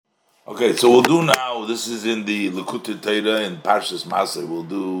Okay, so we'll do now. This is in the Likutei Torah in Parshas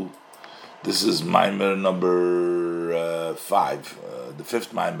Masay. This is Maimer number 5, the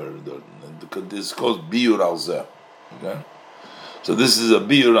fifth Maimer. This is called Biur al Zeh. Okay, so this is a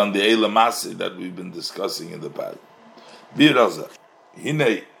Biur on the Eila Masay that we've been discussing in the past. Biur al Zeh.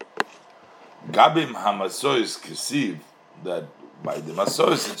 Hine Gabim Hamasois Kesiv, that by the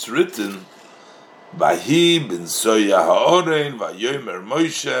Masois it's written, Vahi bin Soya Ha'orein Vayomer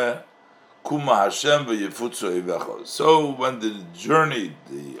Moshe Kuma Hashem v'yefutzu evecho. So when the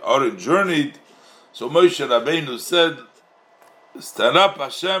Aaron journeyed, so Moshe Rabbeinu said, "Stand up,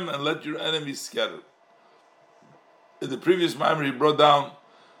 Hashem, and let your enemies scatter." In the previous Maimer he brought down,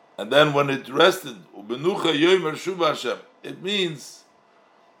 and then when it rested, Ubenucha Yomer Shuva Hashem. It means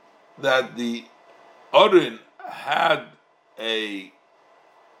that the Aaron had a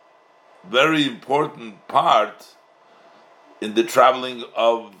very important part in the traveling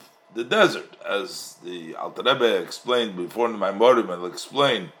of the desert, as the Alter Rebbe explained before in the Maimorim. I'll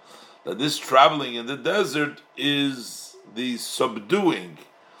explain that this traveling in the desert is the subduing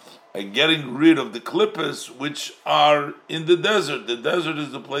and getting rid of the klippas which are in the desert. The desert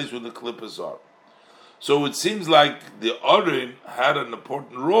is the place where the klippas are. So it seems like the Aaron had an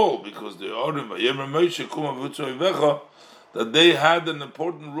important role, because the Aaron, that they had an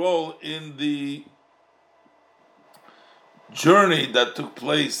important role in the journey that took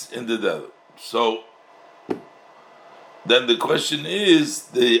place in the desert. So then the question is,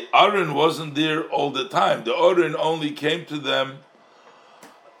 the Aaron wasn't there all the time. The Aaron only came to them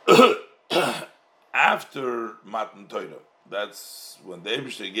after Matan Torah. That's when the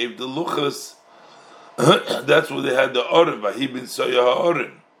Eibishter gave the luchas. That's where they had the Aaron, Vahi bin Soya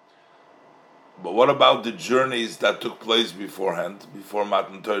Aaron. But what about the journeys that took place beforehand? Before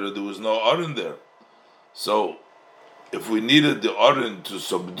Matan Torah, there was no Aaron there. So if we needed the Aaron to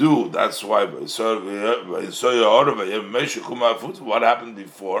subdue, that's why what happened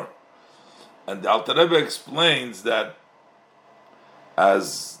before. And the Alter Rebbe explains that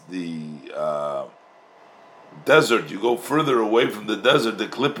as the desert, you go further away from the desert, the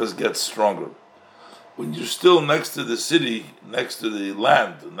klippas get stronger. When you're still next to the city, next to the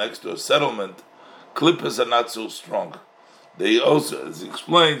land, next to a settlement, klippas are not so strong. They also, as he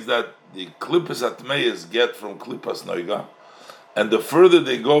explains, that the klippas atmeyas get from klippas noiga, and the further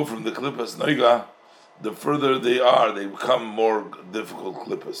they go from the klippas noiga, the further they become more difficult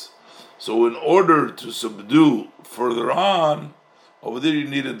klippas. So in order to subdue further on, over there you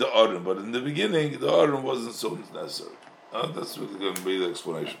needed the Aaron, but in the beginning the Aaron wasn't so necessary. That's really going to be the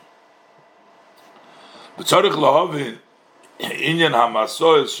explanation. But tzarich lahavin inyan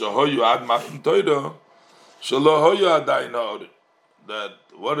hamasois shahoyu ad matan Torah shalohoyu adayin ha'orin. That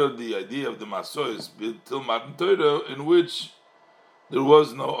what are the idea of the Masois till Matan Torah, in which there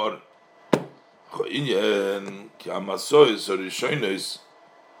was no Aaron. The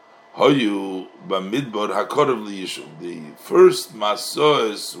first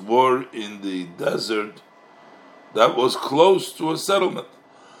Masois were in the desert that was close to a settlement.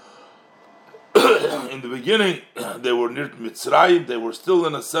 In the beginning, they were near Mitzrayim, they were still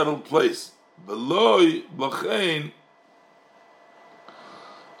in a settled place. Beloy b'chein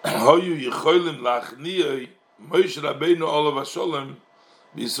Hoyu yicholim lachniyei Moshe Rabbeinu olav hasholem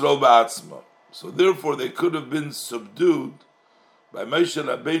b'Yisrael ba'atzma. So therefore, they could have been subdued by Moshe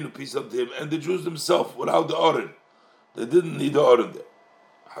Rabbeinu, peace up to him, and the Jews themselves, without the Aaron. They didn't need the Aaron there.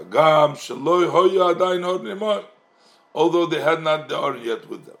 Hagam shaloi hoyu adayin Aaron imam, although they had not the Aaron yet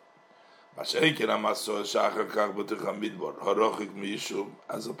with them. As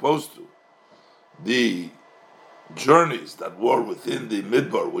opposed to the journeys that were within the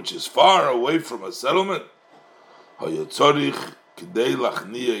Midbar, which is far away from a settlement,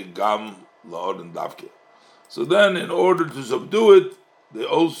 so then in order to subdue it, they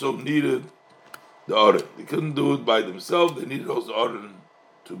also needed the Aaron. They couldn't do it by themselves, they needed also Aaron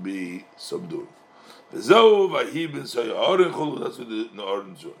to be subdued. That's what the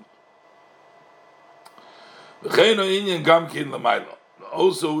Aaron journey.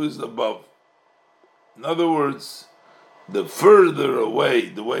 Also is above. In other words, the further away,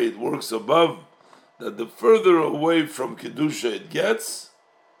 the way it works above, that the further away from Kedusha it gets,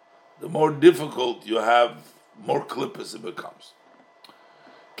 the more difficult you have, more klippas it becomes.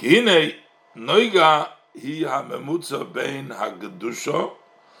 Kihine noiga hi hamemutza bein hagedusha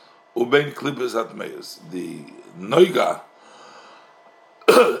ubein klippas atmeyas. The noiga,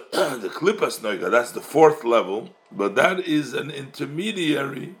 the klippas noiga, that's the fourth level, but that is an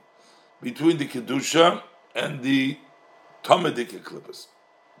intermediary between the kedusha and the Talmudic klippas.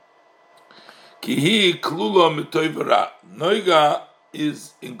 Kihi klula mitoivara noiga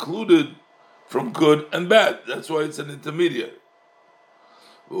is included from good and bad. That's why it's an intermediary.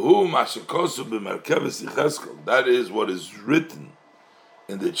 That is what is written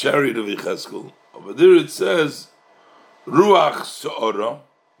in the chariot of Yecheskel. Over there it says, Ruach Se'ora,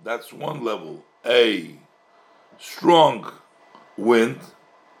 that's one level, a strong wind,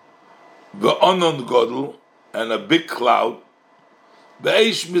 Ve'onon Godel, and a big cloud,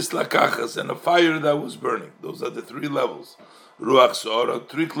 Ve'esh Mislakachas, and a fire that was burning. Those are the three levels. Ruach Se'ora,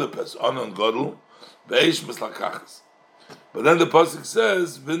 three klippas, Onon Godel, Ve'esh Mislakachas. But then the pasuk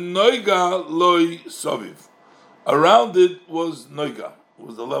says, "V'noiga loy soviv." Around it was noiga,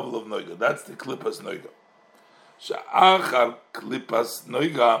 was the level of noiga. That's the klippas noiga. Sha'achar klippas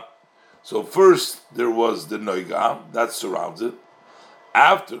noiga. So first there was the noiga that surrounds it.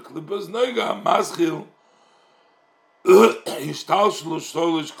 After klippas noiga, maschil ishtalshlu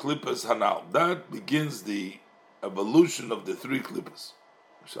sholish klippas hanal. That begins the evolution of the three klippas.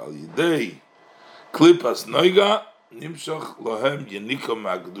 Shal yidei klippas noiga. Nimshach lohem yenika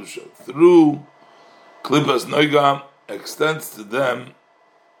ma'kedusha. Through klippas noiga extends to them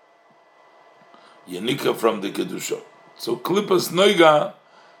yenika from the kedusha. So klippas noiga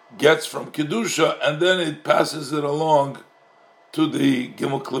gets from kedusha and then it passes it along to the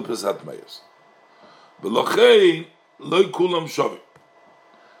gimel klippas atmayos. V'lochein loy kulam shavim.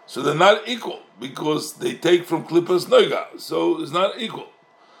 So they're not equal because they take from klippas noiga. So it's not equal.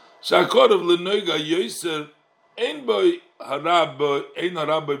 Sha'korav lenoiga yoser. Ein boy haraboy ein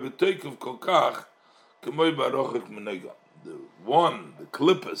haraboy b'teikav kolkach k'moy barochik m'neiga. The one, the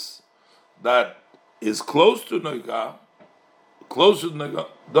klippas, that is close to noiga,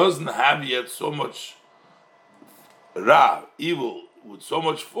 doesn't have yet so much ra, evil, with so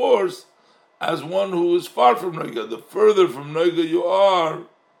much force, as one who is far from noiga. The further from noiga you are,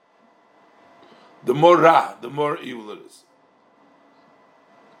 the more ra, the more evil it is.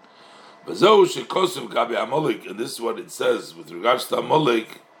 And this is what it says with regards to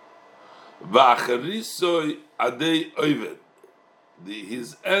Amalek.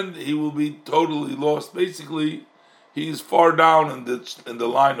 His end, he will be totally lost. Basically, he is far down in the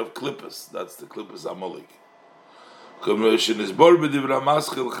line of klippas. That's the klippas Amalek.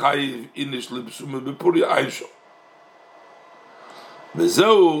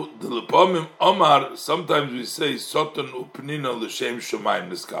 Sometimes we say Sotan upnina l'shem shomayim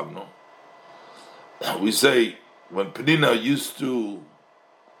niskavno. We say when Penina used to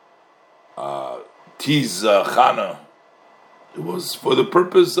tease Chana, it was for the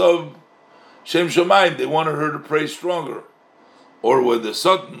purpose of Shem Shamayim. They wanted her to pray stronger. Or when the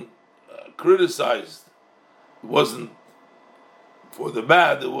Satan criticized, it wasn't for the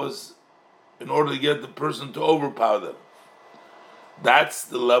bad, it was in order to get the person to overpower them. That's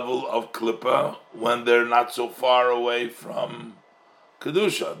the level of Klippa when they're not so far away from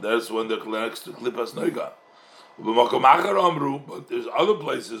Kedusha. That's when they're next to Klippas Noiga. But there's other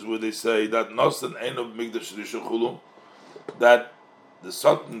places where they say that Nosan Ein of Migdash Rishon, that the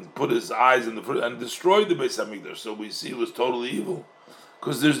Satan put his eyes in the fruit and destroyed the Beis HaMikdash. So we see it was totally evil.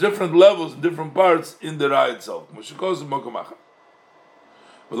 Because there's different levels, different parts in the Ra itself. And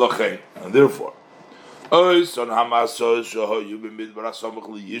therefore, those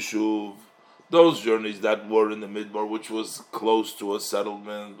journeys that were in the Midbar, which was close to a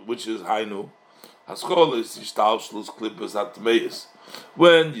settlement, which is Hainu,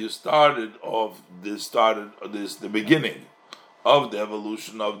 when you started the beginning of the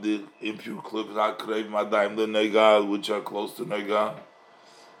evolution of the impure klippas, which are close to Nega.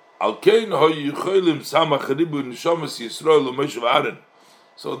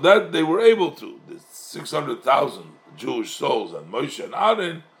 So that they were able to, the 600,000 Jewish souls and Moshe and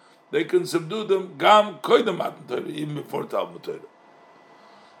Aaron, they can subdue them gam koydem matan Torah, even before Talmud Torah.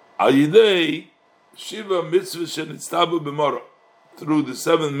 Al yidei shiva mitzvahs shenitztabu b'morah, through the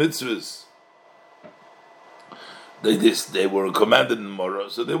 7 mitzvahs, they were commanded in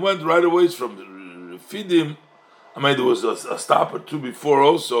Morah, so they went right away from Fidim. I mean, there was a stop or two before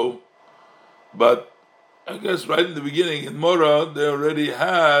also, but I guess right in the beginning in Morah they already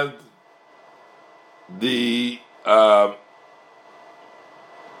had the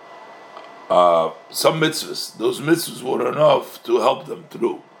some mitzvahs. Those mitzvahs were enough to help them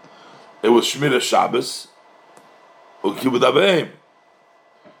through. It was Shmira Shabbos, or Kibbud Avim,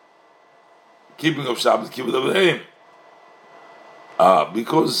 keeping of Shabbos, Kibbud Avim,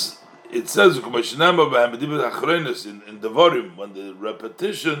 because it says in Devarim, when the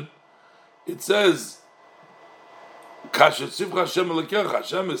repetition, it says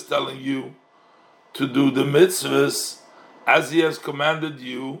Hashem is telling you to do the mitzvahs as He has commanded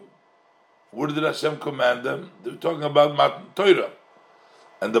you. Where did Hashem command them? They're talking about Matan Torah.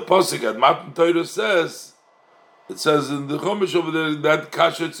 And the pasuk at Matan Torah says, it says in the Chumash over there that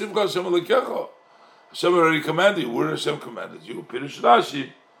Kasher Tzivcha Hashem Alekecha. Hashem already commanded you. Where Hashem commanded you? Pirush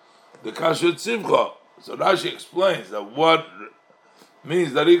Rashi, the Kasher Tzivcha. So Rashi explains that what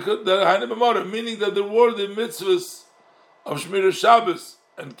means that he could meaning that there were the mitzvahs of Shmir Shabbos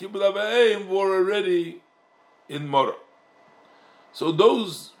and Kibbutz Avayim were already in Morah. So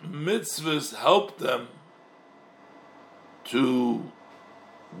those mitzvahs helped them to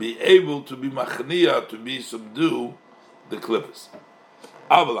be able to be machniya, to be subdue the clippers.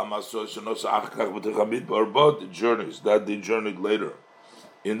 But the journeys that they journeyed later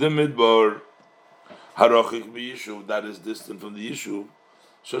in the midbar, harachik b'yishuv, that is distant from the yishuv,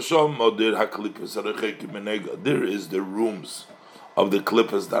 shasham modir haklippus harachik b'nega. There is the rooms of the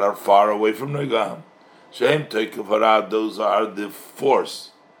clippers that are far away from Nega. Shehem teikav harad, those are the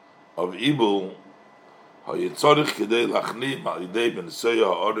force of evil. So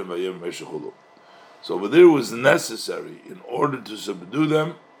over there was necessary in order to subdue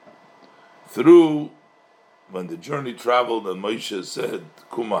them through when the journey traveled and Moshe said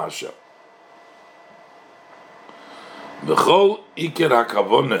Kuma Hashem.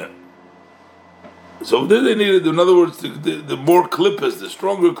 So over there they needed, in other words, the more clippers, the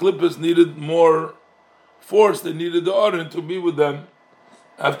stronger clippers needed more force, they needed the Aaron to be with them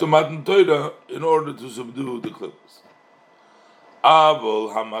after Matan Torah in order to subdue the clippers. Avol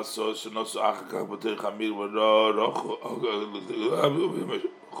hamasos shenosu achakach b'tei chamir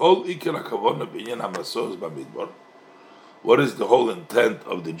chol iker hakavona b'inyan hamasos b'midbar. What is the whole intent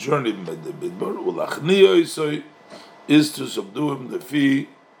of the journey by the midbar? Ulachniyo isoi is to subdue him, the fee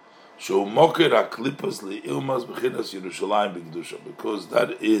shou moker haklipas li'ilmas b'chinas Yerushalayim b'kedusha, because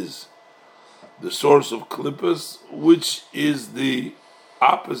that is the source of klippas, which is the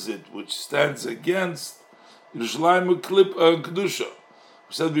opposite, which stands against Yerushalayim Kedusha.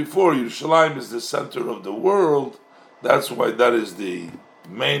 We said before, Yerushalayim is the center of the world. That's why that is the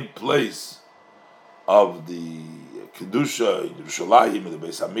main place of the Kedusha, Yerushalayim, and the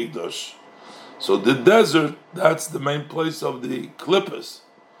Beis Hamikdash. So the desert, that's the main place of the Klippas.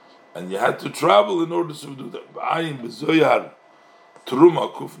 And you had to travel in order to do that. Ba'ayin b'zoyar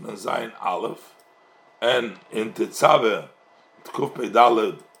Truma Kufna Zayin Aleph, and in Tetzaveh Kuf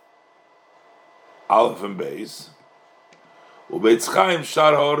Pedaled Aleph and Beis, Ubeitz Chaim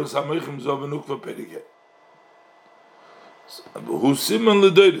Shar HaOros HaMeichim Zov Nukva Perike. Who Simon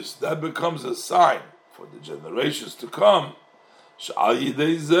L'Doidus, that becomes a sign for the generations to come. Sh'al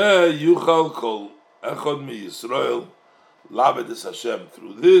Yidei Zeh Yuchal Kol Echad Mi Yisrael Labed Es Hashem.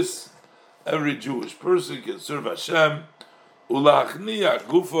 Through this, every Jewish person can serve Hashem, Ulachniya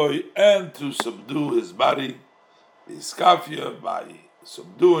Gufoi, and to subdue his body, Iskafia, by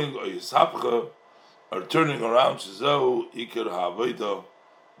subduing or Yishapcha, or turning around, Shizahu Iker HaAvodah,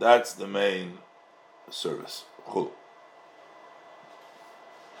 that's the main service. Chul.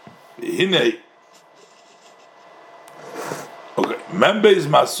 Okay, Membez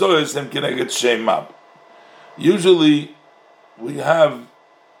Masoyes and Keneget Shemab. Usually we have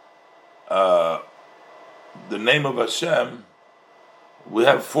the name of Hashem. We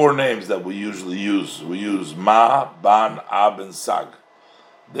have four names that we usually use. We use Ma, Ban, Ab, and Sag.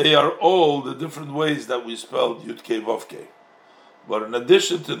 They are all the different ways that we spelled Yud Kei Vav Kei. But in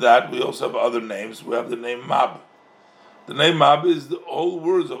addition to that, we also have other names. We have the name Mab. The name Mab is the all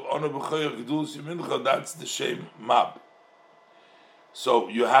words of Ono B'Choyach Gedul Simincha. That's the Shem Mab. So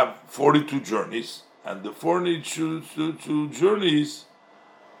you have 42 journeys, and the 42 journeys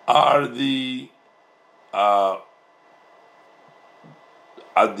are the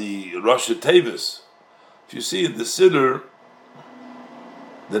Rosh Tevis. If you see in the Siddur,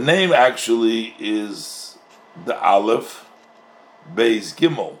 the name actually is the Aleph Beis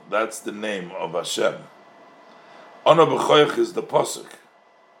Gimel. That's the name of Hashem. Ono B'Choyach is the Pasuk,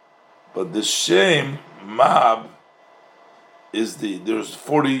 but the Shem Mab is there's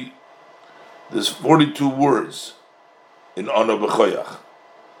 42 words in Ono B'Choyach.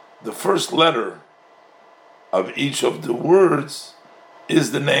 The first letter of each of the words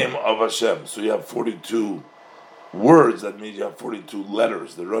is the name of Hashem. So you have 42 words. That means you have 42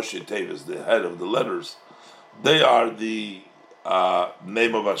 letters. The Rosh Tevis, the head of the letters, they are the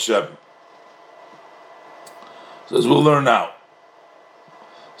name of Hashem. So as we'll learn now.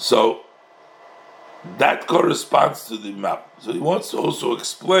 So that corresponds to the map. So he wants to also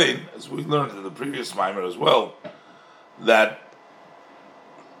explain, as we learned in the previous Maimer as well, that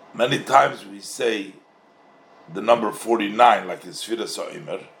many times we say the number 49, like in Sfiras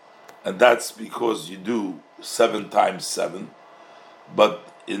HaOmer, and that's because you do 7 times 7. But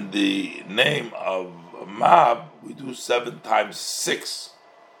in the name of Mab, we do 7 times 6.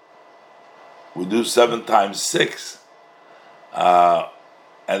 we do 7 times 6, and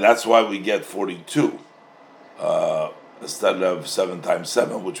that's why we get 42 instead of 7 times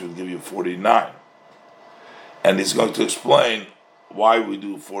 7, which would give you 49. And he's going to explain why we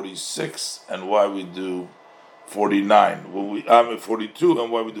do 46 and why we do 49. 42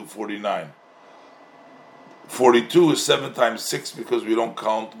 and why we do 49. 42 is 7 times 6 because we don't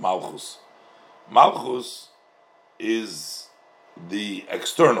count Malchus. Malchus is the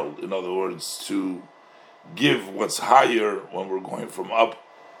external, in other words, to give what's higher when we're going from up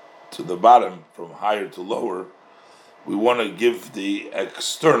to the bottom, from higher to lower. We want to give the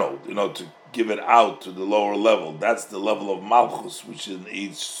external, to give it out to the lower level. That's the level of Malchus, which is in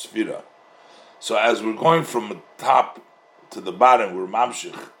each Sphira. So as we're going from the top to the bottom, we're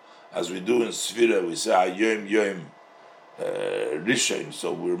Mamshich. As we do in Sphira, we say Yom Yom Rishon.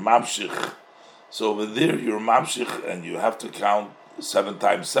 So we're Mamshich. So over there, you're Mamshich, and you have to count 7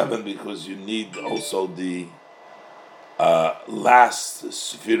 times 7 because you need also the last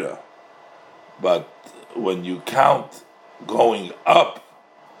Sphira. But when you count going up,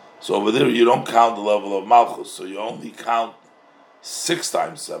 so over there you don't count the level of Malchus, so you only count 6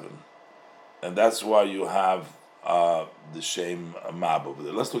 times 7. And that's why you have the Shem Mab over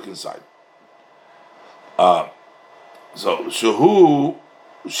there. Let's look inside. So Shehu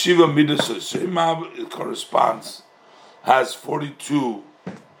Shiva Midas Shem Mab, it corresponds, has 42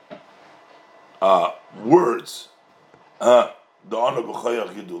 words. The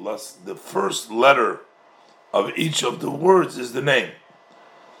first letter of each of the words is the name.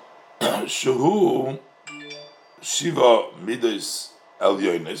 Shehu Shiva Midas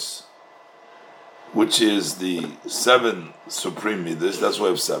Elyonis, which is the 7 supreme midas. That's why we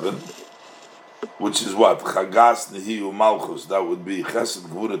have 7. Which is what? Chagas Nehiu Malchus. That would be Chesed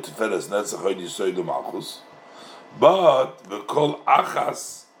Gvura Tiferes Netzach Hod Yisoidu Malchus. But V'kol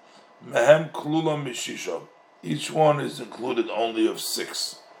Achas Mehem Klula Mishisha. Each one is included only of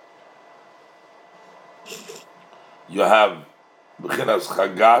 6. You have B'chinas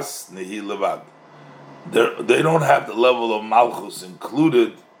Chagas Nehi Levad. They don't have the level of Malchus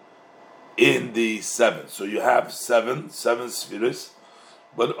included in the 7. So you have 7 spheres,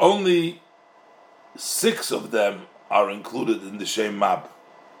 but only 6 of them are included in the Shem Mab.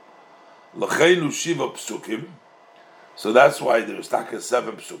 L'cheinu Shiva Psukim. So that's why there's taka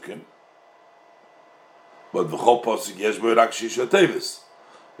 7 Psukim. But v'chol posik yesh bo rak shisha tevis.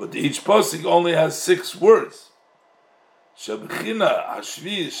 But each posik only has 6 words. Shebechina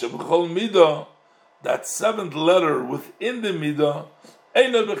hashvi shebechol midah, that 7th letter within the midah,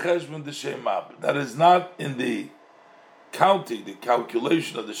 eina b'cheshbon the Shem Mab. That is not in the counting, the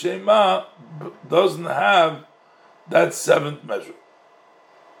calculation of the Shem Mab, doesn't have that 7th measure.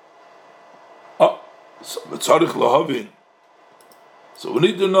 So v'tzarich lahavin. So we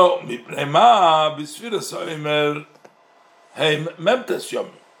need to know Miprema b'sfiras ha'omer hey memtes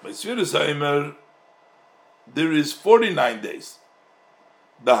yom. B'sfiras ha'omer there is 49 days.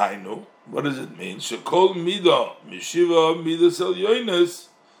 Dahainu. What does it mean? Shekol midah mishiva midas elyonis.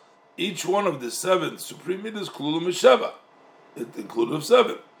 Each one of the 7 supreme midas klula misheva. It included of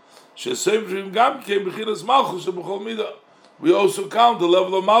 7. Shesem gam came b'chinas malchus b'chol midah. We also count the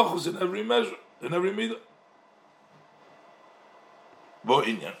level of malchus in every measure, in every midah.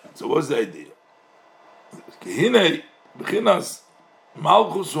 So what's the idea?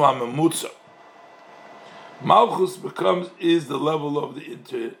 Malchus Malchus is the level of the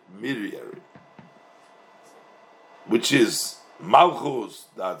intermediary, which is Malchus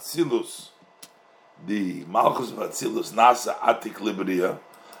the Atzilus, the Malchus of Atzilus Nasa Atik Libria,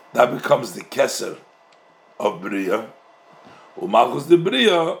 that becomes the Keser of Bria. Malchus the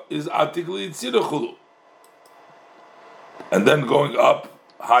Bria is Atik Litzirachulu. And then going up,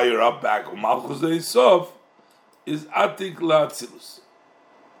 higher up, back, Malchus the Isof is Atik La'atzilus.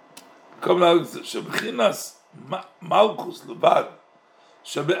 Come now, Shebechinas Malchus Levad,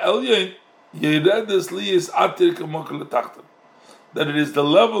 Shebe Elyon Yeredes Li is Atik Amokal Tachtan. That it is the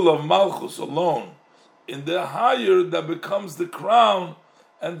level of Malchus alone, in the higher, that becomes the crown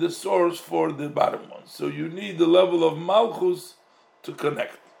and the source for the bottom one. So you need the level of Malchus to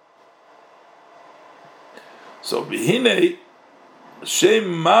connect. So Bihine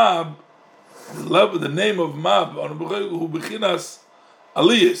Shem Mab, the name of Mab, who Bechinas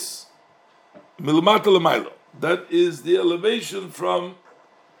Aliyas Milmata Lamailo. That is the elevation from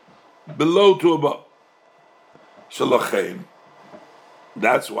below to above. Shalachein.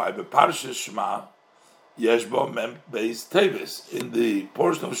 That's why the Parsha Shema Yeshbo Mem Beis Tevis. In the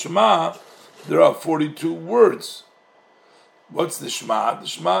portion of Shema, there are 42 words. What's the Shema? The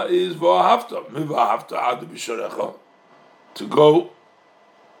Shema is V'ahavta, Mi V'ahavta Adu B'Sharecha, to go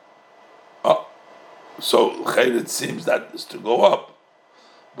So it seems that is to go up.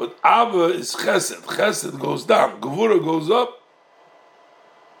 But Ava is Chesed. Chesed goes down. Gevura goes up.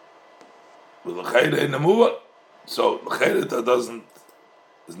 But L'chayre in the Muvah. So L'chayre that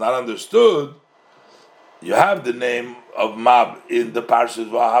is not understood. You have the name of Mab in the Parshas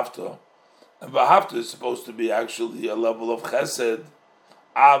V'ahavta. And V'ahavta is supposed to be actually a level of Chesed.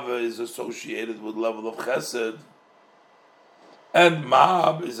 Ava is associated with level of Chesed. And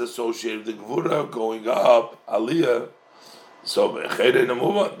Mab is associated with the Gevura going up, Aliyah. So the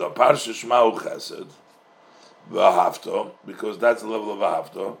Parsha Shma'u Chesed V'ahavta, because that's the level of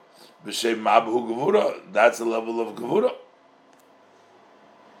V'ahavta. B'shem Mab Hu Gevura, that's the level of Gevura.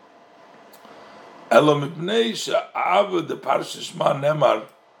 Elo mipnei she'ava the Parsha Shma Nemar,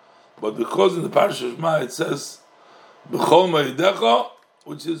 but because in the Parsha Shma it says B'chol Ma'idecha,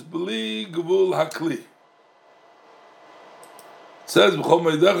 which is B'li Gevul Hakli. It says B'chol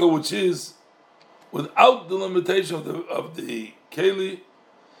Ma'idecha, which is without the limitation of the Keli,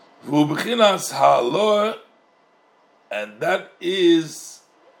 V'u B'chinas Ha'aloah, and that is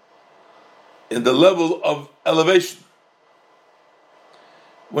in the level of elevation.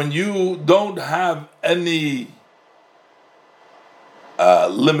 When you don't have any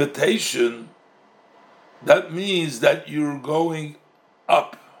limitation, that means that you're going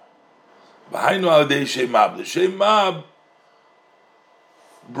up. V'hainu alidei Shemab. The Shemab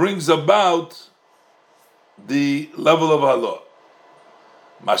brings about the level of Allah.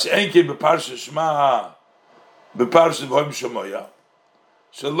 Mash'enke b'parsha Shema, b'parsha V'hoim Shemoya,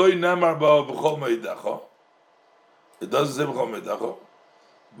 shaloi nemar ba b'chol ma'idecha. It doesn't say b'chol ma'idecha.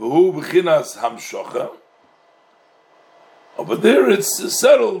 V'hu b'chinas hamshocha. Over there it's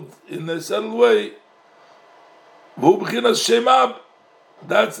settled in a settled way. V'hu b'chinas Shemab.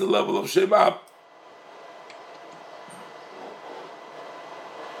 That's the level of Shemab.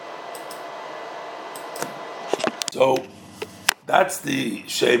 So that's the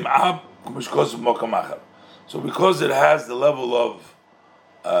Shemab. So because it has the level of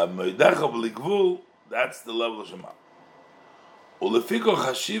Me'idecha B'ligvul, that's the level of Shemab. Ulefiko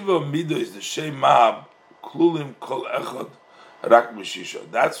Chashiva Mido is the Shemab Klulim Kol Echad Rak B'shisha.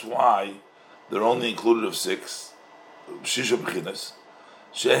 That's why they're only included of 6 Shisha B'chinas.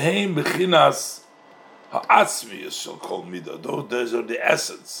 Sheheim B'chinas Ha'atzmi is so called Mido. Those are the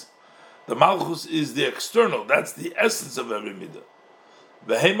essence. The Malchus is the external. That's the essence of every Midah.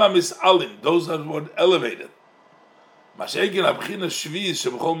 V'heima Mis'alim. Those are what elevated. Mash'ekin Abchina Shvi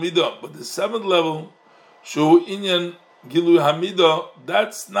Shebchol Midah. But the 7th level, Shu Inyan Gilu Hamidah,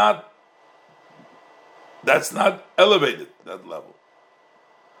 that's not elevated, that level.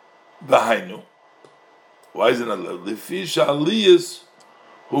 V'hainu. Why is it not level? L'fi Sha'aliyas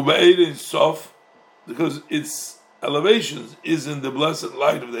Hu Ba'erin Sof, because its elevations is in the blessed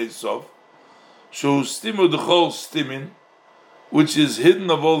light of the Ein Sof. Shu Stimu D'chol Stimin, which is hidden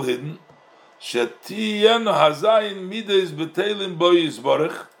of all hidden. Shetiyan Hazayin Midas B'Teilin Bo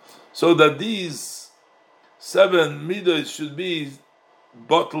Yisborech, so that these 7 midas should be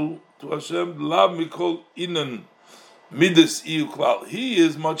bottled to Hashem. Lav Mikol Inan Midas Iyu Klal. He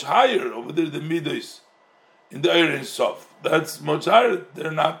is much higher over there than midas in the Ein Sof. That's much higher.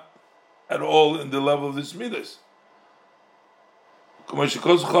 They're not at all in the level of this midas.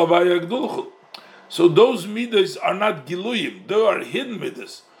 So those midas are not giluyim; they are hidden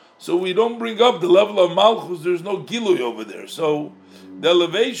midas. So we don't bring up the level of malchus. There's no giluy over there. So the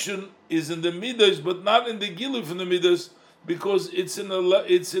elevation is in the midas, but not in the giluy from the midas, because it's in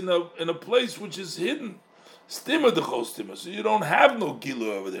a place which is hidden. Stima the chol stima. So you don't have no giluy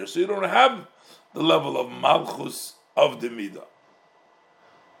over there. So you don't have the level of malchus of the midah.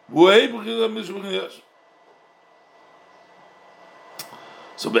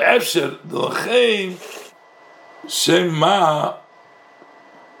 So be'efsher the l'chein Shema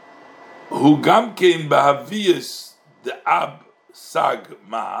who gam kein b'haviyas the ab sag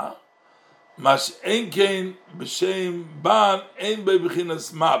ma mas ein kein b'shem ban ein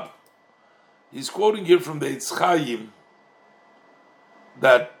be'bechinas mab. He's quoting here from the Eitz Chaim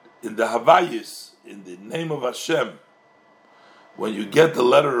that in the Havayis, in the name of Hashem, when you get the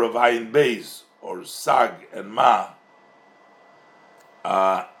letter of Ayin Beis or Sag and Ma,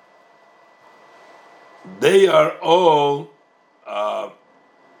 they are all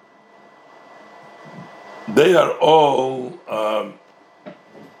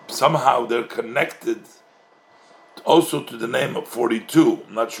somehow they're connected also to the name of 42.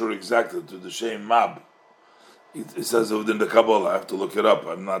 I'm not sure exactly to the Shem Mab. It says within the Kabbalah. I have to look it up.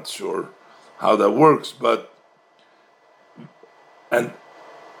 I'm not sure how that works, and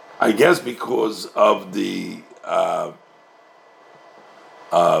I guess because of the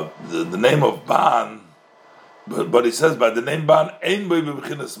name of Ban But he says by the name Ban, Ein Boi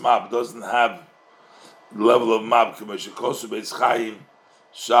B'Bechinas Mab, doesn't have the level of Mab, K'meshikosu Beis Chaim,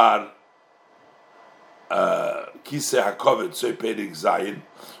 Shar, Kisei HaKovet, Soy Perik Zayin,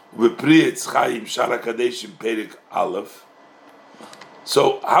 V'Pri Etz Chaim, Shar HaKadeshim, Perik Aleph.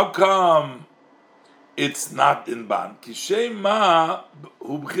 So how come it's not in Ban? Kishem Ma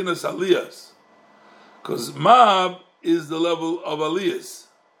Hu B'Chinas Aliyas. Because Mab is the level of Aliyas.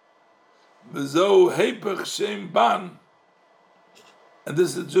 V'zo Heipach Shem Ban. And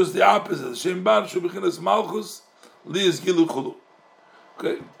this is just the opposite. Shem Ban Shu B'Chinas Malchus Liyas Gilu Chulu.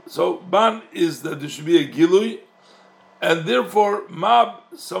 Okay, so Ban is that there should be a Gilui, and therefore Mab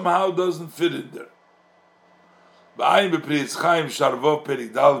somehow doesn't fit in there. Ba'ayin B'Pri Etz Chaim Sharvov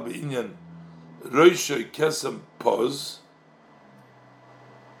Perik Dal B'Inyan Roishoy Kesem Poz.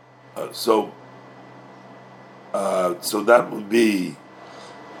 So that would be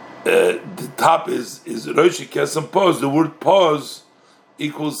the top is Roishoy Kesem Poz. The word Poz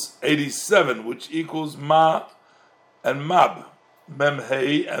equals 87, which equals Ma and Mab. Mem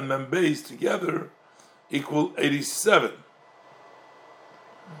Hey and Mem Beis together equal 87.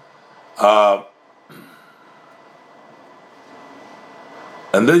 And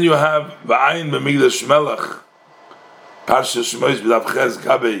then you have V'ayin B'Migdash Melech Parsha Shmois B'Dav Ches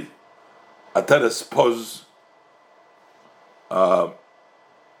Gabei Ateres Poz V'ayin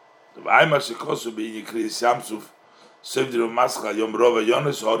Mashikosu B'Inyi Kriyis Yamsuf Sevdiru Mascha Yom Rova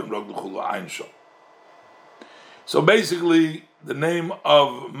Yonis Horim Rog D'Chulu Ayin Shom. So basically, the name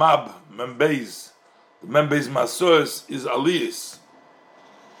of Mab, Membeis, the Membeis Masois is Aliyas.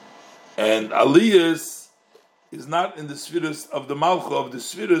 And Aliyas is not in the spheres of the Malcha of the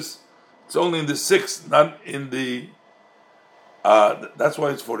spheres, it's only in the sixth, not in the, that's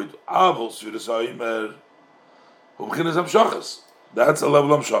why it's 42. Avol spheres Ha'omer, Hubchinas Hamshachas. That's a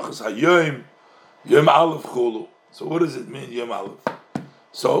level of Hamshachas. Hayoim, Yom Aleph Chulu. So what does it mean, Yom Aleph?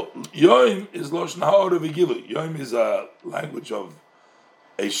 So Yoim is Loshen Ha'or of Gilu. Yoim is a language of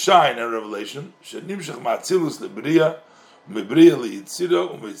a shine and revelation. Shenimshach Ma'atzilus leBriya, uMeBriya liYitzira,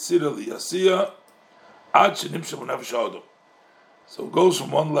 uMeYitzira liYasiya, Ad Shenimshach Nefesh Ha'odom. So it goes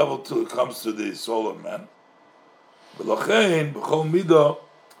from one level till it comes to the soul of man. V'lochein b'chol midah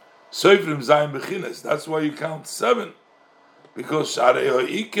soifrim zayin b'chines. That's why you count 7, because Sharei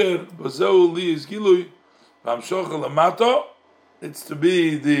Ha'Iker b'zeu li is Gilui v'amshocha l'mato. It's to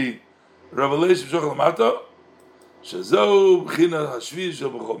be the revelation of Shochel Mata. Shazou b'china hashviz shel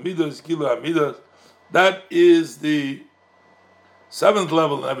b'chol midas gilu hamidas. That is the 7th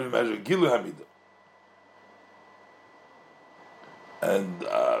level in every measure, gilu hamidah. And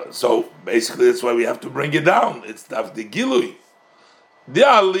so basically, that's why we have to bring it down. It's the gilui. The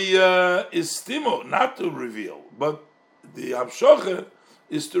aliyah is stimo, not to reveal, but the hamshocha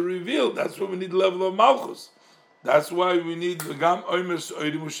is to reveal. That's why we need the level of malchus. That's why we need the Gam Oimers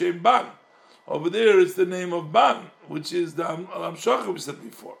Oirim Shem Ban. Over there is the name of Ban, which is the Hamshacha we said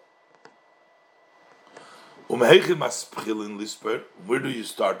before. Where do you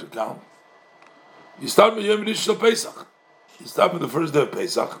start to count? You start with Yom Rishon Pesach. You start with the first day of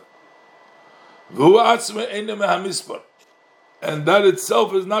Pesach. And that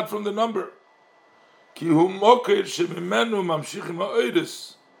itself is not from the number.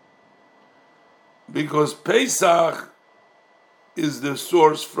 Because Pesach is the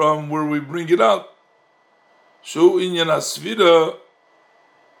source from where we bring it out. Shu inyan asvira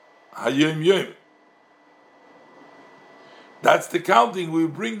hayom yom. That's the counting we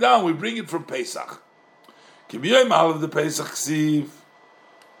bring down. We bring it from Pesach. Kibiyom al of the Pesach ksiv.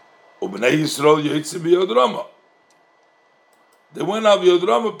 Ubnei Yisrael yotzim b'Yod Rama. They went out b'Yod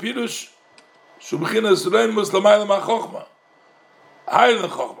Rama pirush. Shu b'chinas rein mus l'mayla ma'chochma. Higher than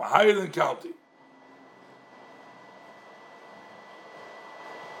chochma, higher than counting.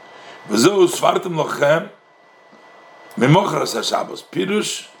 V'zeu svartim lochem mimochras haShabbos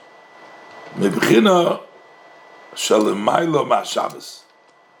pirush mebchina shalemaylo ma'Shabbos.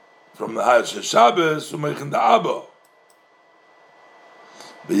 From the higher Shabbos umechin da'abo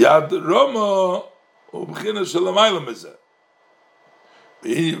b'yad Roma ubchina shalemaylo mezeh.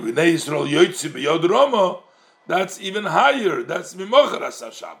 V'nei Yisrael yoytzi b'yad Roma. That's even higher. That's mimochras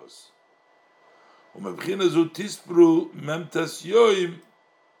haShabbos. Umebchina zu tispru memtes yoim.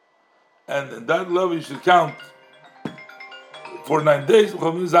 And in that level you should count for 9 days. The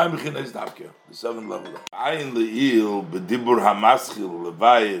 7th level. Ayin le'il b'dibur hamaschil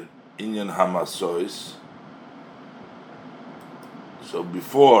levair inyan hamasois. So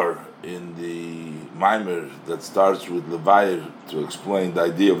before, in the mimer that starts with levair to explain the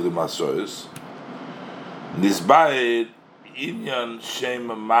idea of the masois, nisbair Inyan Shem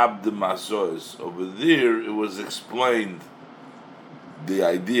Mabd Masois. Over there, it was explained the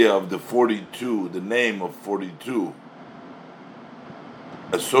idea of the 42, the name of 42,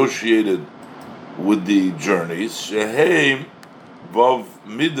 associated with the journeys. Sheheim Vav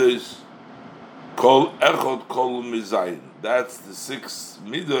Midas Kol Echot Kol Mizayin. That's the 6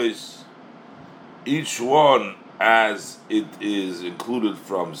 Midas, each one as it is included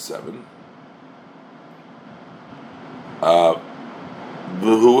from 7.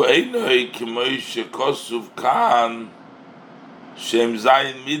 V'hu einoi k'moi shekosuv kan shem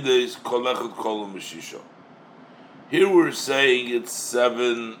zayin midas kol echad kol u'mishisho. Here we're saying it's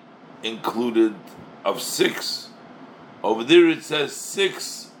 7 included of 6. Over there it says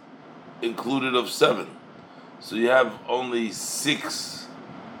 6 included of 7. So you have only 6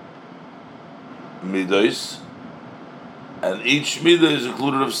 midas, and each midah is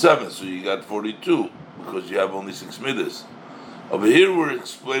included of 7. So you got 42 because you have only 6 midas. Over here we're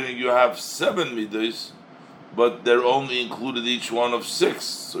explaining you have 7 midas, but they're only included each one of 6.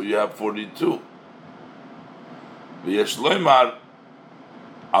 So you have 42. V'yesh loymar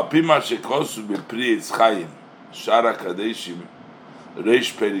api ma shekosu b'pri Eitz Chaim Shara Kadeshim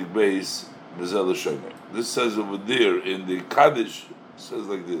Reish Perik Beis V'zel Shomer. This says over there in the Kaddish, says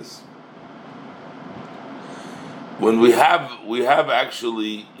like this. When we have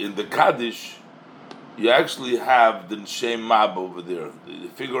actually in the Kaddish, you actually have the Shem Mab over there. You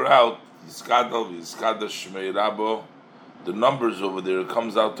figure out Yiskadal, Yiskada Shmei Rabo, the numbers over there, it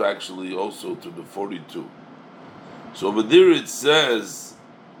comes out to actually also to the 42. So over there it says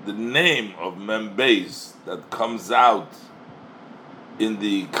the name of Mem Beis that comes out in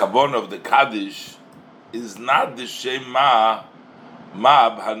the Kabbon of the Kaddish is not the Shem Mab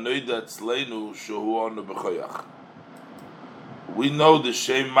Hanoida Tzleinu Shehu Onu B'Choyach. We know the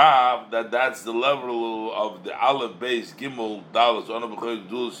Shem Mab that's the level of the Aleph Beis Gimel Dalas Onu B'Choyach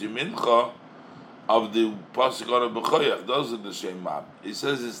Dulas Yemincha of the Pasuk Onu B'Choyach. Those are the Shem Mab. He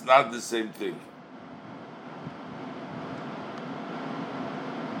says it's not the same thing.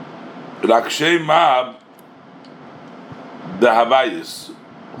 Rak Shem Mab the Havayis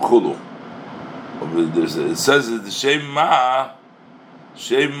Chulu. It says that the Shem Mab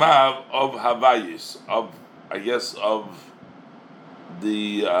of Havayis, of I guess of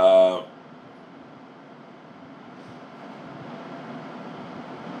the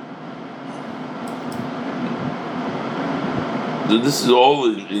this is all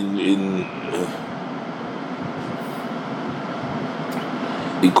in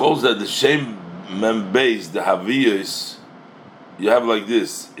he calls that the Shem Mem Beis, the Haviyos. You have like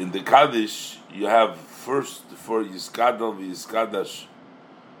this in the Kaddish. You have first for Yiskadal v'Yiskadash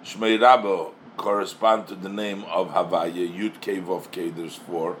Shmei Rabo correspond to the name of Havaya. Yud Kei Vav Kei. There's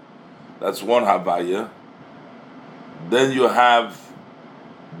 4. That's one Havaya. Then you have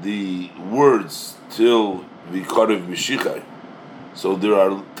the words till V'Korev Mishichai. So there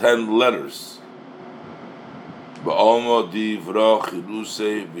are 10 letters. Ba'olmo Divro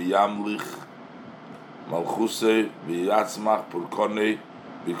Chiruse V'Yamlich Malchuse V'Yatzmach Purkone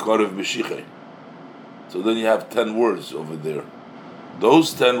V'Korev Mishichai. So then you have 10 words over there.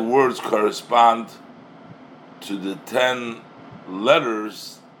 Those 10 words correspond to the 10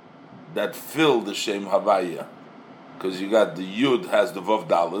 letters that fill the Shem Havaya. Because you got the Yud has the Vav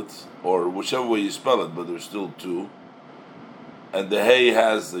Dalet, or whichever way you spell it, but there's still 2. And the Hey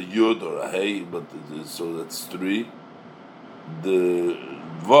has a Yud or a Hey, but so that's 3. The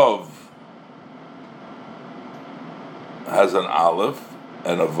Vav has an Aleph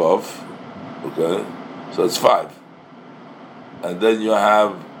and a Vav, okay? So it's 5. And then you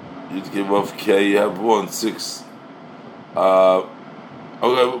have Yud Kei Vav Kei, you have 1, 6.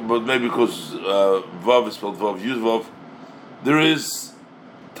 Okay, but maybe because Vav is spelled Vav, Yud Vav, there is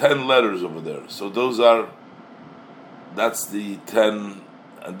 10 letters over there. So that's the 10.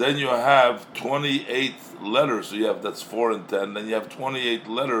 And then you have 28 letters. So you have, that's 4 and 10. Then you have 28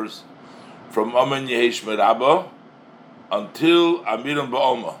 letters from Amen Yehesh Merabah until Amiram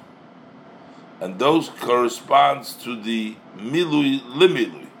Ba'oma. And those corresponds to the Milui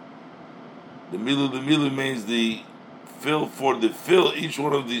Limilui. The Milui Limilui means the fill for the fill. Each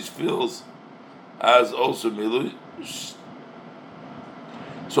one of these fills has also Milui.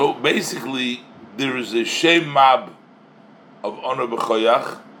 So basically, there is a Shem Mab of Honor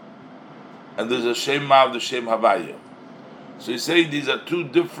B'Choyach, and there's a Shem Mab, the Shem Havaya. So he's saying these are 2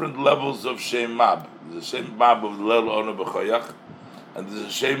 different levels of Shem Mab. There's a Shem Mab of the level Honor B'Choyach, and there's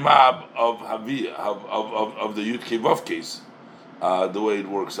a Shem Mab of Haviyah, of the Yud Kei Vav case, the way it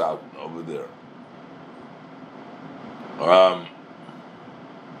works out over there.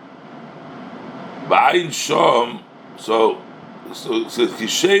 Ba'ayin Shom, So it says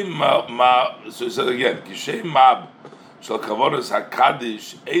Kishem ma. So it says again Kishem mab shel kavonas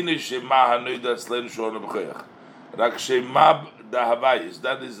hakadish eine shema hanoida slen shon b'choyach. Rak shem mab da havayis.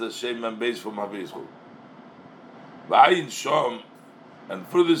 That is the shem and base from Havayis. V'ayin shom, and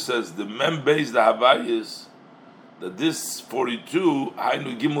further says the mem base da havayis. That this 42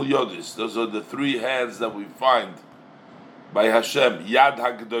 hainu gimel yodis. Those are the three hands that we find by Hashem. Yad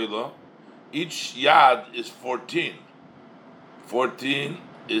hagdoila. Each yad is 14. 14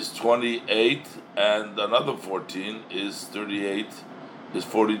 is 28, and another 14 is 38, is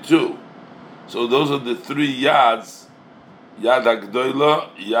 42. So those are the three yads: Yad Hagdoila,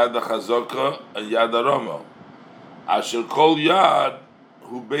 Yad Chazoka, and Yad Aroma. Asher Kol Yad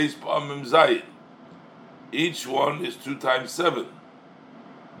Hu Beis Pa'amim Zayin. Each one is 2 times 7.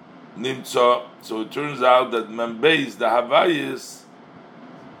 Nimtza. So it turns out that Membeis, the Havayis,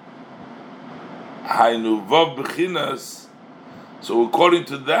 Hainu Vav Bechinas. So according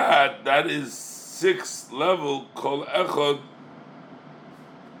to that, that is 6th level Kol Echad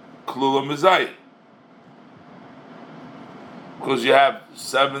Klula Mizai. Because you have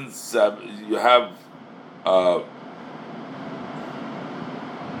 7, you have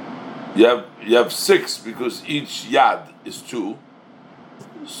 6, because each yad is 2,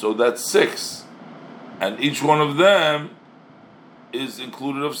 so that's 6, and each one of them is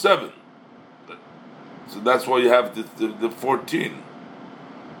included of 7. So that's why you have the 14.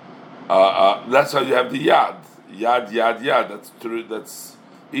 That's how you have the yad. That's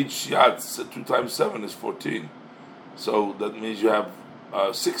each yad 2 times 7 is 14. So that means you have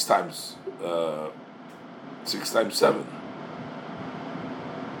 6 times 7.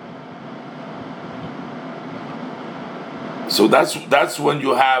 So that's when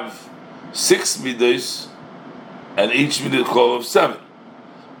you have 6 midas, and each midah call of 7.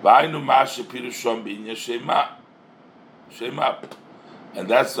 And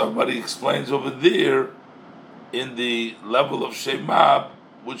that's somebody explains over there in the level of Shemab,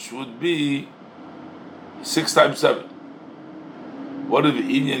 which would be 6 times 7. What is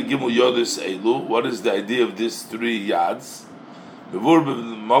Inyan Gimel Yodis Eilu? What is the idea of these 3 yads? Over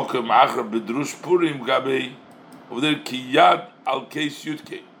there, Ki Yad Al Keis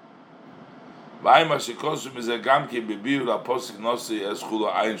Yudke.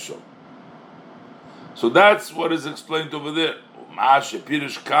 So that's what is explained over there. That's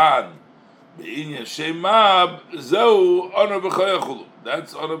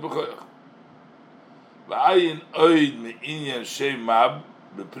honor b'choyach.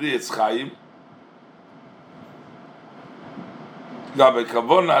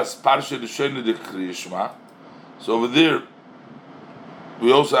 So over there,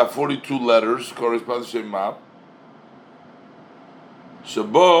 we also have 42 letters corresponding to Shemab.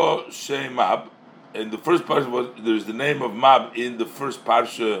 Shabo Shemab. In the first parsha, there's the name of Mab in the first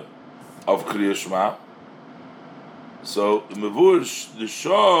parsha of Kriya Shema. So Mevush the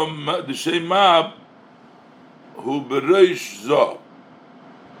Shemab who bereish zo.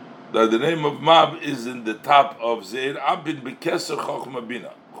 That the name of Mab is in the top of Zeir Abin Bekeser Chochma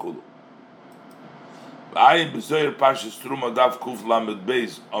Bina. Ayin b'zoyer Parshas Truma Daf Kuf Lamed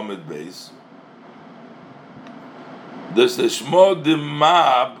Beis Omed Beis. There's the Shmo de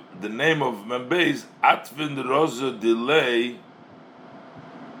Mab, the name of Membeis, Atvin Rosa Delay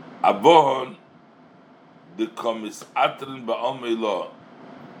Abohon the Komis Atrin Ba'omei Law.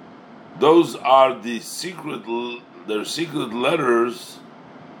 Those are the secret letters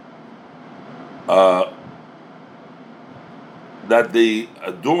that they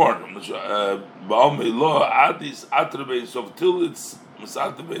adorn. Ba'omei Law Adis Atrabein Sof till it's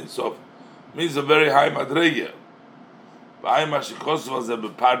Misatrabein Sof means a very high madrega. V'ayin mashikos was a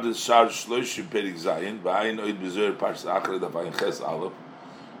bepardes shar shloishim perik zayin. V'ayin oid bezoyer parshas achre daf ayin ches aleph.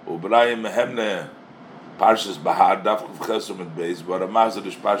 U'brayim mehemne parshas bahar daf kuf ches umet beis. V'aramazar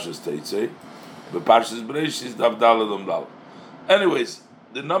ish parshas teitzei. V'parshas bereishis daf dalad dal. Anyways,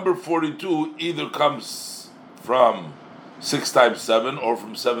 the number 42 either comes from 6 times 7 or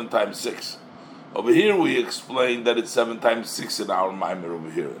from 7 times 6. Over here we explain that it's 7 times 6 in our mimer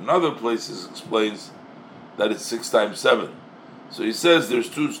over here. In other places explains that it's 6 times 7. So he says there's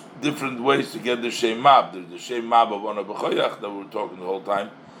 2 different ways to get the Shemab. There's the Shemab of Ona B'choyach that we're talking the whole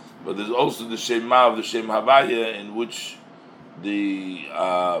time, but there's also the Shemab, the Shem Havaya, in which the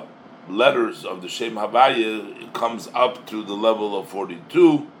letters of the Shem Havaya comes up to the level of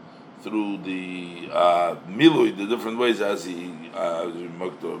 42 through the Milui, the different ways as we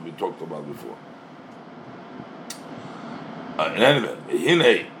talked about before. Anyway,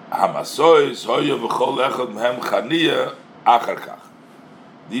 Hine Hamasois Hoya v'chol echad mehem chaniya achar kach.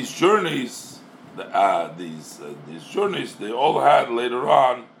 These journeys these journeys, they all had later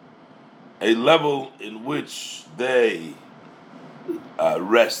on a level in which they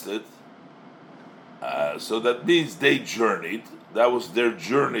rested. So that means they journeyed. That was their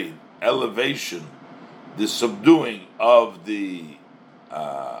journey, elevation, the subduing of the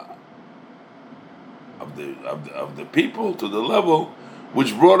people to the level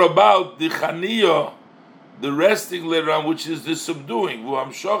which brought about the chaniyah, the resting later on, which is the subduing.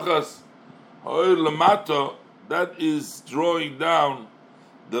 That is drawing down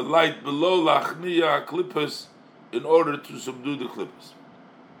the light below lachniya klippus in order to subdue the klippus.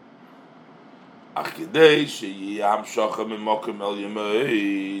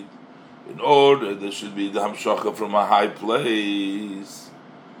 In order there should be the hamshacha from a high place.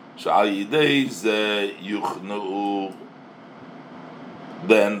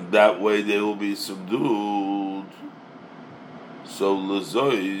 Then that way they will be subdued. So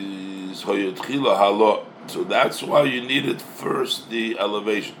that's why you needed first the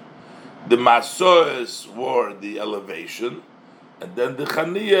elevation. The masoes were the elevation, and then the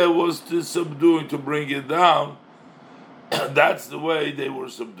chaniyah was the subduing, to bring it down. That's the way they were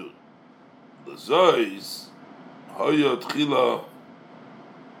subdued. The zois hoyot chila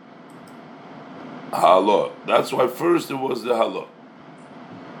halot. That's why first it was the halot.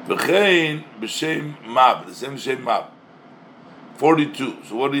 V'chein b'shem mab, the same shem mab. 42.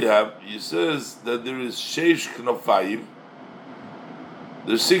 So what do you have? He says that there is sheish knofayim.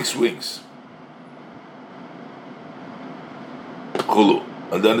 There's 6 wings. Chulu.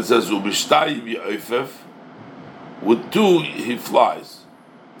 And then it says ubishtayim ya'ofef. With 2 he flies.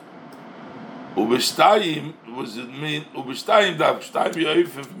 Ubishtayim, what does it mean? Ubishtayim davka. Shtayim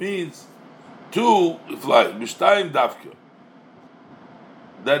ya'ofef means 2 he flies. Ubishtayim davka.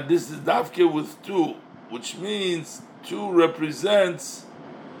 That this is davka with 2, which means 2 represents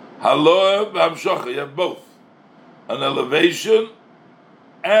haloah v'hamshacha. You have both an elevation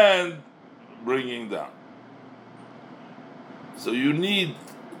and bringing down. So you need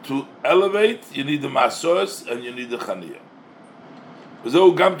to elevate, you need the masos, and you need the chaniyah. That's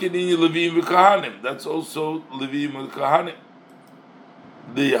also levim and kahanim.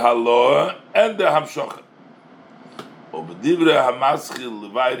 The haloah and the hamshacha. Over there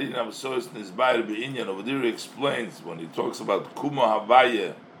explains when he talks about Kuma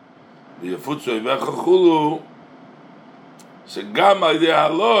Havaya, the Yafutsu Evechachulu,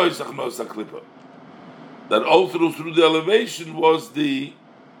 that all through the elevation was the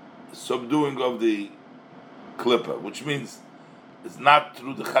subduing of the klippa, which means it's not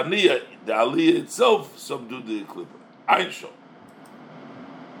through the chaniyah, the aliyah itself subdued the klippa. Einshon.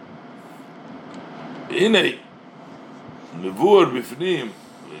 Mevur b'fnim,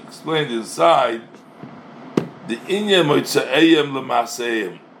 we explained inside the inyan moitzaeyem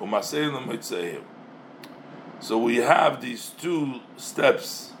l'maseim u'maseim l'moitzaeyem. So we have these 2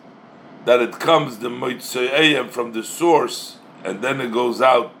 steps that it comes the moitzaeyem from the source, and then it goes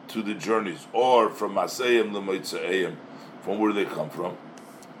out to the journeys, or from maseim l'moitzaeyem, from where they come from.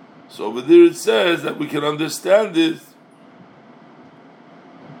 So over there it says that we can understand this.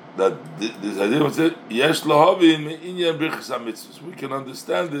 That this idea was it. Yesh lahavin inyan brichas mitzvahs. We can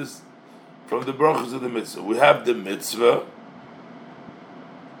understand this from the brachas of the mitzvah. We have the mitzvah,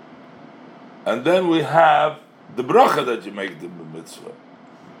 and then we have the bracha that you make the mitzvah.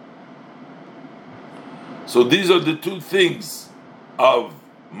 So these are the 2 things of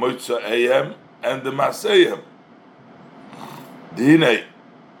moitza ayam and the masayim. Dinei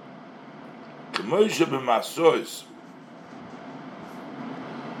k'moisha b'masois.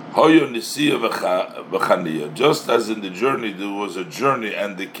 Just as in the journey there was a journey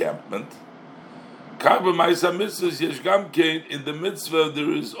and encampment, in the mitzvah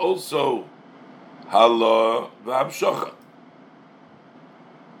there is also halah v'hamshacha.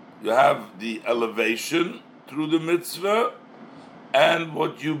 You have the elevation through the mitzvah and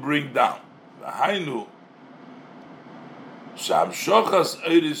what you bring down.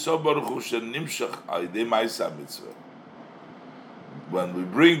 When we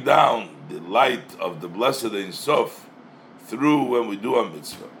bring down the light of the Blessed Ein Sof through when we do a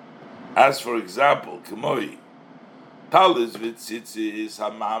mitzvah. As for example, Kemoi, Talis v'tzitzis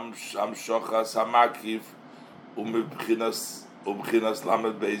hamshochas hamakif umibchinas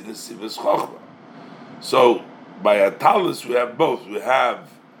lamed beis nesivos chochma. So by a talis we have both. We have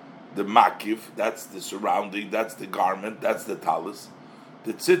the makif, that's the surrounding, that's the garment, that's the talis.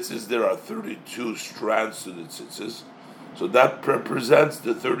 The tzitzis, there are 32 strands to the tzitzis. So that represents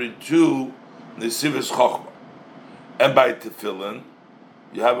the 32 nesivos chochma. And by tefillin,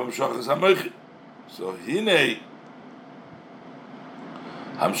 you have hamshochas hamochid. So hine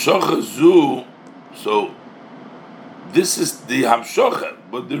hamshochas zu So this is the hamshocha,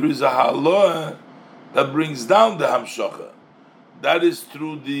 but there is a halacha that brings down the hamshocha. That is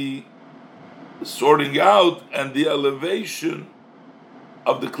through the sorting out and the elevation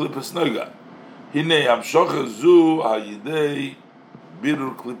of the klipas noiga. Hine hamshocha zu hayidei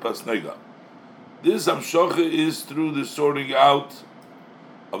birur klipas noiga. This hamshocha is through the sorting out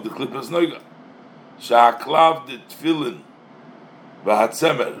of the klipas noiga. Sha'aklav the tefillin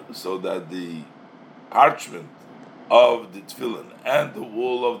v'hatzemer, so that the parchment of the tefillin and the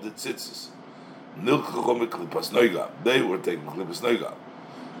wool of the tzitzis, nilchachom klipas noiga, they were taken klipas noiga.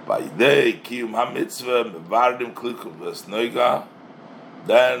 By day kiyum hamitzvah mevardim klipas noiga,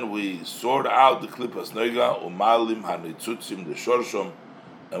 then we sort out the klipas noiga umalim hanitzutzim the shorshom,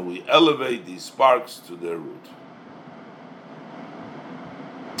 and we elevate these sparks to their root.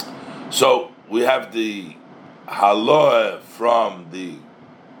 So we have the haloah from the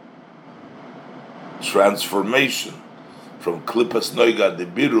transformation from klipas noiga, the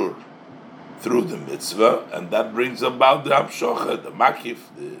birur, through the mitzvah, and that brings about the hamshocha, the makif,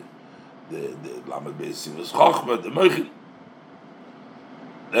 the lamed beisivus chochma, the moichin.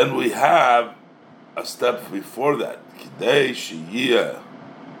 Then we have a step before that, kidei sheyiyah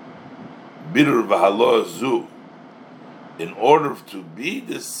birur v'haloah zu. In order to be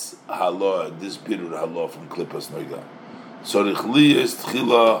this haloah, this birur haloah from klipas noiga, tzorich liyas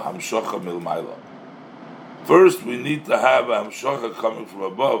tchila hamshocha milmayla. First, we need to have a hamshocha coming from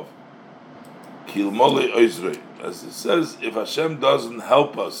above. Kilmole oizrei, as it says, if Hashem doesn't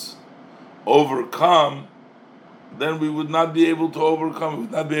help us overcome, then we would not be able to overcome. We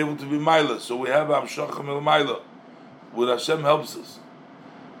would not be able to be maila. So we have hamshocha milmayla, when Hashem helps us,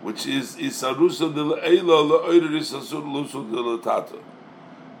 which is isarusa de le'ela le'oiris asur lusa de le'tata.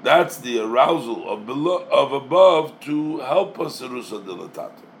 That's the arousal of above to help us isarusa de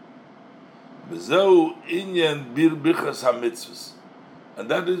le'tata. Bezeu inyan bir bichas hamitzvahs, and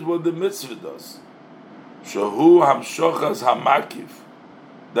that is what the mitzvah does. Shahu hamshochas hamakif,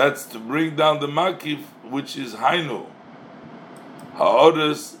 that's to bring down the makif, which is hainu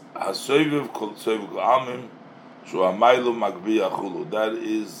haodes hasoiviv kol soiv amim. That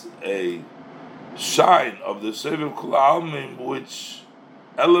is a shine of the Seviv Kol Almim, which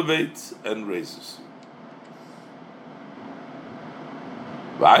elevates and raises.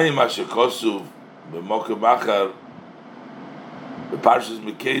 V'ayim ha'shekosuv b'mokem achar b'parshas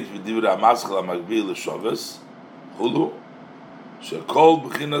Miketz v'divrei ha'maschal ha'magbil l'shoves chulu shekol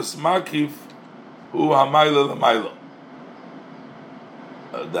b'chinas makif hu ha'mayla l'mayla.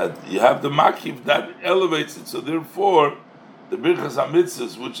 That you have the makif that elevates it. So therefore, the birchas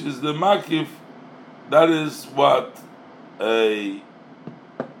hamitzvos, which is the makif, that is what that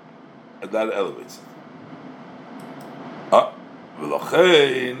elevates it.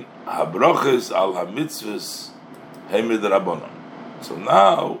 V'lochein habroches al hamitzvos hemid rabbanon. So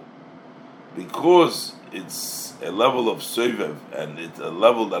now, because it's a level of soivev and it's a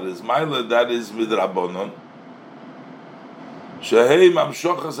level that is maila, that is midrabanon. Shehei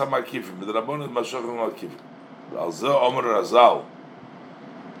mamshochas hamakifim, midrabanon mamshochas hamakifim. Alzeh Omer Razal,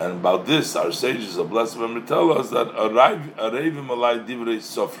 and about this, our sages of blessed memory tell us that arevim alai divrei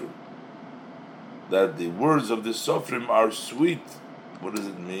sofrim, that the words of the sofrim are sweet. What does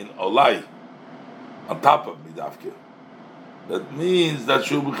it mean? Olai, on top of midavke. That means that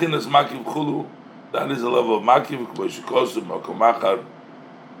shu b'chinas makif chulu. That is a level of makif k'boishikosu makomachar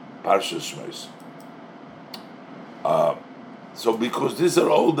parshas shmeis. So because these are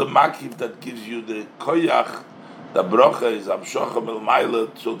all the makif that gives you the koyach, the brocha is amshocha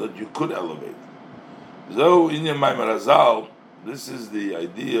milmayla, so that you could elevate. So in your Maimar Azal, this is the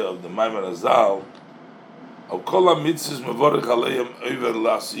idea of the Maimar Azal. Al kol mitzvahs mevorech aleim over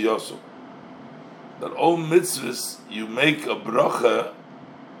lasiyosu. That all mitzvahs you make a brocha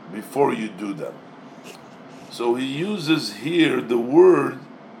before you do them. So he uses here the word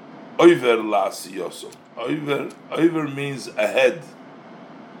over lasiyosu. Over means ahead,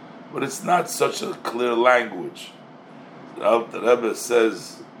 but it's not such a clear language. The Rebbe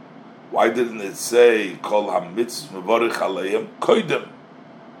says, why didn't it say kol hamitzvos mevorech aleim koidem?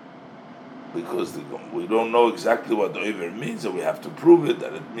 Because we don't know exactly what over means, and we have to prove it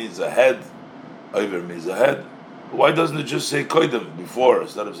that it means ahead. Over means ahead. Why doesn't it just say koidem before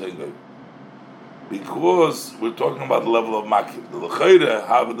instead of saying over? Because we're talking about the level of makif. The l'chayre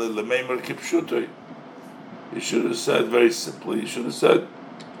have the lemeimer kipshutoi. He should have said very simply. He should have said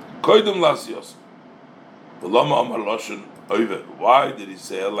koidem lasios. V'lama amar lashon over. Why did he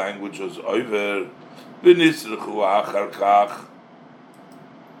say a language was over? V'nisrechu achar kach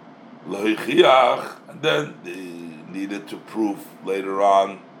lohichiach, and then they needed to prove later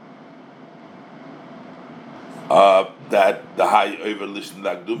on that the high over lishn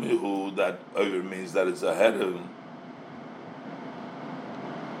lagdumi, who that over means that it's ahead of him.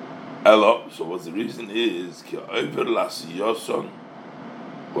 Elo. So what's the reason is ki over lasiyoson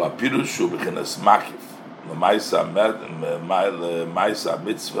wa pirushu b'chinas makif l'maisa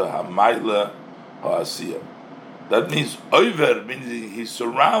mitzvah ha'mayla ha'asiyah. That means over means he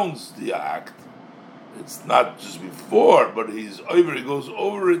surrounds the act. It's not just before, but he's over. He goes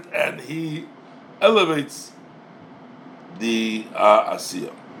over it and he elevates the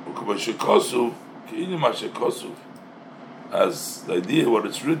asiyah. As the idea what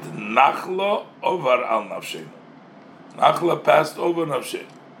it's written, Nachla over al nafsheinu. Nachla passed over nafsheinu.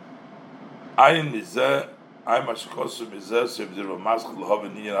 Ayin mizeh, ayin mashikosu mizeh, so if there were maskul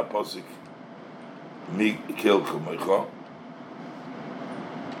hoven in aposik, mi kel kumecha.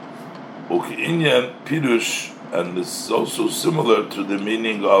 Uki inyan pirush, and this is also similar to the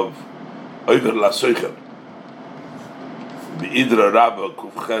meaning of over la soichen. Beidra rabba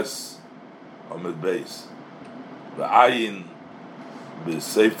kufches amid beis. V'ayin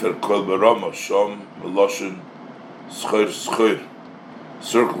b'sefer kol barama shom meloshin schor.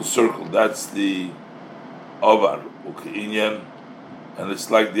 Circle. That's the ovar u'keinyan, and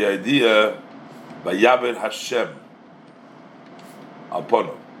it's like the idea Vayaber Hashem upon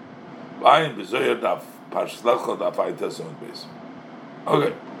V'ayin b'zoyer daf parshlecha daf ayin tesam beis.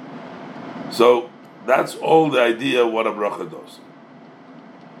 Okay, so that's all the idea what a bracha does.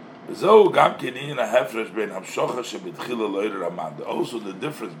 Also the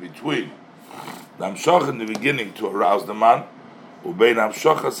difference between the hamshach in the beginning to arouse the man, ubein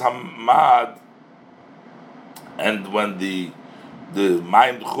hamshachas hamad, and when the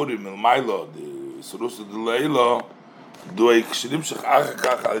mayim d'churim ilmaylo, the serusa d'leilo, do a kshirim shech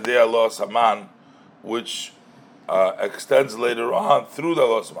achakach al yedei Allah saman, which extends later on through the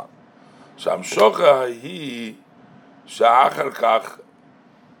Allah saman. Shamshocha hi sha'achar kach,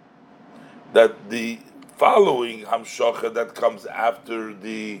 that the following hamshocha that comes after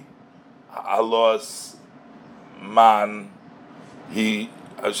the Allah's man, he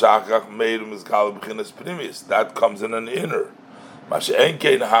shachach made him kal b'chinas primis, that comes in an inner. Mashe'en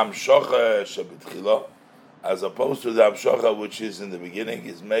kein hamshocha shebitchila, as opposed to the hamshocha which is in the beginning,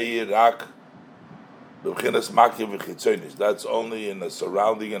 is meir rak b'chinas makiv v'chitzonis. That's only in a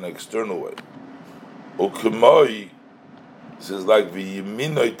surrounding and external way. Ukemoi, this is like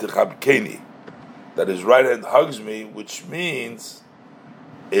v'yiminoi techabkeni, that his right hand hugs me, which means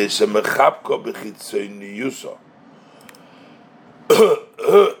is a mechabko b'chitzoniyusa,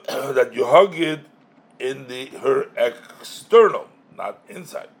 that you hug it in her external, not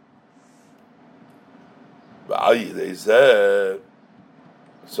inside.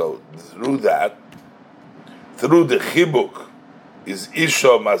 So through that, through the chibuk is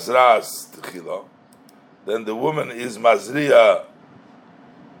isha mazras techila, then the woman is mazriya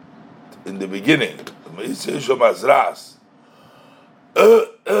in the beginning. Isha mazras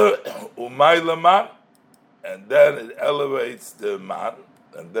umayla man, and then it elevates the man,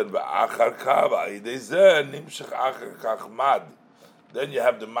 and then v'achar kava nimshach achar kach mad. Then you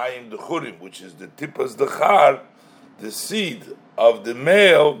have the mayim d'churim, which is the tipas d'char, the seed of the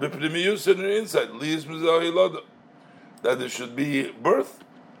male b'pnimiyus in the inside, liis mizah hiloda, that there should be birth.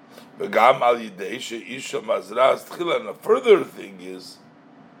 V'gam al yidei she'isha mazras tchila. And a further thing is,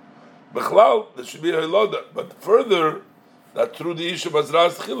 b'chlal, there should be a hiloda, but further, that through the isha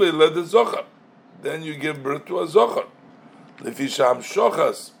mazras tchila led the zochar. Then you give birth to a zochar. Lefi sham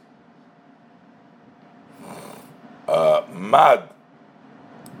shochas mad,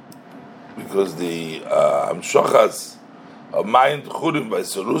 because the shochas of mind churim by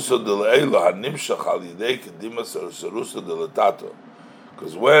serusa de leilo hanimshach al yidei kedimas serusa de letato.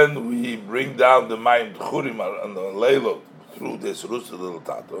 Because when we bring down the mind churim on the leilo through the serusa de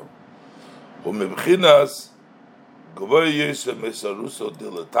letato, umibchinas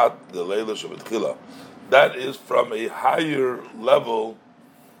that is from a higher level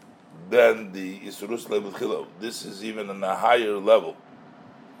than the Isrus level Chila. This is even on a higher level.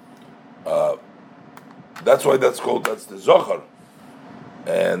 That's why that's the Zohar.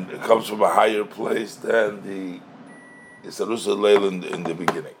 And it comes from a higher place than the Isrus level in the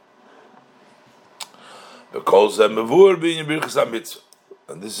beginning.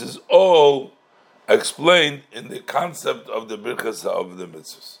 And this is all explained in the concept of the birchas of the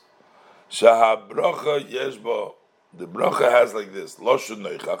mitzvahs. Shaha bracha yeshba, the bracha has like this, loshun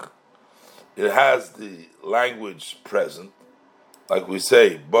noichach. It has the language present, like we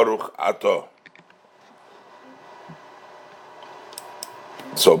say, Baruch Ato.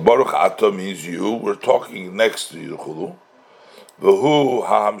 So Baruch Ato means you, we're talking next to you, Chulu. V'hu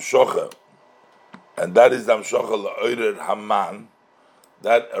ha'hamshocha, and that is the Amshocha L'Oirer Haman,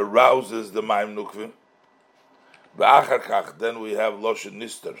 that arouses the Maim Nukvim. V'achar kach, then we have Loshen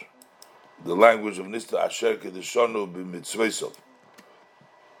Nister, the language of Nister, Asher Kedeshonu B'mitzvesov.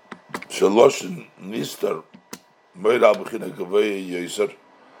 Shaloshen Nister, Moira B'china Kavei Yoser.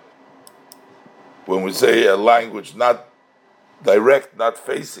 When we say a language not direct, not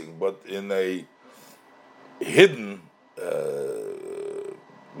facing, but in a hidden,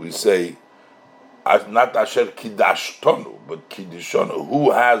 we say, not Asher Kidashtonu, but Kidishonu,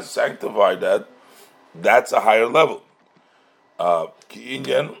 who has sanctified that, that's a higher level.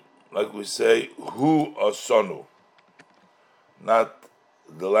 Ki'inyan, like we say, hu asonu, not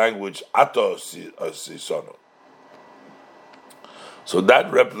the language ato asisonu. So that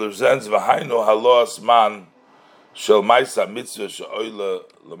represents v'hainu halo asman shel ma'isa mitzvah she'oila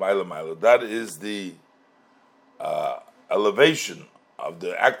l'mayla mayla. That is the elevation of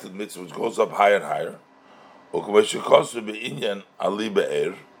the acted mitzvah, which goes up higher and higher. U'k'meshikosu be'inyan ali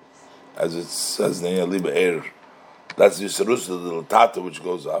be'er, as it says in Ali Be'er, that's the Yisarus, the little tata which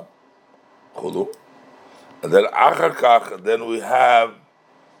goes up, Chulu. And then Achar Kach, then we have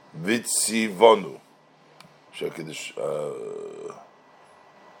Vitzivonu.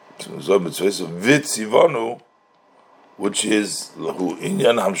 Vitzivonu, which is Lahu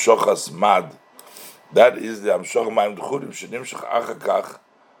Inyan Hamshochas Mad. That is the Hamshoch Ma'im D'churim, Shenimshach Achar Kach,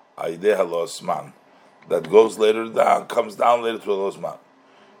 Aideh Halos Man. That goes later down, comes down later to Halos Man.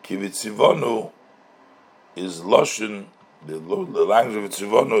 Kivitzivonu is Loshen, the language of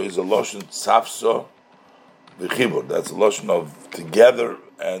Vitzivonu is a Loshen Tzafso V'chibur. That's a Loshen of together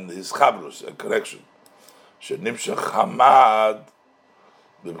and his Chabrus, a correction. Shenimshach Hamad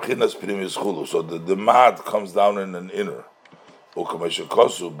B'mchinas Primis Chulu. So the Mad comes down in an inner.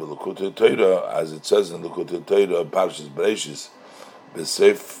 Ukameshakosu B'Lekutei Torah, as it says in Lekutei Torah, Parshas Bereishis,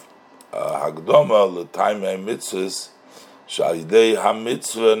 B'Seif Hagdoma L'Taimei Mitzvahs,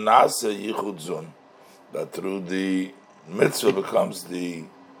 that through the mitzvah becomes the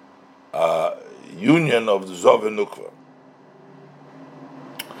union of the Zov and Nukva.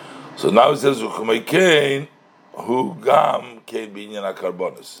 So now it says, Hu Gam Kein Binyan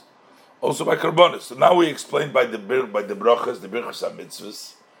HaKarbonis. Also by Karbonis. So now we explained by the brachas, the birchas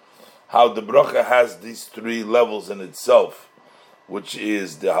HaMitzvahs, how the bracha has these three levels in itself, which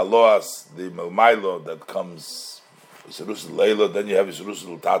is the haloas, the melmailo that comes Yisarus Leila, then you have Yisarus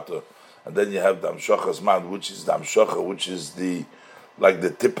Tata, and then you have the Amshochas Man, which is the Amshocha, which is the like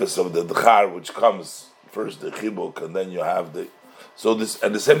the tipus of the Dchar, which comes first the Chibuk, and then you have the this,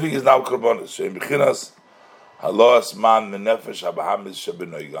 and the same thing is now Karbonis. Shein B'chinas Haloas Man Menefesh Habahamis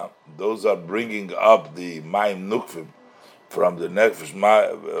Shebenoigam. Those are bringing up the Maim Nukvim from the Nefesh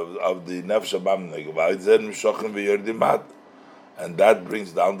of the Nefesh Habahamis, and that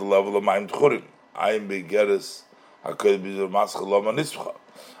brings down the level of Maim Tchurim. Ayin Begeres. How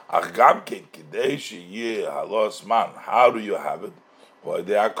do you have it? Why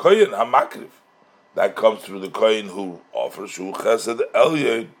they are kohen hamakriv. That comes through the kohen who offers shu chesed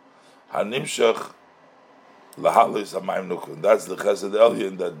elyon hanimshach lahalis hamayim nukvim. That's the chesed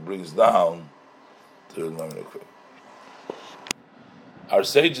elyon that brings down to the hamayim nukvim. Our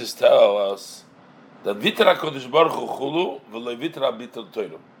sages tell us that vitra kodesh baruch hu chulu v'lo vitra bitul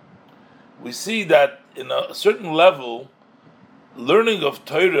toirum. We see that in a certain level, learning of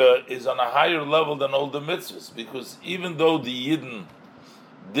Torah is on a higher level than all the mitzvahs, because even though the Yidden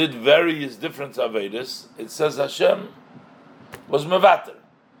did various different Avedis, it says Hashem was Mevater,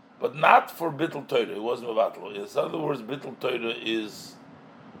 but not for Bittul Torah. It was Mevater. In other words, Bittul Torah is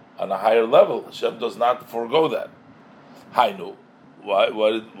on a higher level. Hashem does not forego that. Hainu.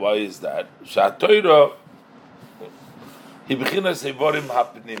 Why is that? Shat Torah hi b'chinas hevorim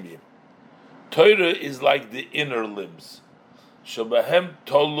hapnimim. Torah is like the inner limbs. The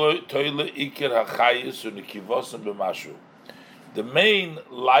main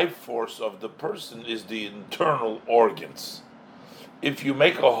life force of the person is the internal organs. If you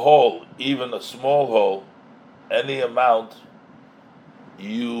make a hole, even a small hole, any amount,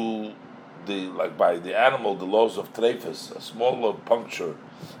 like by the animal, the laws of Trefus, a small puncture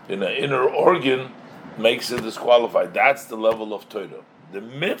in an inner organ makes it disqualified. That's the level of Torah. The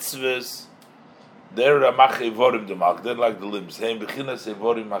mitzvahs, they're like the limbs. They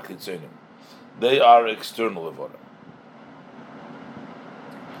are external evorim.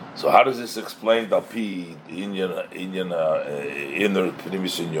 So how does this explain the inner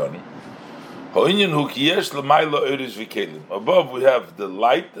pnimis inyonim? Above we have the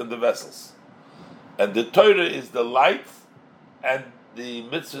light and the vessels, and the Torah is the light, and the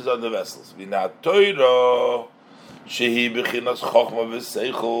mitzvahs are the vessels. V'na Torah shehi b'chinas chokhmah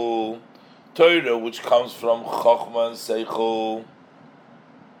v'seichel. Torah which comes from Chochmah and Seichel,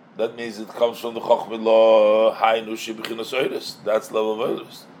 that means it comes from the Chochmah law, Hainu Shebechinas Oiris. That's level of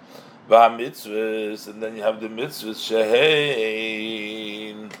Oiris. Mitzvahs, and then you have the mitzvahs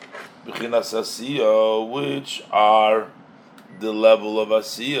Shehein Bechinas Asiyah, which are the level of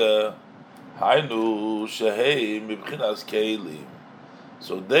Asiyah. Hainu Shehein Bechinas Kelim.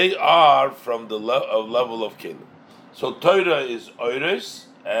 So they are from the level of Kelim. So Torah is Oiris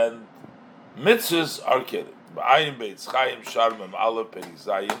and mitzvahs are Kelim. Ba'ayin Beitz Chaim Sharmem Aleph Perik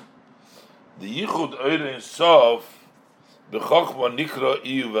Zayin. The Yichud Oirin Sof B'Chochma Nikra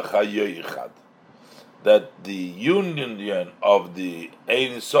Iyu V'Chayoy Yichad. That the union of the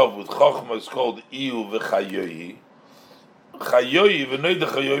Ein Sof with Chochma is called Iyu V'Chayoy. Chayoy V'Noy the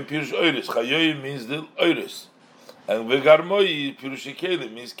Chayoy Pirush Oiris. Chayoy means the Oiris, and V'Garmoy Pirush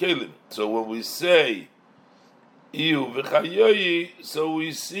Kelim means Kelim. So when we say Iyu V'Chayoy, so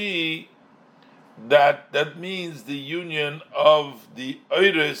we see that means the union of the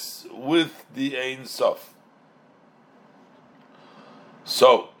Oiris with the Ein Sof.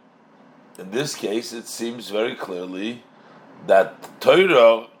 So, in this case, it seems very clearly that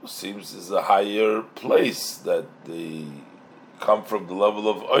Torah seems is a higher place, that they come from the level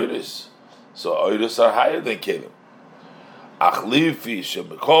of Oiris. So Oiris are higher than Kelim.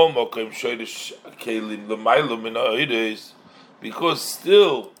 Because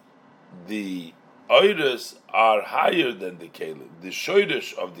still the Oiris are higher than the Kelim. The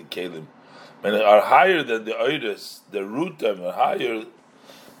Shoydish of the Kelim are higher than the Oiris. The root them are higher.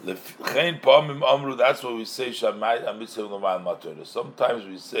 That's what we say. Sometimes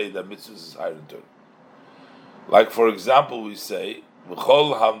we say that mitzvah is higher than Torah. Like for example, we say if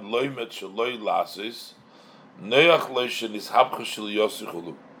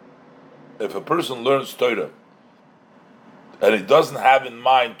a person learns Torah and he doesn't have in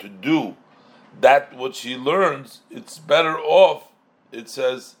mind to do that which he learns, it's better off, it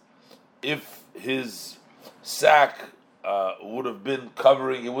says, if his sack would have been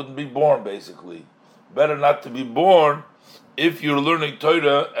covering, he wouldn't be born, basically. Better not to be born if you're learning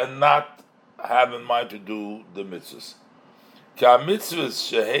Torah and not have in mind to do the mitzvahs. Mitzvahs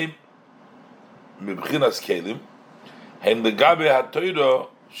shehem mibchinas kelim, hem legabe haTorah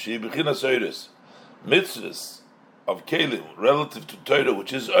she b'chinas oiris. Mitzvahs of kelim relative to Torah,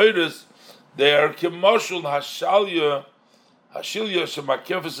 which is oiris, they are kemoshul hashilya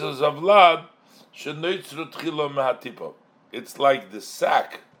shemakefes zavlad shenoitzru tchilo mehatipa. It's like the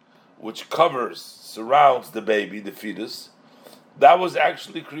sack which surrounds the baby, the fetus. That was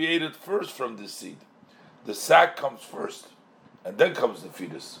actually created first from this seed. The sack comes first, and then comes the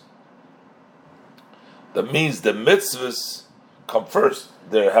fetus. That means the mitzvahs come first.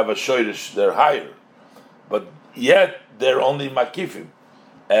 They have a shoydish, they're higher, but yet they're only makifim,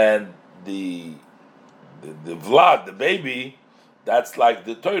 and the vlad, the baby, that's like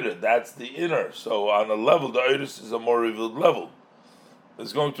the Torah, that's the inner. So on a level, the Oiris is a more revealed level.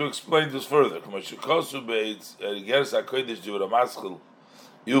 It's going to explain this further.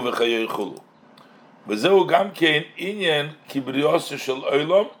 וזהו גם כן עניין כבריאוסו של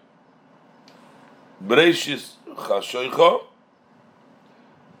עולם, בראשית חשויכו,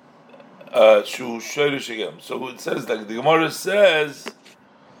 שהוא שורש again. So it says, like the Gemara says,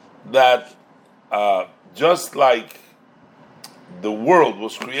 that just like the world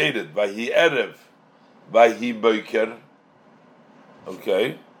was created by Hi Erev, by Hi Boker,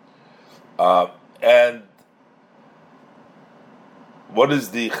 okay, and what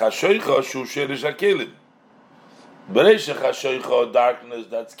is the Chashoicha Shu Sherish HaKelim? Bereisha Chashoicha, darkness,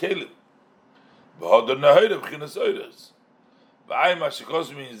 that's Kelim. V'hodor Nahayre B'chinas Oires. V'ayim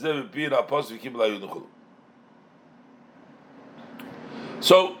HaShekos Min Zeh V'pir HaPos V'kim L'Ayud N'chulu.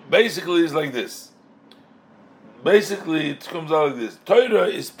 So basically it's like this. Basically it comes out like this. Torah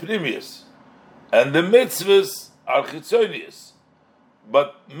is Primius, and the mitzvahs are Chitzonius.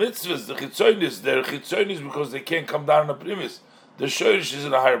 But mitzvahs, the Chitzonius, they're Chitzonius because they can't come down in a Primius. The Shoyrish is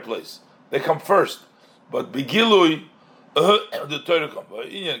in a higher place. They come first. But Begilui, the Torah comes.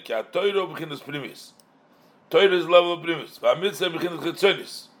 Inyan ki Torah b'chinas Primius. Torah is level of Primius. V'amitzvah b'chinas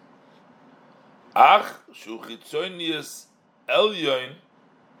Chitzonius. Ach, shu Chitzonius elyon,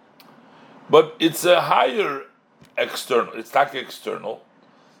 but it's a higher external. It's not external,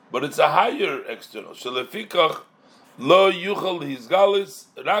 but it's a higher external. Shelefikach lo yuchal hizgalis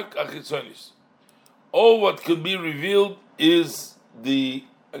rak achitzonis. All what can be revealed is the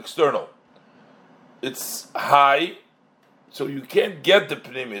external. It's high, so you can't get the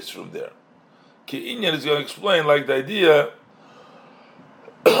pneumis from there. Ki'inyan is going to explain like the idea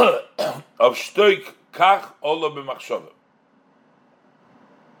of shtoik kach ola b'machshava.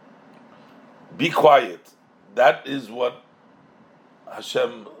 be quiet. That is what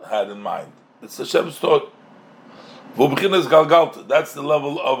Hashem had in mind. It's Hashem's thought. V'ubchinas galgalta. That's the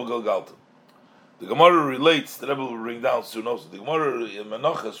level of galgalta. The Gemara relates. The Rebbe will bring down soon also. The Gemara in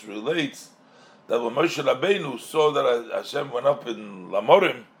Menachos relates that when Moshe Rabbeinu saw that Hashem went up in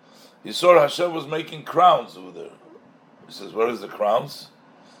Lamorim, he saw Hashem was making crowns over there. He says, "Where is the crowns?"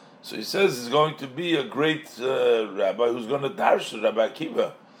 So he says he's going to be a great rabbi who's going to darshan, Rabbi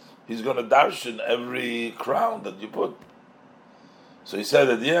Akiva. He's going to darshan every crown that you put. So he said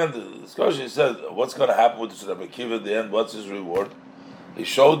at the end, he said, what's going to happen with this Rabbi Akiva at the end? What's his reward? He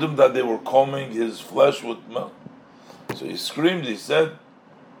showed them that they were combing his flesh with milk. So he screamed, he said,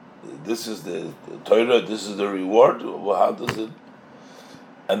 this is the Torah, this is the reward? Well, how does it?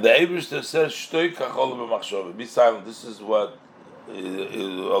 And the Eibishter says, Shtoi kachol b'machshava, be silent, this is what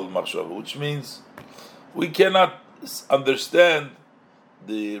al machshava, which means we cannot understand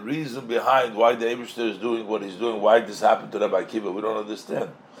the reason behind why the Eibishter is doing what he's doing, why this happened to Rabbi Akiva. We don't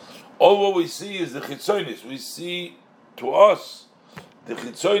understand. All what we see is the chitzonis. We see, to us, the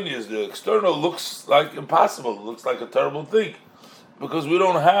chitzonis, the external, looks like impossible, looks like a terrible thing, because we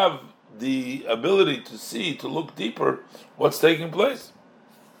don't have the ability to see, to look deeper, what's taking place.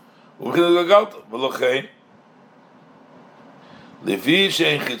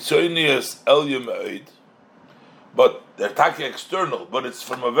 But they're talking external, but it's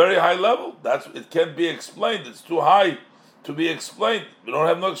from a very high level. It can't be explained. It's too high to be explained. We don't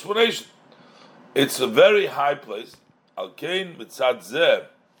have no explanation. It's a very high place. Alkein mitzad zeh.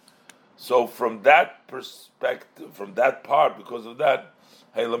 So from that perspective, from that part, because of that,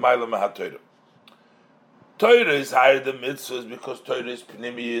 hey l'mayla mehat Torah is higher than mitzvahs because Torah is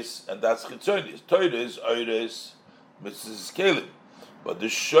pnimius, and that's chitzonius. Torah is oires, mitzvahs is kelim. But the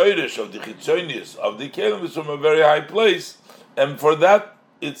shoyrish of the chitzonius of the kelim is from a very high place, and for that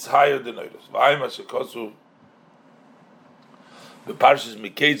it's higher than oires. V'ayim ashekosu b'parshas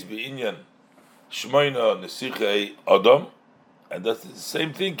miketz b'inyan shmoina nesichei adam, and that's the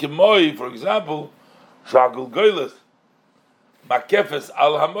same thing. Kemoi, for example, shagul goyleth makefes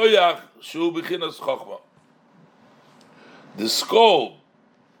al hamoyach shu b'chinas chokhmah. The skull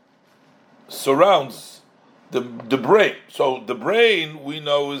surrounds the brain. So the brain, we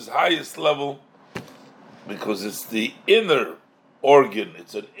know, is highest level because it's the inner organ.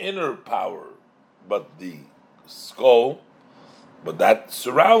 It's an inner power. But the skull, but that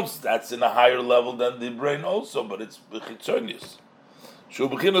surrounds, that's in a higher level than the brain also, but it's b'chitzonius. Shu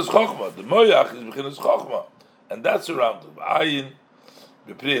b'chinas chokhmah. The moyach is b'chinas chokhmah. And that's around him. Ayin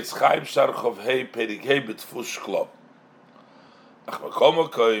b'pri etz chaim sharchov hei perik hei b'tfush klop.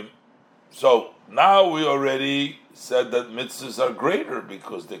 So now we already said that mitzvahs are greater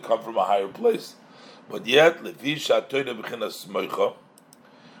because they come from a higher place. But yet, which is b'chinas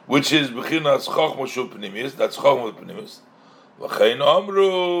chokhmah shu pnimis, that's chokhmah pnimis. V'chein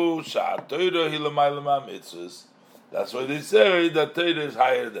amru sha'atoyra hi l'mayla mitzvahs. That's why they say that Torah is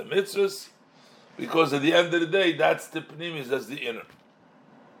higher than mitzvahs, because at the end of the day, that's the pnimis, that's the inner.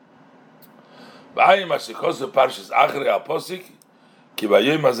 V'ayim ha'shekos parshas achrei al-posik, כי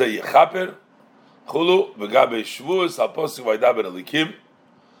ביום הזה יחפר, חולו, וגבי שבועס, הפוסק וידבר אליקים,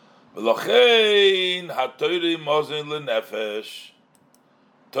 ולכן התורה מוזן לנפש.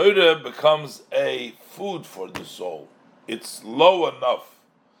 Torah becomes a food for the soul. It's low enough,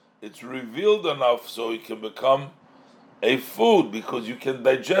 it's revealed enough so it can become a food because you can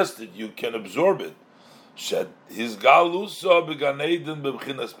digest it, you can absorb it. His galusa began Eden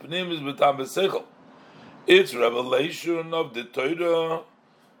b'chinas pnimis b'tam b'seichel. It's revelation of the Torah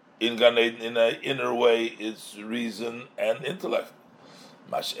in Gan Eden in an inner way. It's reason and intellect.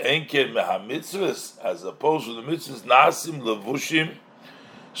 Mash enken meha mitzvahs, as opposed to the mitzvahs, nasim levushim,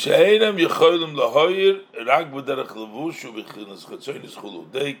 she'einam yecholim lahoyir, rak b'derech levush u'b'chinas chetzonis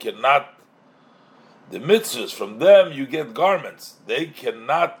chulu. They cannot, the mitzvahs, from them you get garments. They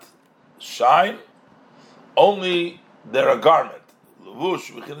cannot shine, only they're a garment. Levush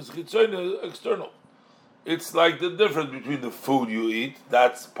u'b'chinas chetzonis, external. It's like the difference between the food you eat,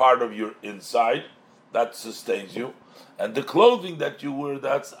 that's part of your inside, that sustains you, and the clothing that you wear,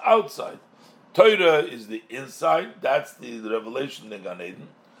 that's outside. Torah is the inside, that's the revelation in Gan Eden,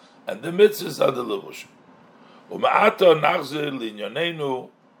 and the mitzvahs are the levush. U'ma'ata nachzir l'inyanenu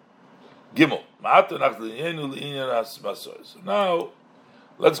gimel. Ma'ata nachzir l'inyanenu l'inyan has-masoyos. So now,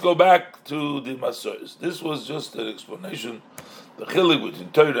 let's go back to the masoyos. This was just an explanation, the chilik between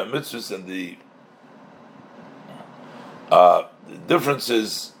Torah and mitzvahs and the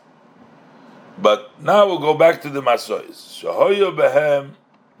differences, but now we'll go back to the masoyos. Shahoya behem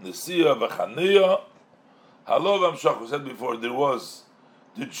nesiya v'chaniya halov amshach. We said before there was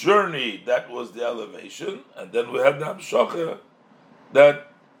the journey, that was the elevation, and then we have the Hamshacha,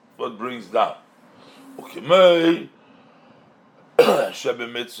 that what brings down. Okay,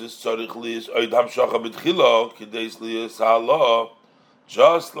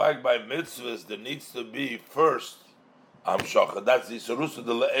 just like by mitzvahs there needs to be first Hamshacha, that's the Yisrusa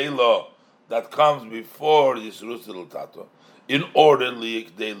de Le'ela that comes before the Yisrusa de L'Tato, in order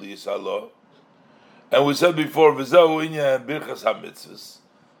li'ikdei li'yisalo. And we said before, V'zehu inyan birchas ha-mitzvahs,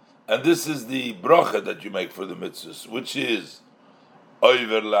 and this is the bracha that you make for the mitzvahs, which is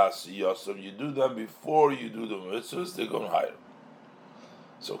Oiver L'asiyosam, you do them before you do the mitzvahs, they go higher.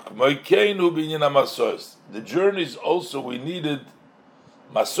 So, the journeys also, we needed,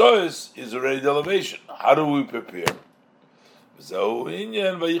 Masois is already the elevation. How do we prepare? That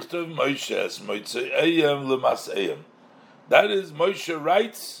is, Moshe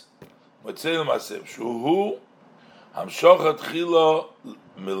writes, Shuhu, Hamshochat Chila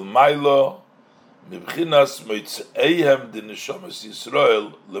Milmailo, Mibchinas Moitzeim de Neshamas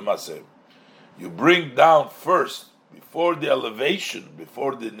Yisrael Lemasem. You bring down first, before the elevation,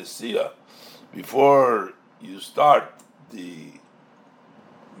 before the Nesiah, before you start the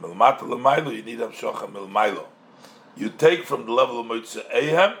Milmata Lemailo, you need Hamshocha Milmailo. You take from the level of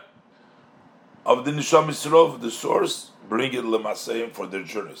Moitzeim, of the Neshama Yisrael, the source, bring it Lemasem for their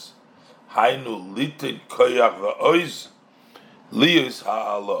journeys. Hainu Litin Koyach Va'oiz, Liyos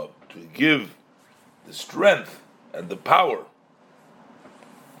Ha'alah, to give the strength and the power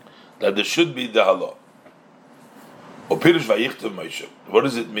that there should be the halah. What does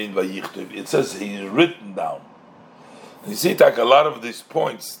it mean Vayichtav? It says he's written down. And you see, like a lot of these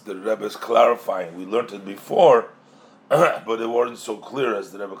points the Rebbe is clarifying. We learned it before, but it wasn't so clear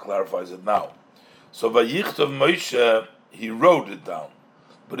as the Rebbe clarifies it now. So Vayichtav Moshe, he wrote it down.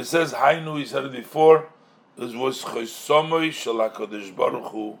 But it says Hainu, he said it before, it was Chosomoy Shel HaKadosh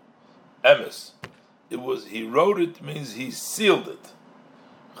Baruch Hu Emes. It was, he wrote it, means he sealed it.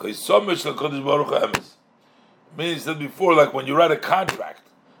 Chosomoy Shel HaKadosh Baruch Hu Emes. Means that before, like when you write a contract,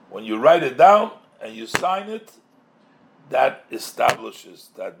 when you write it down and you sign it, that establishes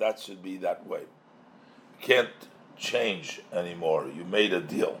that should be that way. You can't change anymore. You made a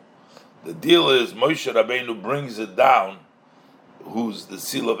deal. The deal is Moshe Rabbeinu brings it down, who's the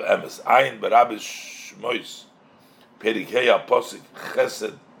seal of Emes. Ayin berabish shmois, perikei aposik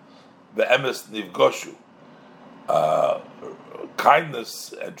chesed, ve'emes nivgoshu.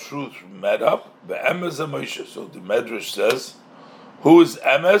 Kindness and truth met up. Be'emes and Moshe. So the Medrash says, who is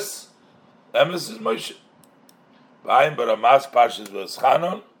Emes? Emes is Moshe. Ba'ayim baramas parshas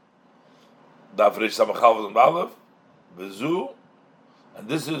v'eschanon, dafresh samachal v'zambalev, v'zu, and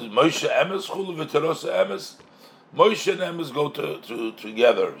this is Moshe Emes, chulu v'terosa Emes. Moshe and Emes go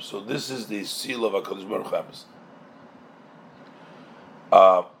together. So this is the seal of HaKadosh Baruch Hu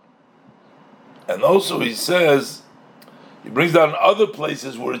Emes. And also he says, he brings down other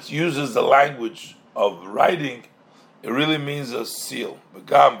places where it uses the language of writing, it really means a seal.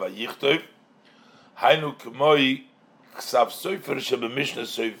 Begam vayichtov, hainu k'moi ksav sofer shebemishna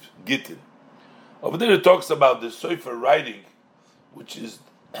soif gitin. Over there it talks about the sofer writing, which is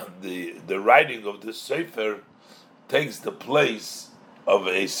the writing of the sofer takes the place of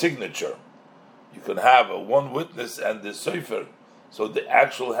a signature. You can have a one witness and the sofer, so the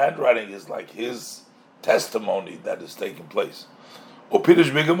actual handwriting is like his testimony that is taking place. Or Pirush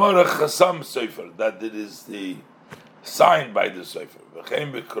Begemara Chasam Sefer, that it is the signed by the Sefer.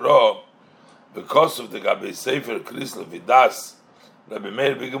 V'chein B'kro, because of the Gabe Sefer Kris Levidas Rabbi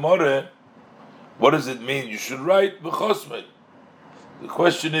Meir Begemara, what does it mean? You should write B'chosmet. The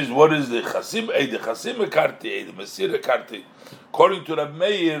question is, what is the Chasim Chasim Ekarti, the Mesir Ekarti? According to Rabbi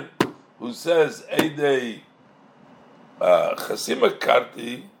Meir, who says Eidei Chasim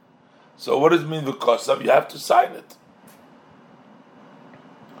Ekarti. So what does it mean v'kosav? You have to sign it.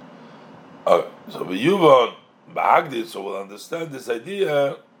 Okay. So v'yuvon ba'agdid, so we'll understand this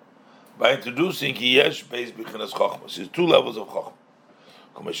idea by introducing kiyesh beis b'chinas chochma. So there's two levels of chochma.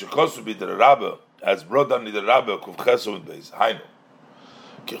 Kumeshikosu b'der Rabbe, as brought down in the Rabbe kuf chesed beis hainu.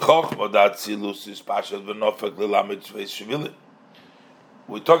 Ki chochma dat zilus is pashad v'nofek l'lamed tzveis shvilin.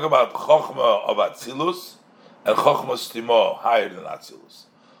 We talk about chochma of Atzilus and chochma stimo, higher than Atzilus.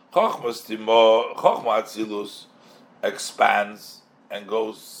 Chochma Atzilus expands and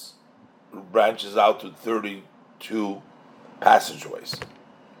branches out to 32 passageways.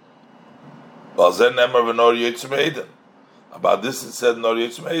 About this it said Nor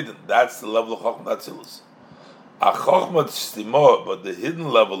Yitzim Eden. That's the level of Chochma Atzilus. A Chochma Stimo, but the hidden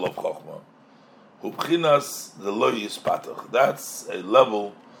level of Chochma, Hubchinas the Lo Yispatach. That's a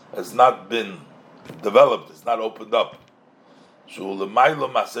level that's not been developed, it's not opened up.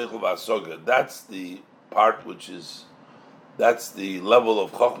 That's the part that's the level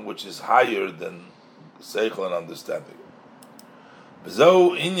of Chokhmah which is higher than Seichel and understanding.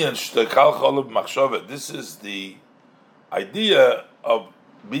 This is the idea of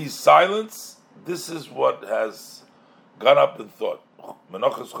be silence. This is what has gone up in thought.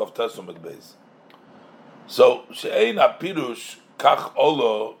 So she'ein hapirush kach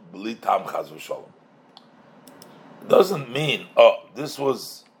olo b'li tam chas v'sholom. Doesn't mean this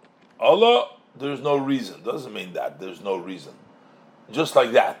was Allah. There's no reason. Doesn't mean that there's no reason. Just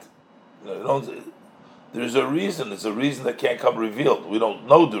like that, there's a reason. It's a reason that can't come revealed. We don't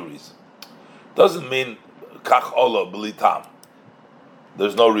know the reason. Doesn't mean kach Allah b'li tam.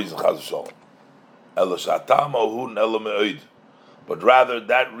 There's no reason chas v'sholom. Elo shatam ohun elo me'oid. But rather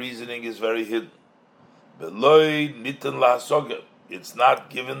that reasoning is very hidden. Beloy nitin la'asogeh. It's not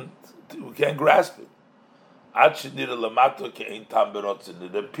given. We can't grasp it. It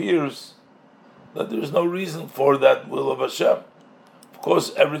appears that there is no reason for that will of Hashem. Of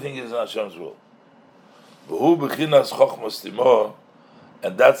course, everything is in Hashem's will.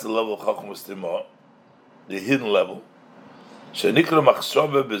 And that's the level of Chokhmah Stimo, the hidden level.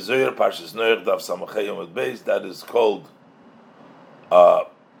 That is called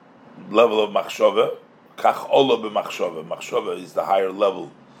level of Machshove. Kach Ola b'Machshove. Machshove is the higher level,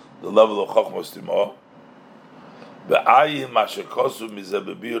 the level of Chokhmah Stimo. Be'ayin mashekosu mizeh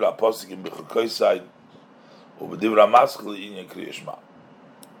bebir aposikim b'chukoisai u'b'divra maskil inyan kriya shema.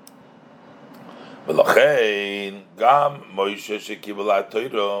 V'lochein gam Moshe shekibel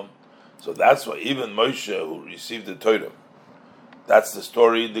ha'Torah. So that's why even Moshe, who received the Torah, that's the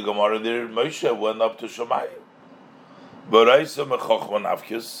story in the Gemara there. Moshe went up to Shemayim. B'raisa mechochma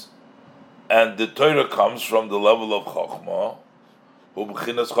nafkis, and the Torah comes from the level of Chochmah,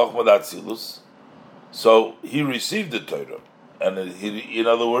 u'b'chinas Chochmah d'Atzilus. So he received the Torah, and in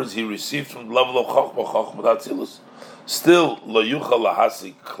other words, he received from the level of Chochmah d'Atzilus. Still, lo yuchal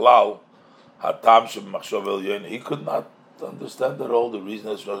lahasi klal hatam sheb'machshov elyon. He could not understand at all the reason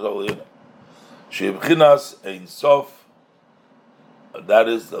of machshov elyon. Sheb'chinas ein sof. That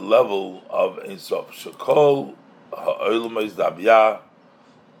is the level of ein sof. Shekol ha'olam ezdabya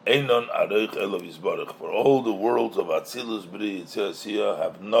einon areich elav yisbarach. For all the worlds of Atzilus, Bri, Yitzhak,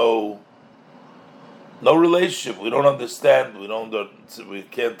 have no relationship. We don't understand. We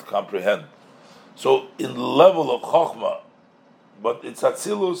can't comprehend. So, in the level of Chokhmah, but it's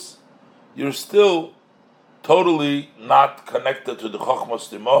Atzilus, you're still totally not connected to the Chokhmah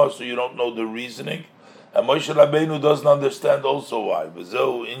Stimah, so you don't know the reasoning. And Moshe Rabbeinu doesn't understand also why.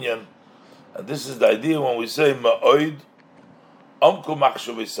 B'zeu inyan, and this is the idea when we say Ma'oid Amku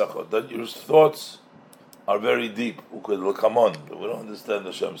Machshavei Sachot, that your thoughts are very deep. Come on, we don't understand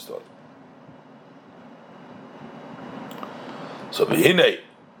Hashem's thought. So V'hinei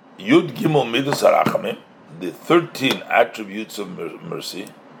Yud Gimel Midas Harachamim, the 13 attributes of mercy.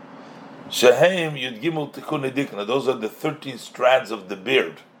 Sheheim Yud Gimel Tikkun Dikna, those are the 13 strands of the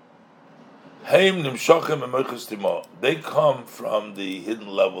beard. Heim Nimshochem and Moiches Timo, they come from the hidden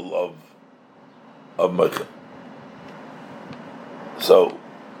level of Moichem. So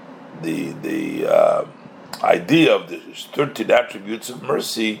the idea of the 13 attributes of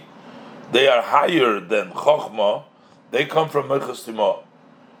mercy, they are higher than Chochmah. They come from Moiches Timo,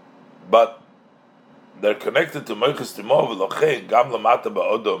 but they're connected to Moiches Timo. V'lochein gam lamata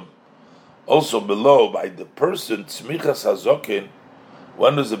ba'odom, also below by the person tzmichas hazokin.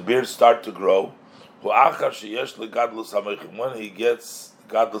 When does the beard start to grow? When he gets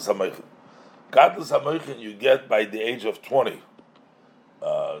gadlus hamoichin. Gadlus hamoichin you get by the age of 20.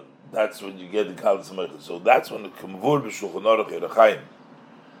 That's when you get the gadlus hamoichin. So that's when the Kemvur b'Shulchan Aruch Orach Chaim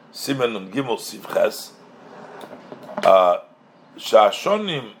Siman and Gimel Sivches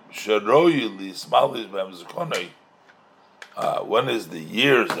Shashonim sheroyi li'ismalis b'hem zekonei. When is the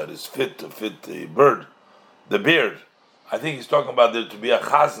years that is fit to fit the beard? I think he's talking about there to be a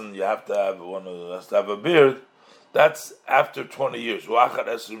chazan, you have to have one who has to have a beard. That's after 20 years. What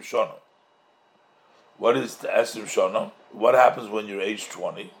is the esrim shana? What happens when you're age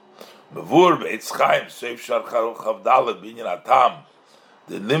 20? Mevur be'etz chaim seif shar chav dalet binyan atam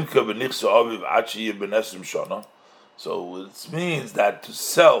the nimka b'nichsa aviv achi ben esrim shana. So it means that to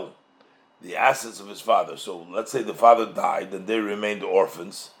sell the assets of his father. So let's say the father died and they remained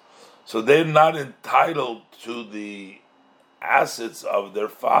orphans. So they're not entitled to the assets of their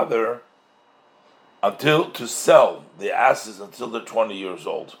father to sell the assets until they're 20 years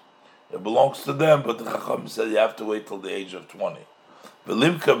old. It belongs to them, but the Chacham said you have to wait till the age of 20.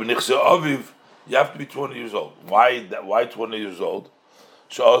 V'limka b'nichse aviv, you have to be 20 years old. Why 20 years old?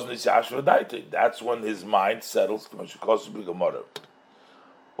 That's when his mind settles.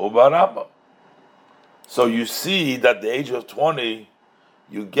 So you see that at the age of 20,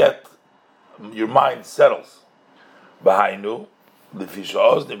 you get your mind settles. Behainu, the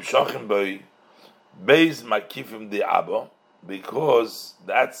fishos nimshachim by beis makifim the abba, because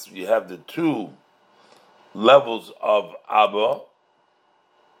that's you have the two levels of abba,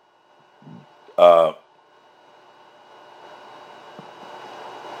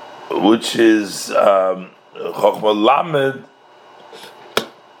 which is chokhmah lamed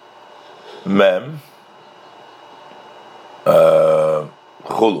mem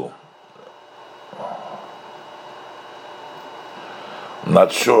chulu. I'm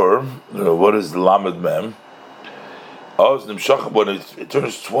not sure what is the lamed mem. Oh, when it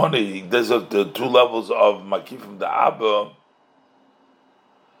turns 20, there's the two levels of makifim the abba.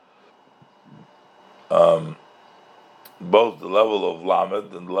 Both the level of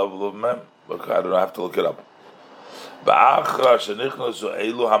lamed and the level of mem. Look, I don't have to look it up.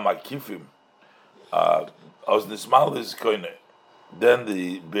 Then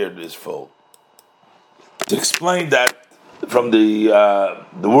the beard is full. To explain that, from the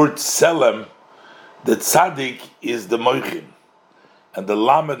word selem, the tzaddik is the moichin, and the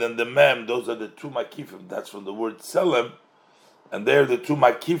lamed and the mem, those are the two makifim. That's from the word selem, and they're the two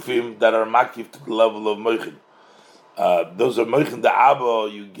makifim that are makif to the level of moichin. Those are moichin the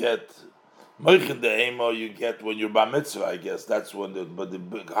abba you get, moichin the emo you get when you're bar mitzvah. I guess that's when but the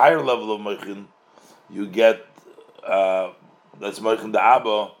higher level of moichin you get. That's moichin the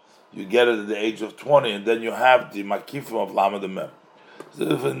abba. You get it at the age of 20, and then you have the makifim of lamed and mem. So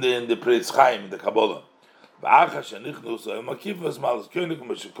in the Pretz Chaim, in the Kabbalah.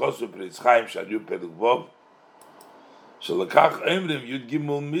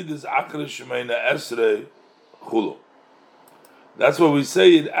 That's what we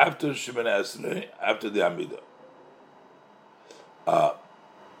say it after Shemana Esrei, after the Amidah.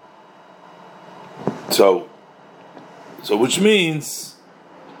 So which means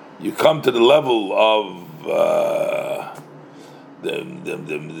you come to the level of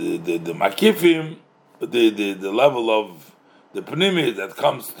the makifim, the level of the pnimi that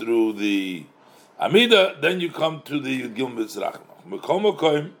comes through the amida, then you come to the Gilm B'Tzrachim.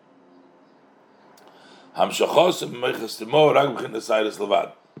 Mekomokoim hamshachos and meiches timo rak b'chin desidus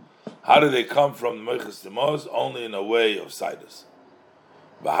levad. How do they come from the meiches timos? Only in a way of sidus.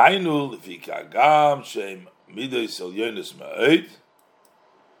 V'hainu lefi kagam sheim midos elyonis ma'od.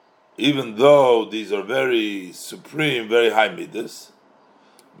 Even though these are very supreme, very high midas,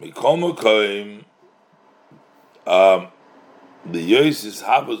 mikol mokoim, the yosis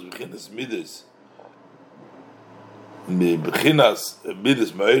havos b'chinas midas, b'chinas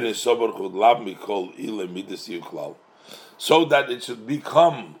midas ma'odin sobar chud lab mikol ile midas yuklal, so that it should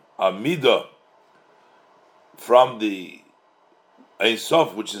become a midah from the Ein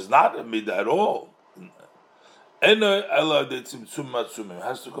Sof, which is not a midah at all. It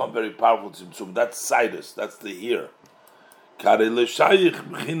has to come very powerful tzimtzum. That's sidus. That's the here.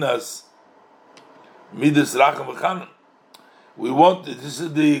 We want. This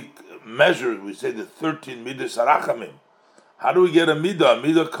is the measure. We say the 13 midas arachamim. How do we get a midah? A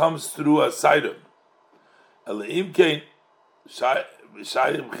midah comes through a sidus.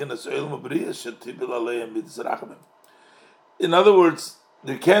 In other words,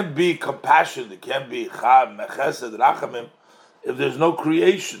 there can't be compassion, there can't be chesed, rachamim, if there's no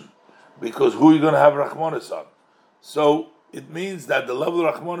creation, because who are you going to have rachmanis on? So it means that the level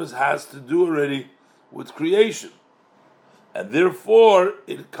of rachmanis has to do already with creation, and therefore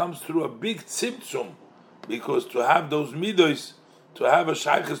it comes through a big tzimtzum, because to have those midos, to have a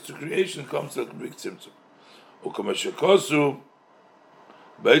shaykhs to creation, comes through a big tzimtzum. Ukameshakosu,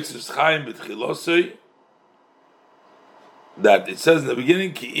 beitzis chaim b'tchilosei, that it says in the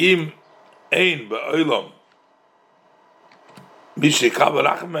beginning, Ki'im ein ba'olam mishekab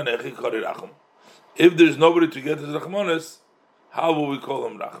rachman echi kori racham. If there's nobody to get his rachmanis, how will we call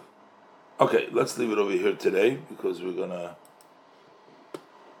him racham? Okay, let's leave it over here today, because we're gonna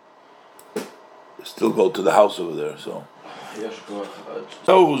still go to the house over there. So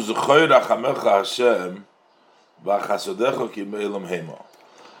Zechor rachamecha Hashem v'chasodecha ki me'elam heima.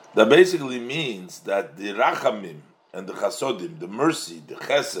 That basically means that the rachamim and the chasodim, the mercy, the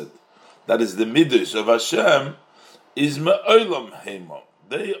chesed, that is the midos of Hashem, is me'olam heima.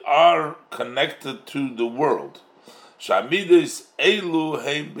 They are connected to the world. Shamidos elu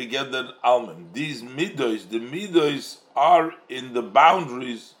heim begeder almen. These midos, the midos are in the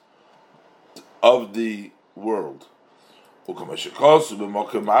boundaries of the world. As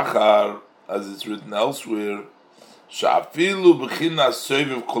it's written elsewhere, Sha'afilu b'chinas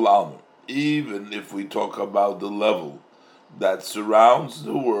soviv kol almin. Even if we talk about the level that surrounds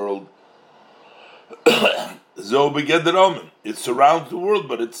the world, zo begeder almin. It surrounds the world,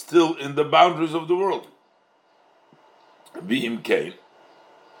 but it's still in the boundaries of the world. V'im kein,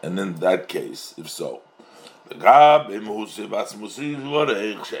 and in that case, if so,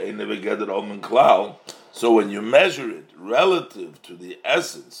 so when you measure it relative to the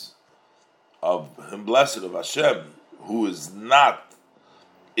essence of Him, blessed of Hashem, who is not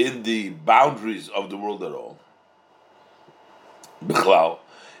in the boundaries of the world at all,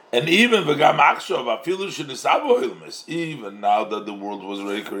 and even even now that the world was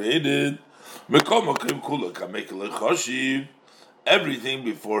already created, everything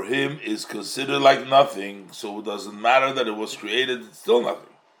before Him is considered like nothing, so it doesn't matter that it was created, it's still nothing.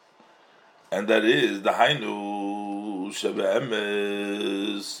 And that is the Hainu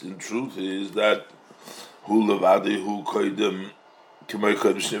Shebe'emes, in truth, is that Hu Levadi Hu Koidem K'may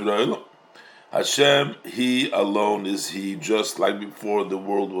Koidem Shnei V'Olam. Hashem, He alone is He, just like before the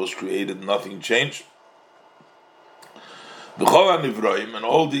world was created, nothing changed. B'chol HaNivroim, and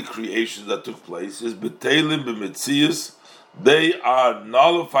all the creations that took place, is B'teilim B'metzias, they are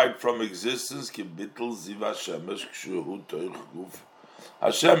nullified from existence. Kibitl ziva shemesh kshuhu toich guf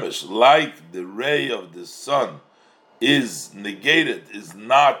hashemesh, like the ray of the sun is negated, is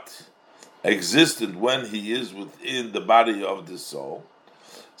not existent when he is within the body of the soul.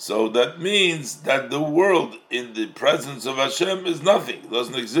 So that means that the world in the presence of Hashem is nothing,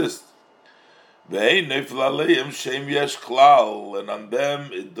 doesn't exist. And on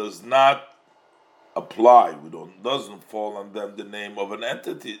them it does not apply. Doesn't fall on them the name of an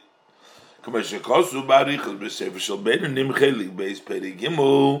entity. And in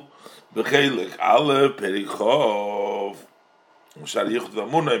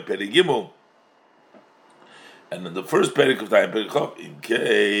the first perik of time, Perikov, in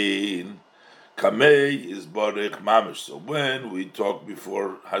Kain, Kamei is Barech Mamish. So when we talk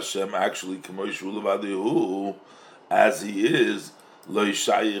before Hashem, actually, as He is, Lo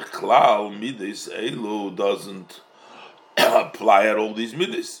Yishayich Klal Midas Elu doesn't apply at all these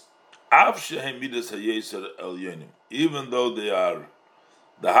midas. Av Shehem Midas Hayeser Elyonim, even though they are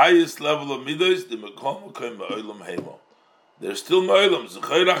the highest level of midas, the Mekom Mekom Me'olam Hemo. They're still Me'olam.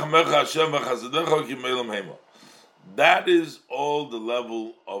 Zechayrach Mecha Hashem V'chazadecha Ki Me'olam Hemo. That is all the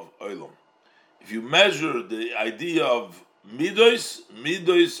level of Olam. If you measure the idea of midas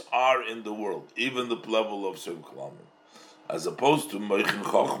are in the world, even the level of Sev Kalamim. As opposed to Moichin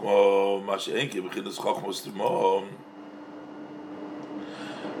Chochmo, Masha'enki, Bechinas Chochmo Stimom,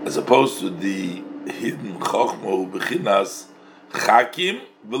 as opposed to the hidden Chochmo, Bechinas Chakim,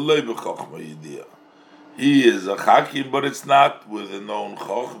 V'loi B'Chochmo Yediyah. He is a Chakim, but it's not with a known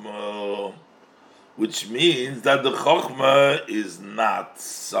Chochmo, which means that the Chochma is not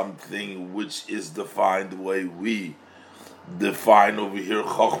something which is defined the way we define over here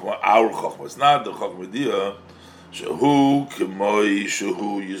Chochma, our Chochma. It's not the Chochma Yediyah. Shehu k'moi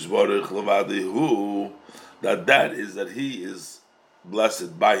shehu yizvarech levadehu, that is that He is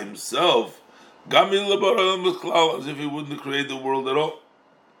blessed by Himself, gamil lebarolam b'klal, as if He wouldn't create the world at all.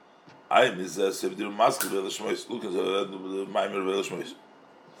 I mizes if they're masked ve'lashmois. Look at the Maimer ve'lashmois.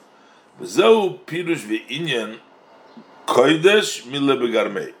 V'zeu pirush ve'inyan kodesh mile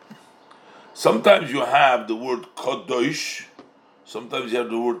begarmei. Sometimes you have the word kodosh, sometimes you have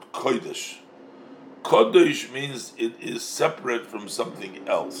the word kodesh. Kodesh means it is separate from something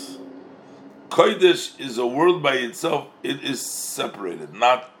else. Kodesh is a word by itself, it is separated,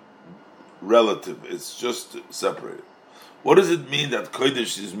 not relative, it's just separated. What does it mean that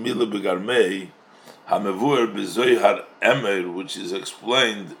Kodesh is Mila Begarmei, Hamevuer Bezoyhar Emer, which is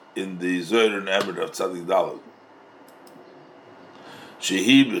explained in the Zohar and Emer of Tzadik Daled?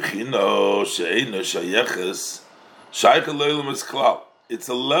 Shehi Bechino She'eino Shayeches Shaykh Eloilum Esklal. It's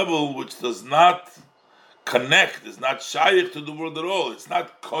a level which does not connect, is not shaykh to the world at all. It's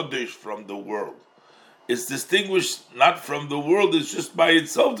not kodesh from the world. It's distinguished not from the world, it's just by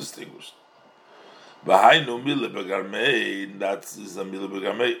itself distinguished. V'hainu mile begarmei, that is a mile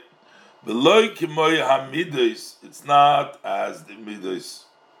begarmei. V'loi k'moi hamidos, it's not as the midos.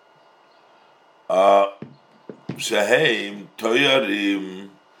 Sheheim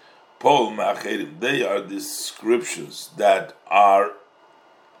toyarim pol ma'acherim, they are descriptions that are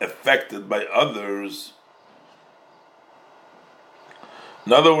affected by others.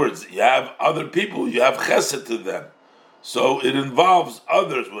 In other words, you have other people, you have chesed to them. So it involves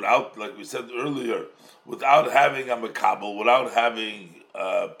others without, like we said earlier, without having a makabel, without having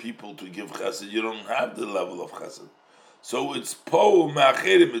people to give chesed, you don't have the level of chesed. So it's po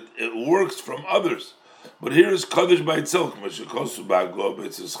ma'acherim, it works from others. But here is Kaddish by itself. It says in the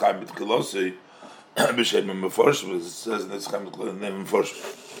name of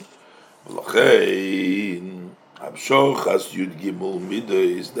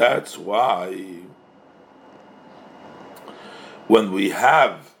that's why when we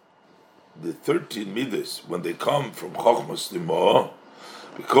have the 13 midas, when they come from Chochmas Limo,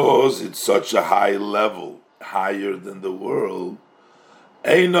 because it's such a high level, higher than the world,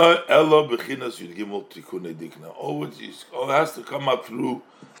 Eina Elo Bechinas Yud Gimel Tikunei Dikna. All has to come out through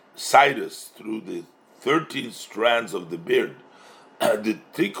Sidus, through the 13 strands of the beard, the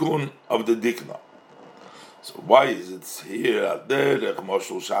Tikkun of the Dikna. So why is it here? Derech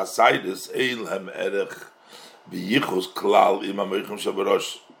Moshul Shah Sidus Ein Hem Erech V'Yichus Klal Ima Meichim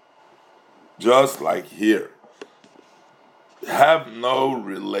Shabarosh. Just like here, have no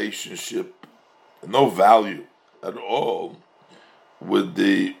relationship, no value at all with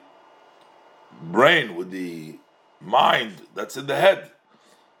the brain, with the mind that's in the head.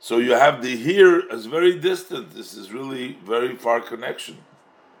 So you have the here as very distant. This is really very far connection.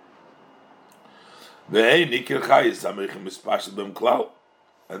 And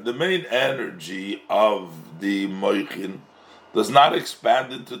the main energy of the moichin does not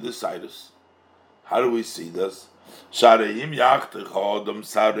expand into the sidus. How do we see this?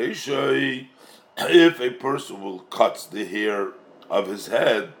 If a person will cut the hair of his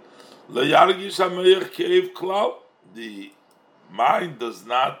head, the mind does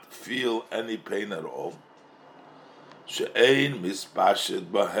not feel any pain at all.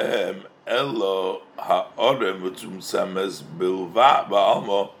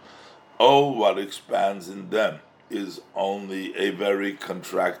 All what expands in them is only a very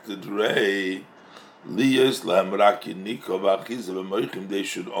contracted ray. They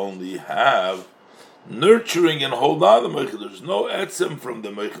should only have nurturing and hold on the moichin. There's no etzem from the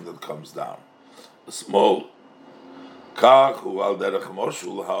moichin that comes down. A small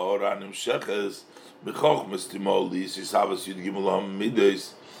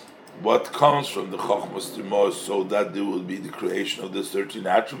what comes from the Chochmas Timo, so that there will be the creation of the 13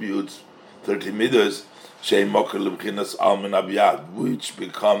 attributes, 13 midas, which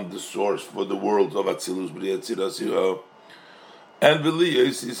become the source for the world of Atzilus B'ri Atzirasio, and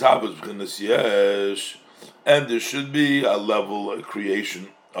and there should be a level, a creation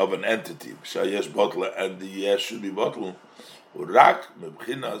of an entity. And the yesh should be bottle. That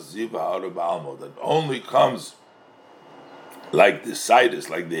only comes like the sidus,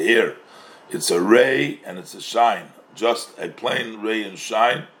 like the hair. It's a ray and it's a shine, just a plain ray and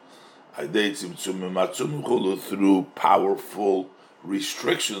shine. Through powerful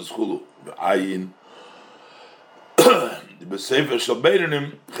restrictions.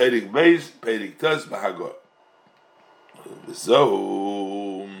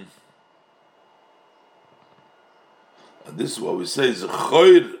 So, and this is what we say: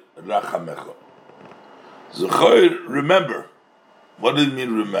 Zechoir rachamecha. Zechoir, remember. What does it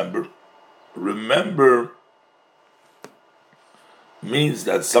mean? Remember. Remember means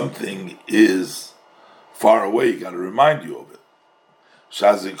that something is far away. You got to remind you of it.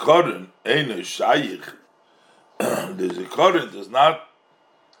 Shazikorin eino shayich. The zikorin does not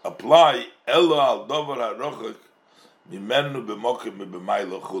apply elo al dover harochek mimenu b'mokim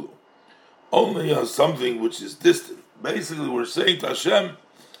b'maylo chulu. Only on something which is distant. Basically, we're saying to Hashem,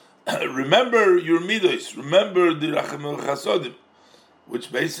 remember your midos, remember the rachamim chasodim,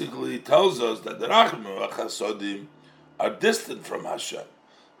 which basically tells us that the rachamim chasodim are distant from Hashem.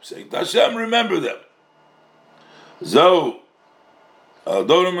 We're saying to Hashem, remember them. So, and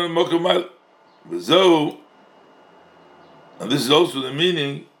this is also the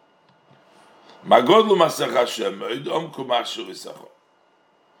meaning.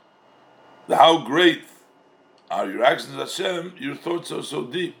 How great are your actions, Hashem? Your thoughts are so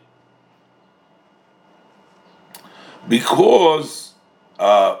deep. Because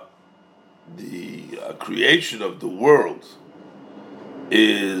the creation of the world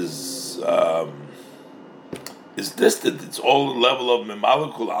is distant. It's all the level of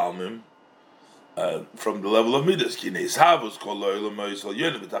Mimalakul Almim, from the level of Midas.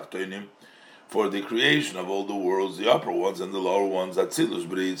 For the creation of all the worlds, the upper ones and the lower ones, Atzilus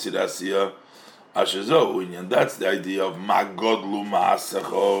B'ri Yitzirasiyah Ashezo, and that's the idea of Magodlu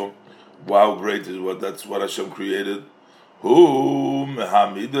Ma'asecho. Wow, great is what that's what Hashem created. Who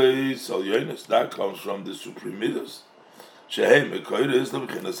Mehamidais Al Yonis, that comes from the supreme Midas. Shehei Mekoiris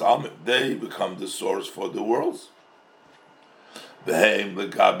L'B'chinas Almim, they become the source for the worlds. V'heim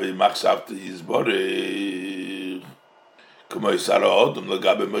L'Gabe Machshavta Yizborei K'moi Sara Odom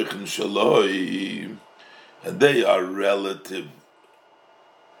L'Gabe Moichin Shaloi, and they are relative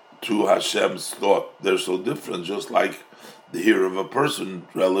to Hashem's thought. They're so different, just like the ear of a person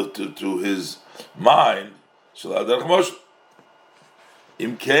relative to his mind.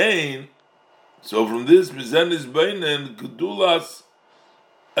 Im Kain. So from this, Mizen is Beinen Gedulas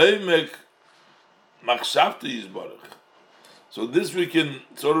Eimek Machshavti Yisbarach. So this we can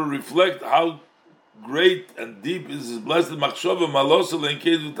sort of reflect how great and deep is his blessed Machshava Malosel and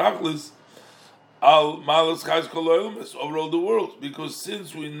Kedu Tachlis Al Malas Chais Kol Oilmes over all the worlds. Because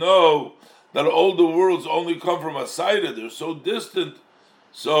since we know that all the worlds only come from a side, they're so distant,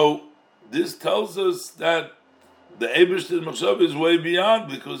 so this tells us that the Eibishter Machshava is way beyond,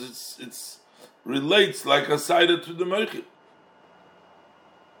 because it's relates like a side to the Meichid.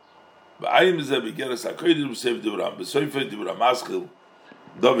 Ba'ayim is that we get us HaKodesh B'Seif Divrah B'Soifei Divrah Maschil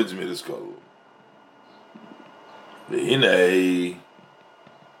David Zmiris Kol V'hinei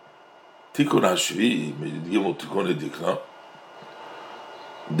Tikkun HaShvi Gimel Tikkun Dikna.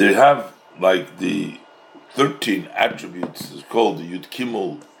 They have like the 13 attributes. It's called the Yud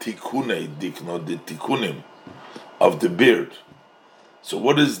Kimel Tikkune Dikna, the Tikkunim of the beard. So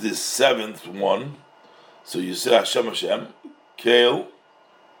what is this seventh one? So you say Hashem Hashem, Keil,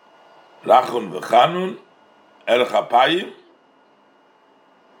 Rachon V'Chanun, Erech Apayim,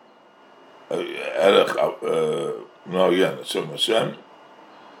 Hashem Hashem,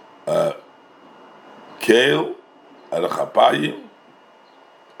 Keil, Erech Apayim,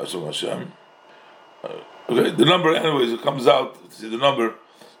 Hashem Hashem. Okay, the number, anyways, it comes out. See the number.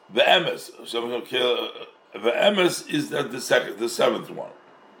 The Emes, Hashem Hashem, Keil. The Emes is that the seventh one.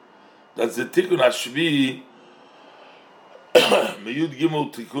 That's the Tikkun HaShvi. Meyud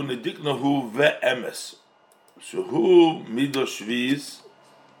Gimel Tikkun Dikna Hu Ve'emes. So who Mido Shvi's?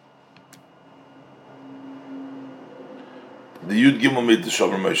 The Yud Gimel made the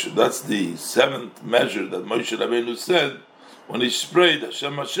Shomer Moshe. That's the seventh measure that Moshe Rabbeinu said when he sprayed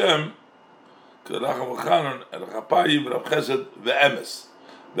Hashem Hashem. Keracham V'Chanon Erechapayim Rav Chesed Ve'emes.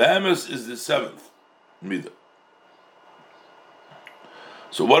 Ve'emes is the seventh. Midah.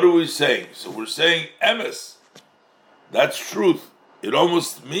 So what are we saying? So we're saying emes. That's truth. It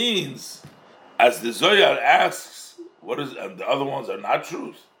almost means, as the Zohar asks, what is, and the other ones are not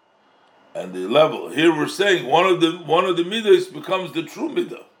truth. And the level here we're saying one of the midas becomes the true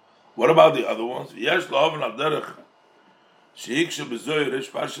midah. What about the other ones? Yesh la'oven al derech sheikshah b'Zohar ish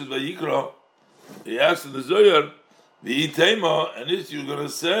parshas vayikra. He asks in the Zohar v'itema, and this you're going to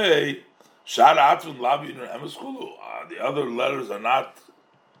say. The other letters are not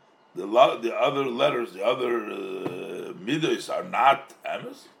the other letters. The other midos are not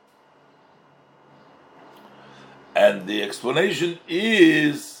emes, and the explanation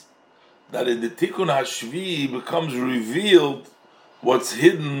is that in the Tikkun HaShvi becomes revealed what's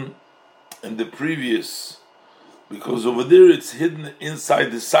hidden in the previous, because over there it's hidden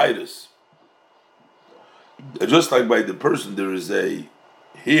inside the sidus. Just like by the person there is a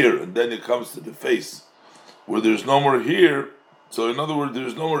here, and then it comes to the face, where there's no more here. So in other words,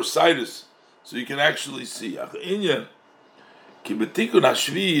 there's no more sidus, so you can actually see. In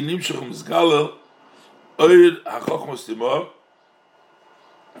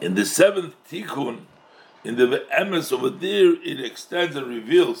the seventh tikkun, in the emes over there, it extends and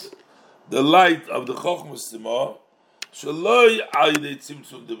reveals the light of the chokhmah tima,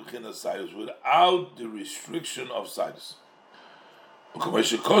 without the restriction of sidus. What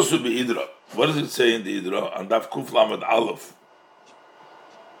does it say in the Idra? And Daf Kuf Lamed Aleph,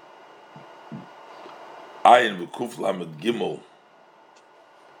 Ayin v'Kuf Lamed Gimel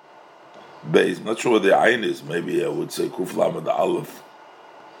Beis. I'm not sure what the Ayin is. Maybe I would say Kuf Lamed Aleph.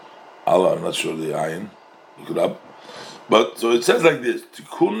 Allah, I'm not sure the Ayin. Look it up. But so it says like this: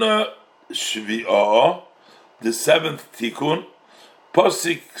 Tikkuna Shvi'ah, the seventh Tikkun,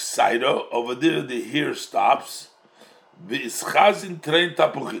 Posik Saida. Over there, the here stops. And then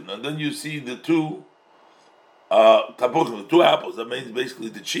you see the two tapuchim, the two apples. That means basically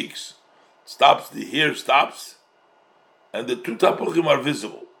the cheeks. Stops, the hair stops, and the two tapuchim are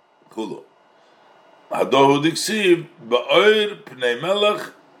visible. Kulo.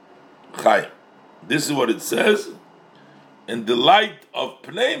 This is what it says. In the light of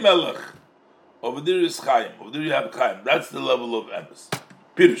Pnei Melech, over there is Chaim. Over there you have Chaim. That's the level of emes.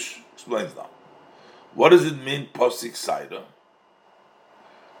 Pirush explains now. What does it mean, posik saida?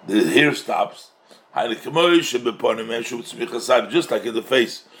 The hair stops. Just like in the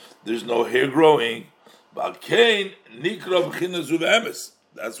face, there's no hair growing. That's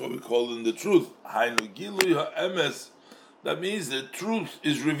what we call in the truth. That means the truth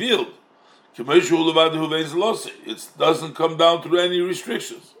is revealed. It doesn't come down through any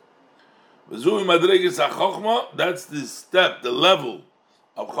restrictions. That's the step, the level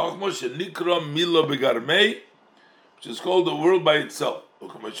of Chachma shenikra milo begarmei, which is called the world by itself.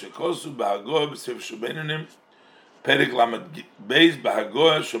 U'kamashekosu b'hagoy b'seif shubeinanim, perik lamed beis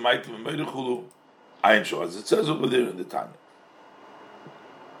b'hagoy shomaitim v'meirichulu ayin sho, as it says over there in the Tanya.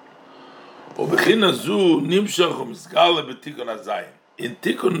 Ubechina zu nimshach u'mizgala b'tikun hazayim. In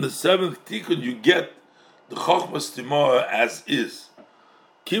Tikkun, the seventh Tikkun, you get the Chochmas Timoah as is.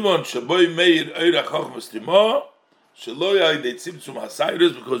 Kivon shaboy meir eira Chochmas Timoah, shelo yai tzimtzum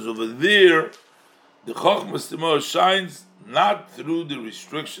hasayres, because over there, the Chochmas Timoah shines not through the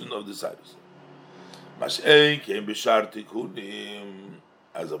restriction of the Cyrus. Mash'ein came b'shar Tikkunim,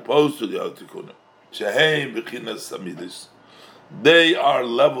 as opposed to the other Tikkunim. Sheheim b'chinas samidis. They are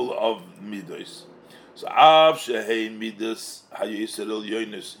level of midos. So av sheheim midas hayeser el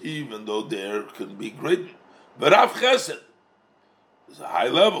yonis, even though there can be great, but av chesed is a high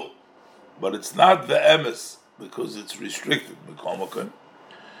level, but it's not the emes because it's restricted. Kivon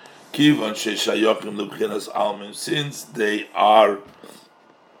sheshayochim lebchinas almin, since they are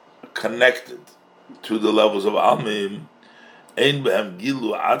connected to the levels of almin, ein behem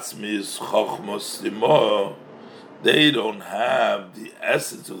gilu atzmis chochmos timoah. They don't have the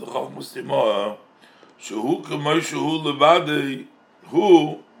essence of the chochmos timoah. Shehu k'may shehu levadei,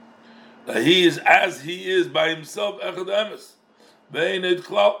 who that he is as he is by himself. Echad emes ve'ened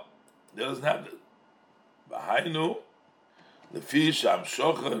klal. He doesn't have it. B'hainu lefi sham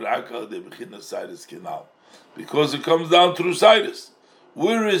shocher rakal de b'chinas Sidus Kinal, because it comes down through Sidus.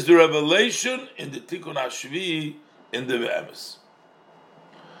 Where is the revelation? In the Tikkun Hashvi, in the emes.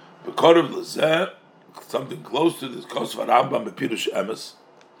 B'korav lezeh, something close to this, Kosvar Rambam bepirush emes.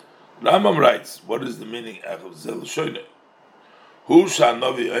 Rambam writes, what is the meaning of Zel Shoyne? Hu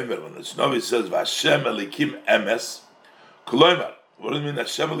Shanovi Omer, when the Shanovi says Vashem Elikim Emes, Kloimar, what does it mean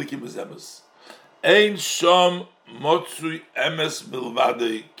Hashem Elikim is Emes? Ein Shom Motsui Emes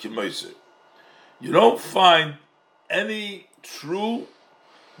Milvadei Kimoise. You don't find any true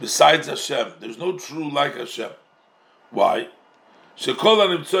besides Hashem. There's no true like Hashem. Why? Shekol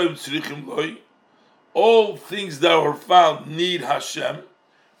Hanimtsoim Tzrichim Loi. All things that are found need Hashem.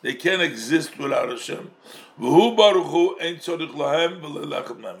 They can't exist without Hashem. V'hu baruch hu ein tzorich lahem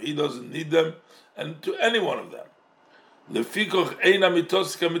v'lelechem mem. He doesn't need them, and to any one of them. Lefikoch ein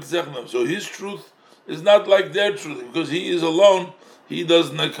amitos kamitzechnam. So his truth is not like their truth, because he is alone. He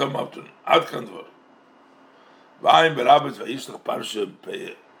doesn't come up to them. Ad kan dvar. V'ayim berabetz v'yishlach parsha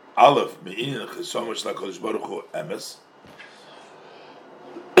pe aleph me'inin chesomash lakodesh baruch hu emes.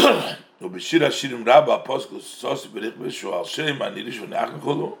 ובשיר השירים רבה הפוסקוס סוסי בריך בשו על שם הניריש ונאחן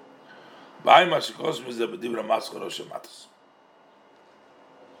חולו באי מה שקוס מזה בדיבר המסחר או שמטס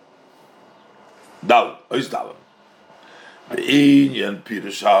דל, אויס דל בעניין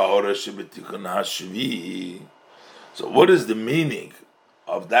פירוש האורה שבתיקון השביעי. So what is the meaning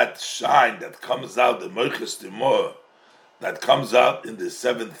of that shine that comes out, the moiches timoah that comes out in the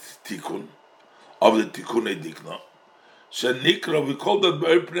seventh tikkun of the tikkunei dikna? Shenikra, we call that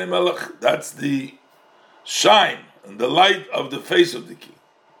Be'er Pnei Melech. That's the shine and the light of the face of the king.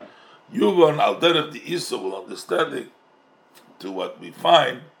 Yuvan al derech the Isa will understand it to what we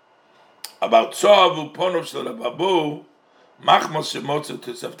find about Tzohavu Ponov Shel Rababo Machmas Shemotzer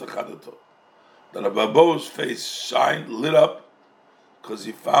Tosefta Chadato. That Rababo's face shined, lit up, because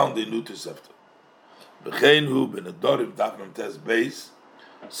he found a new Tosefta. B'chein hu ben Adorim Dafnam Tes Beis.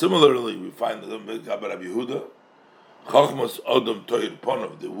 Similarly, we find the Rabbi Yehuda. Chachmas Odom Toir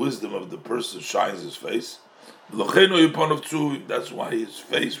Ponov, the wisdom of the person shines his face. That's why his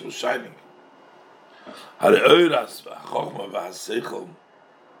face was shining.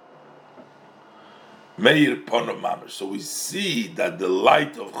 So we see that the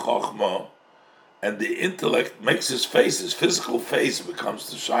light of Chochmah and the intellect makes his face, his physical face, becomes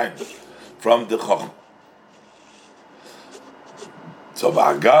to shine from the Chochmah. So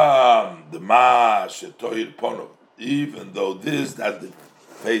V'agam, the Ma Shetoir Ponov, even though that the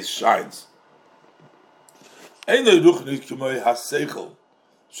face shines. It's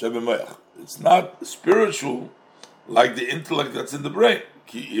not spiritual like the intellect that's in the brain.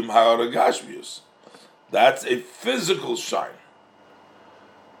 That's a physical shine.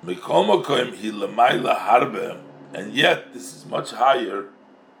 And yet this is much higher.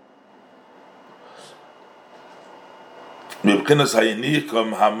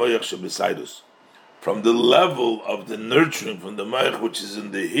 From the level of the nurturing, from the moich which is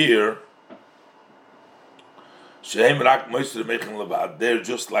in the here, they're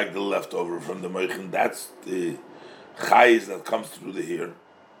just like the leftover from the moich, that's the chayis that comes through the here.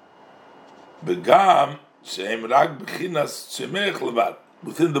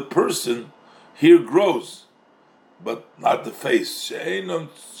 Within the person, here grows. but not the face. She'enon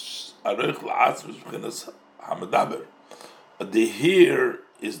arich la'atzmus b'chinas hamadaber. The here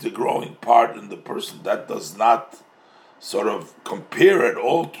is the growing part in the person that does not sort of compare at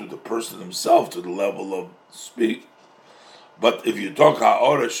all to the person himself to the level of speak. But if you talk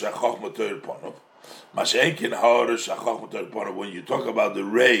ha'ora she'achach motor ponov, mash'enkin ha'ora she'achach motor ponov, when you talk about the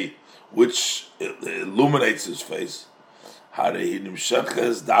ray which illuminates his face, so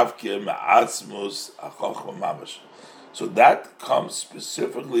that comes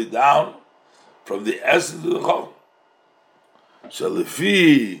specifically down from the essence of the Chachma.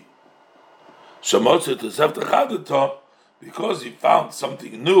 Because he found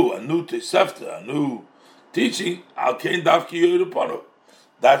something new, a new Tosefta, a new teaching,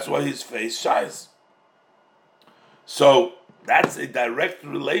 that's why his face shines. So that's a direct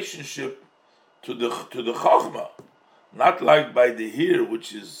relationship to the Chachma. Not like by the here,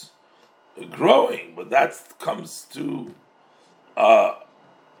 which is growing, but that comes to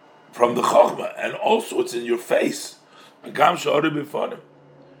from the Chachma, and also it's in your face. That's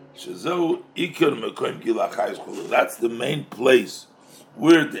the main place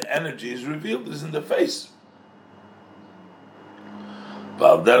where the energy is revealed, is in the face.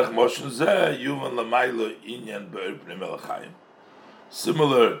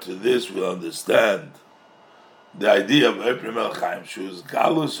 Similar to this, we'll understand the idea of Eiprim El Chaim, Shuz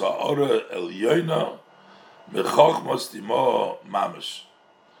Galus Ha'ora El Yoina Mechochmos Timo Mamash.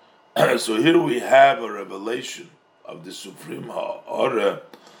 So here we have a revelation of the Supreme Ha'ora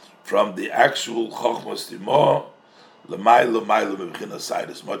from the actual Chochmos Timo, L'maylo Mebchina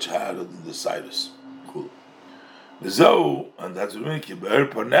Sidus, much higher than the Sidus. Cool. V'zo, and that's what we mean, Ki Be'er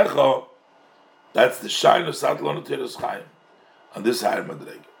Parnecho, that's the shine of Satlon Teres Chaim, on this higher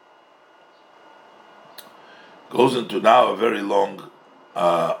Madrega. Goes into now a very long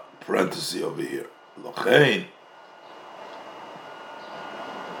parenthesis over here. Lochein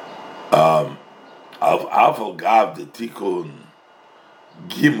Afal Gav the Tikkun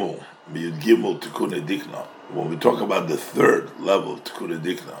Gimel Miyud Gimel Tikkun Dikna. When we talk about the third level of Tikkun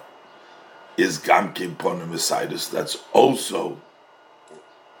Dikna, is Gamkim Ponim Mesidus. That's also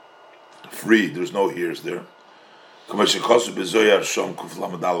free. There's no hears there. Kamashikosu Bezoyar Shom Kuf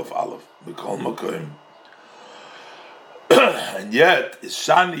Lamed Aleph Aleph. Mikol Makoim. And yet,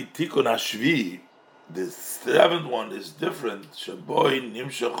 Shani Tikkun Hashvi, the seventh one is different. Shaboy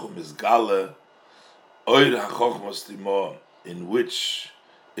Nimshachum Mizgale Oir HaChochmos Timo, in which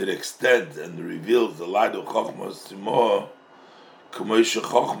it extends and reveals the light of Chochmos Timo. K'moishe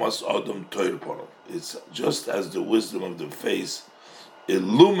Chochmos Odom Toir Porov. It's just as the wisdom of the face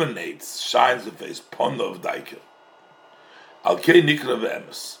illuminates, shines the face. Pondo of Daike. Alkei Nikra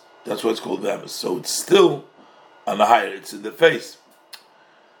Ve'emes. That's why it's called Ve'emes. So it's still on the higher, it's in the face.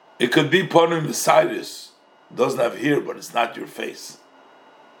 It could be Ponim Mesidus, doesn't have here, but it's not your face.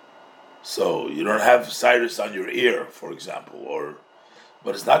 So you don't have Cyrus on your ear, for example,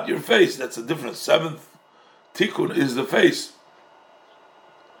 but it's not your face. That's a difference. Seventh Tikkun is the face.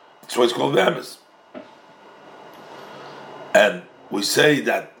 That's why it's called Ve'emes. And we say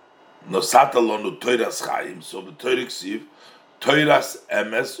that Nosata Lonu Toiras Chaim, so the Torah Ksiv, Toiras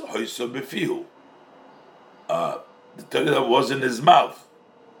Emes Hoiso Befihu. The Torah that was in his mouth,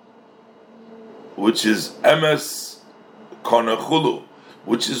 which is Emes Konechulu,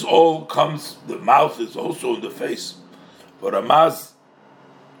 which is all comes, the mouth is also in the face. For Ramaz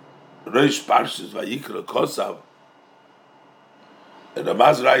Reish Parshas Vayikra Kosav, and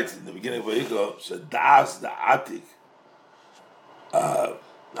Ramaz writes in the beginning of Vayikra, said Das the Atik,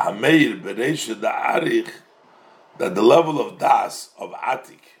 Hameir Bereisha the Arich, that the level of Das of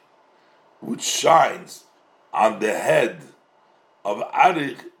Atik, which shines on the head of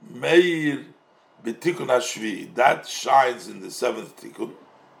Arich Meir B'Tikkun Hashvi, that shines in the seventh Tikkun.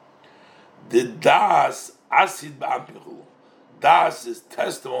 The Das Asid Ba'ampichu. Das is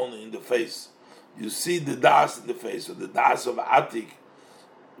testimony in the face. You see the Das in the face. So the Das of Atik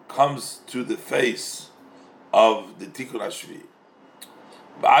comes to the face of the Tikkun Hashvi.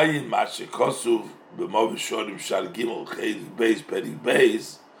 Ba'ayin Ma'ashekosuv B'mo V'shorim Shal Gimel Chayv Beis Perik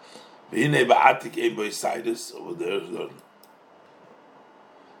Beis V'hinei Ba'atik Ein Bo Yisaidus. Over there,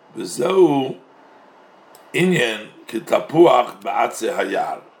 V'zeu Inyan K'tapuach Ba'atze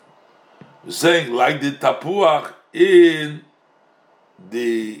Hayar. We're saying like the tapuach in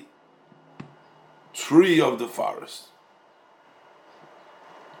the tree of the forest.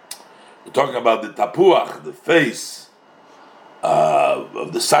 We're talking about the tapuach, the face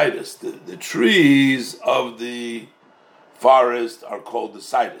of the citrus. The trees of the forest are called the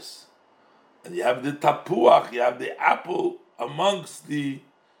citrus. And you have the tapuach, you have the apple amongst the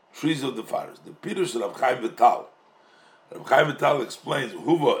trees of the forest. The Pirush of Chaim Vital Rabbi Chaim Vital explains,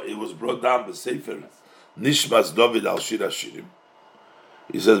 Huva, it was brought down by Sefer Nishmas David al Shir Hashirim.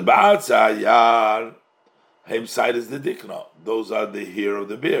 He says, Ba'atza Yar, Haim side is the Dikna. Those are the hair of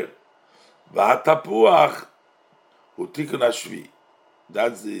the beard. V'hatapuach, Hu Tikun Hashvi.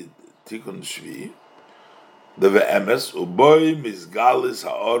 That's the Tikun Shvi. The Ve'emes, Uboy Mizgalis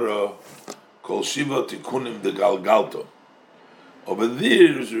Ha'ora, Kol Shiva Tikunim de Galgalto. Over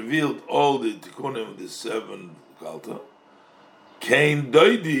there is revealed all the Tikunim of the 7 Galta. Kain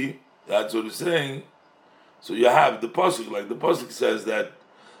Doidi, that's what he's saying. So you have the Pasuk, like the Pasuk says that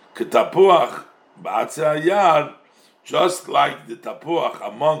Ketapuach Ba'atzeh Hayar, just like the Tapuach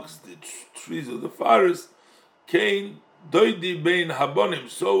amongst the trees of the forest, Kain Doidi Bein Habonim,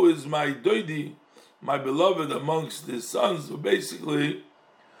 so is my Doidi, my beloved amongst his sons. So basically,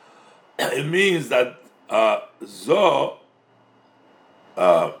 it means that Zoh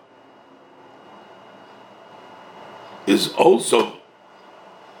is also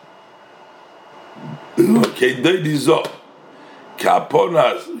Doidi Zoh.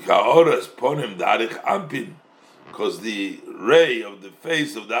 Ka'oras ponim da'arich ampin, because the ray of the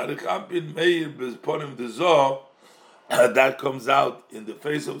face of da'arich ampin meir ponim the Zoh, that comes out in the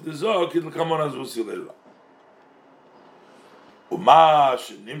face of the Zoh. It'll come on as we'll see later on.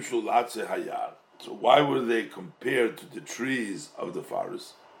 So why were they compared to the trees of the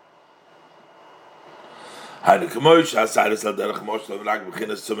forest?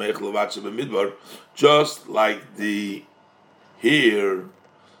 Just like the here,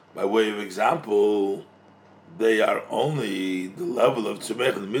 by way of example, they are only the level of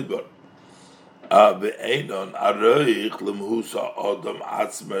Tzemech in the Midbar.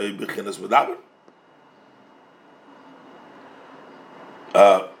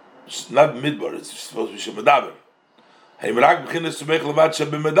 It's not Midbar, it's supposed to be Shemedaber.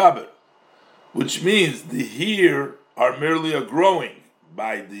 Which means the here are merely a growing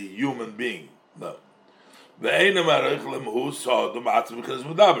by the human being. No. And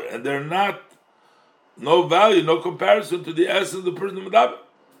they're not, no value, no comparison to the essence of the person of Medaber.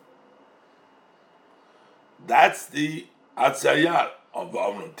 That's the Atzayar of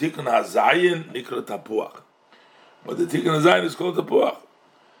Avram. Tikkun HaZayin Nikra Tapuach. But the Tikkun HaZayin is called Tapuach.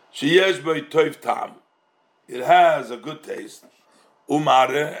 Sheyesh B'y Toiv Tam. It has a good taste.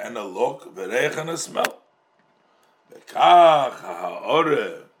 Umare and a look. Vereich and a smell. Vekach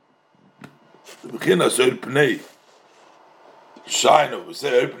HaOre. The beginner Soir Pnei. Shine of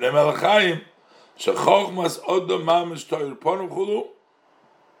Soir Pnei Melachayim. Shechochmas Odom Mamish Toir Ponum Chulu.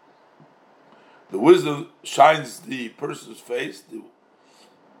 The wisdom shines the person's face,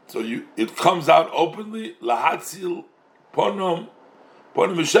 so it comes out openly. Lahatzil ponom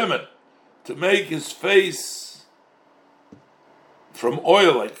mishemen, to make his face from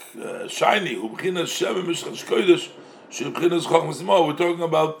oil, like shiny. We're talking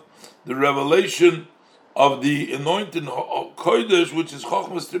about the revelation of the anointing kodesh, which is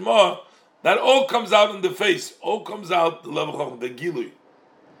chochmas timah. That all comes out in the face. All comes out the level of the gilui.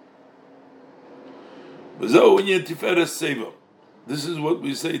 This is what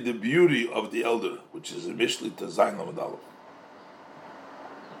we say, the beauty of the elder, which is initially Tazayin Lamadalov.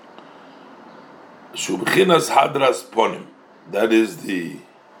 Shubchinas Hadras Ponim. That is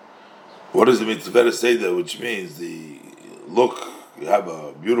what does it mean Tiferet Seder, which means the look, you have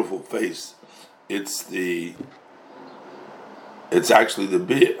a beautiful face. It's actually the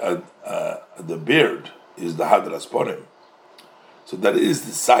beard is the Hadras Ponim. So that is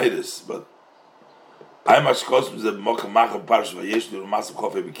the sidus, but I'm a shkos with the mokamacha parsh vayesh dur masav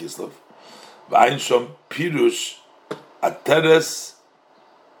chofe b'Kislev. V'ayin shom pirush ateres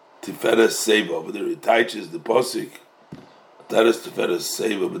tiferes seva. Over there it teaches the posik ateres tiferes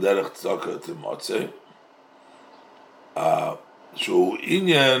seva b'derech tzaka timotze. Shu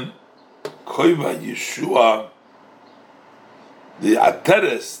inyan koiva Yeshua. The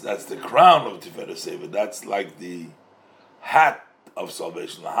ateres, that's the crown of tiferes seva. That's like the hat of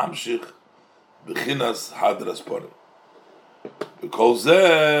salvation. Lahamshich. Bechinas hadras ponim. Because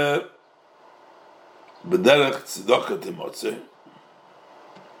there, b'derech tzedakah timotze,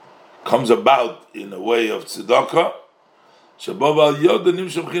 comes about in a way of tzedakah. Shabav al yod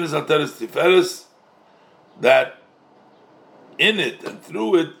nimsham bechinas ateres tiferes, that in it and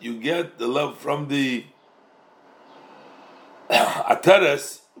through it you get the love from the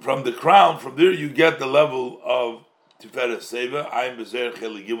ateres, from the crown. From there you get the level of Tiferes Seva. I'm Bezer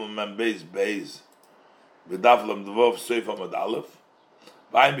Cheli Gimel Mem Beis Beis V'Daf Lam Devov Seif Amad Aleph.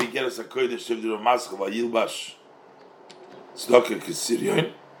 I'm Begeres HaKodesh Shevdir Maskov V'Yilbash Tzedakah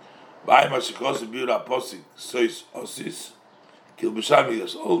Kisiryon. I'm Hashikos B'Yura Aposik Sois Osis Kil B'Shami.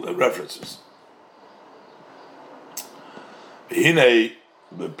 There's all the references. Hine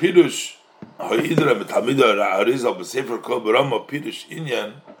bepirush ha'idra betamida Arizal b'sefer kol berama pirush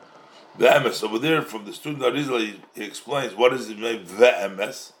inyan ve'emes. Over there, from the student Arizal, he explains what is the name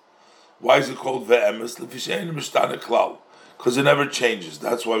ve'emes. Why is it called ve'emes? L'fishein mishtana klal, because it never changes.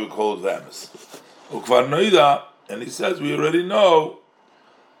 That's why we call it ve'emes. Ukvar noida, and he says we already know.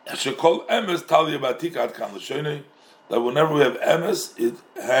 Should call emes talia batik ad kan l'shoinei, that whenever we have emes, it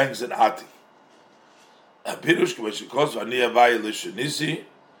hangs in ati. Pirush k'veshikos v'aniya v'ayil l'shenisi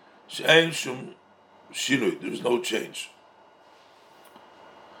she'ein shum shinui. There is no change.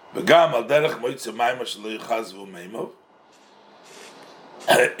 V'gam al derech moitze mayma shelo yichazvu meimov.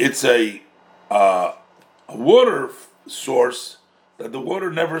 It's a water source that the water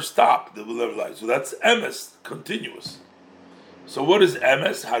never stopped. That will never lie. So that's emes, continuous. So what is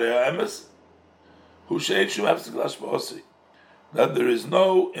emes? Harei emes? Hu she'ein shum hefsek l'hashpa'osi. That there is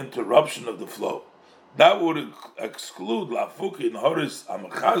no interruption of the flow. That would exclude Lafuki and Horis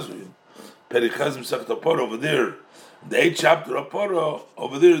Amachazvin, Perichazim Sechtaporo over there. The 8th chapter of Poro,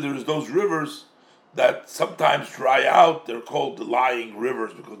 over there's those rivers that sometimes dry out. They're called the lying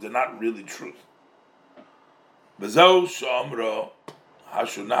rivers because they're not really truth. Bezau Shamra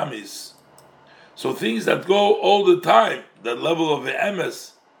Hashunamis. So things that go all the time, that level of the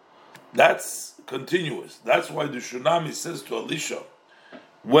emes, that's continuous. That's why the Shunami says to Elisha,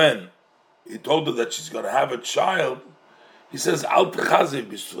 when he told her that she's going to have a child, he says, Al techazev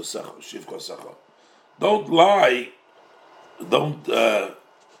b'shvosecha, shivkosecha. Don't lie, don't,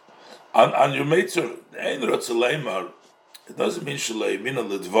 on your mates, it doesn't mean shalei mina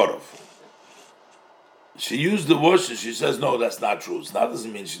lidvorov. She used the word, and she says, no, that's not true. That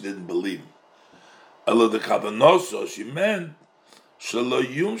doesn't mean she didn't believe. Ela de kavanoso, she meant, shalo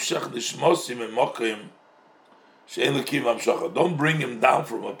yumshach nishmosim emokim, she'en lekim amshacha. Don't bring him down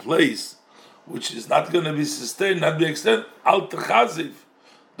from a place which is not going to be sustained, not be extended. Al techaziv.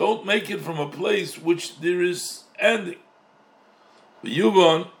 Don't make it from a place which there is ending.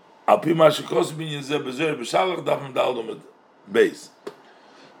 V'yuvon al pi ma shekosu binyan zeh bezer b'shalach dafim daldom beis.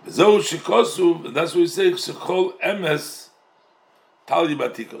 V'zehu shekosu, and that's what we say, shekol emes tali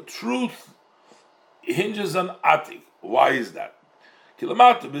batiko. Truth hinges on atik. Why is that?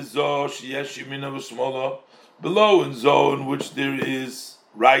 Kilamata b'zo sheyesh yimina v'smola, below in zone which there is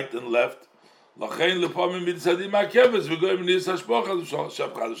right and left. So that's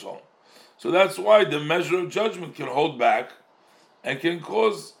why the measure of judgment can hold back and can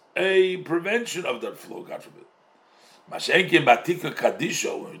cause a prevention of that flow, God forbid. When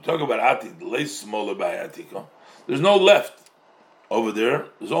we talk about atik, the less smaller by atika, there's no left over there,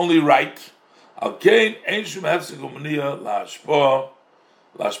 there's only right. So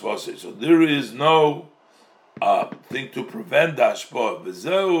there is no thing to prevent the ashpah.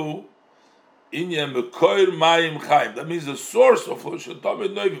 That means the source of flow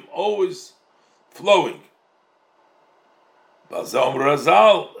always flowing. Our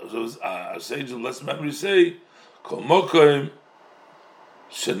sages of blessed memory say,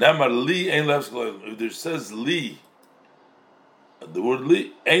 if there says li, the word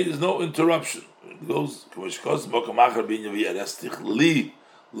li, there's no interruption. It goes,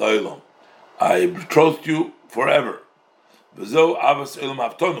 I betrothed you forever.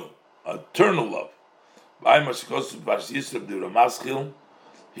 Eternal love.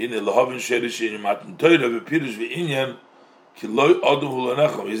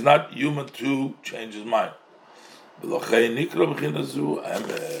 He's not human to change his mind. That's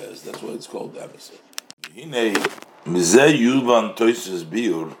why it's called emes.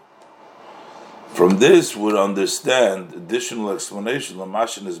 From this we understand additional explanation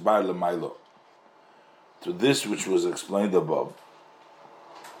to this which was explained above.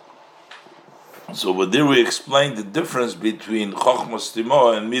 So but there we explained the difference between Chochmas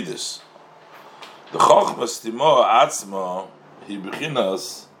Timo and Midas. The Chochmas Timo Atzma, he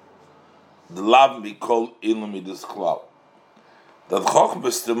beginas the Lav Mikol Ilum Midas Klal. That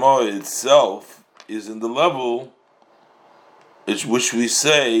Chochmas Timo itself is in the level which we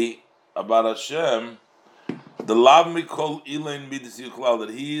say about Hashem, the Lav Mikol Ilum Midas Klal,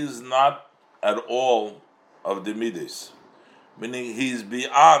 that he is not at all of the Midas, meaning he is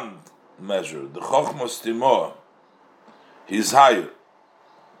beyond measure. The Chochmas Timo, he's higher.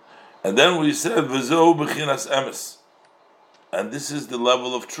 And then we said V'zeu b'chinas emes, and this is the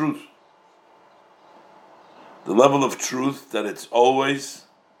level of truth. The level of truth that it's always.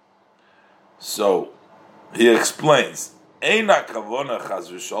 So he explains, Eina kavona chas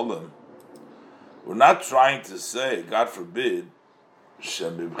v'sholem. We're not trying to say, God forbid,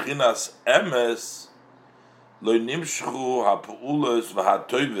 shem b'chinas emes lo nimshchu ha'pu'ulos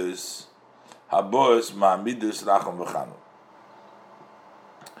v'ha'toives haboes ma'amidus racham v'chanu.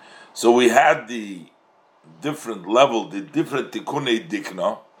 So we had the different level, the different tikunei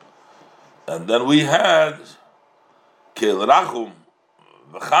dikna, and then we had kel rachum,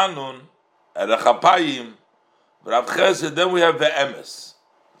 v'chanun, erechapayim, v'rav chesed. Then we have the emes.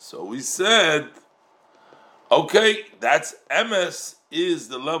 So we said, okay, that's emes is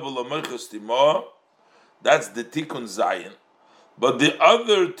the level of Meichas Timor. That's the tikkun zayin. But the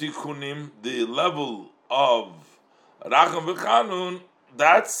other tikkunim, the level of rachum v'chanun,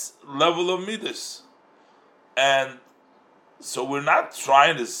 that's level of midas. And so we're not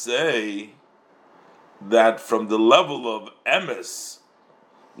trying to say that from the level of emes,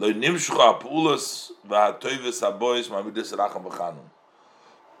 lo nimshcha apulos v'hatoyves habois mamidas racham v'chanun.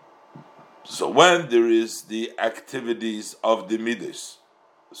 So when there is the activities of the midas,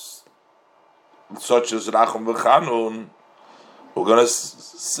 such as racham v'chanun, we're going to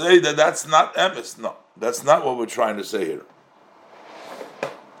say that that's not emes. No, that's not what we're trying to say here.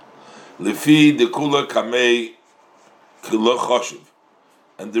 Lefi de kula kamei kula choshev.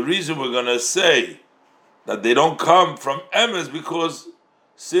 And the reason we're going to say that they don't come from emes because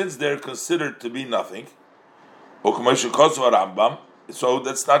since they're considered to be nothing, so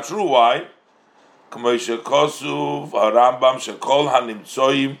that's not true. Why?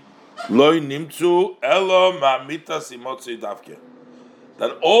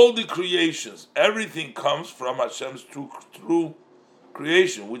 That all the creations, everything comes from Hashem's true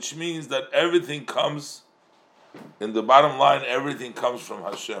creation, which means that everything comes, in the bottom line, everything comes from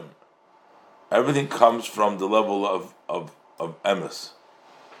Hashem. Everything comes from the level of emes.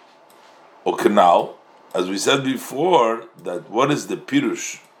 Okay, now, as we said before, that what is the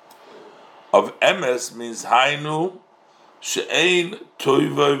pirush of emes means hainu she'ein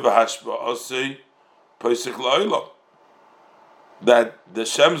toivoi v'hashpa'asei pesach la'olam. That the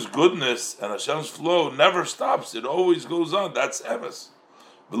Hashem's goodness and Hashem's flow never stops; it always goes on. That's emes.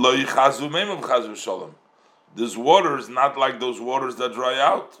 V'lo yichazu meimav chazu shalom. This water is not like those waters that dry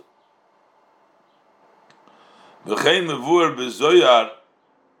out. V'chein mevuer bezoyar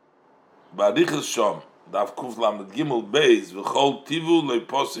b'arichas shom daf kuf lamed gimel beis v'chol tivu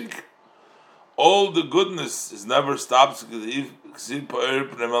leposik. All the goodness is never stops.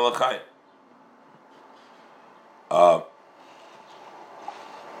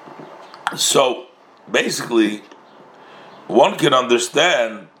 So basically, one can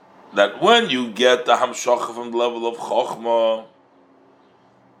understand that when you get the hamshacha from the level of chokhmah,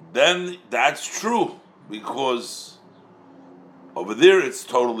 then that's true, because over there it's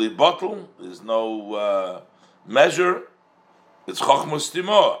totally bottle. There's no measure. It's chokhmah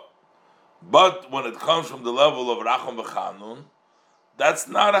stimah. But when it comes from the level of racham v'chanun, that's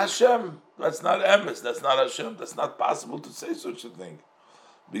not Hashem. That's not emes. That's not Hashem. That's not possible to say such a thing,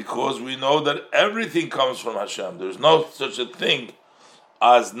 because we know that everything comes from Hashem. There's no such a thing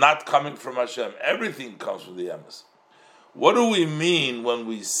as not coming from Hashem. Everything comes from the emes. What do we mean when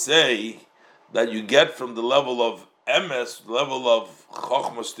we say that you get from the level of emes, the level of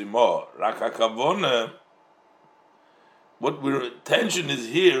chokhmah stimah, rak hakavoneh? What our attention is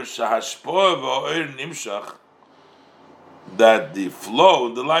here, shahashpoah v'oir nimshach, that the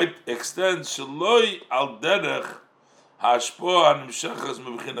flow, the light extends, shaloi al derech hashpoah nimshachas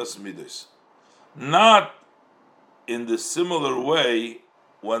mebchinas midos. Not in the similar way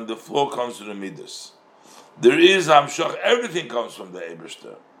when the flow comes to the midos. There is hamshach, everything comes from the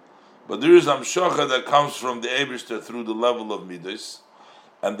Eibishter, but there is hamshacha that comes from the Eibishter through the level of midos,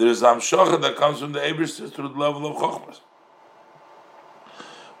 and there is hamshacha that comes from the Eibishter through the level of chokhmah.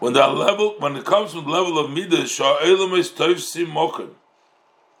 When it comes from the level of midas, sha'elam is toivsim mokim.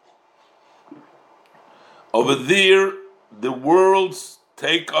 Over there, the worlds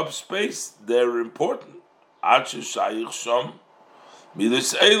take up space. They're important. Ache shayich sham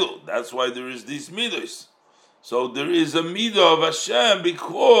midas elu. That's why there is these midas. So there is a midah of Hashem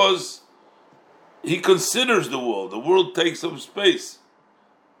because He considers the world. The world takes up space.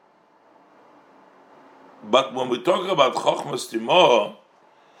 But when we talk about chokhmah stimah,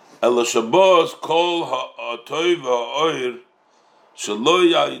 Ela Shabbos kol ha'atoy va'oir shelo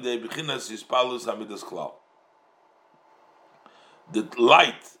ya'idei b'chinas yispalus hamidas klal. The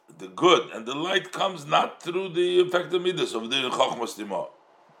light, the good, and the light comes not through the effect of midas of the chokhmah stimah.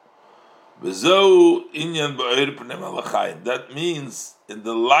 V'zeu inyan ba'oir p'nei malachayim. That means in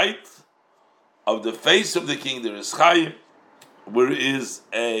the light of the face of the king there is chayim, where is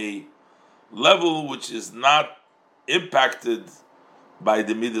a level which is not impacted by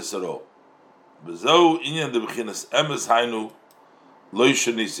the midas at all. And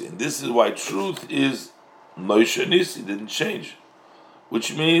this is why truth is loishanisi, didn't change,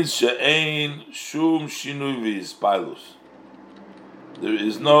 which means she'ein shum shinui v'yispilus. There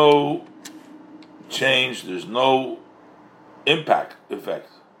is no change. There's no effect.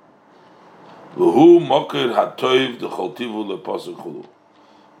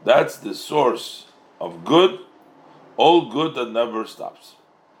 That's the source of good, all good that never stops.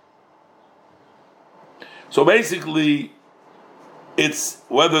 So basically, it's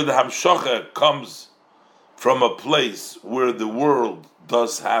whether the Hamshocha comes from a place where the world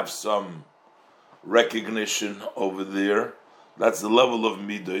does have some recognition over there. That's the level of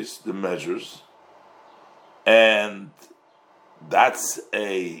midos, the measures, and that's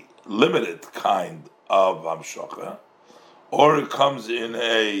a limited kind of hamshocha, or it comes in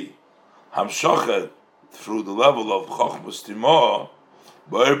a hamshocha through the level of chochmas timo,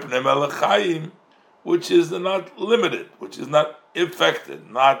 b'erpnei melech chayim, which is not limited, which is not affected,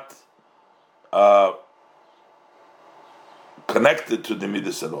 not connected to the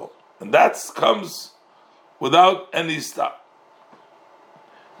midas at all, and that comes without any stop.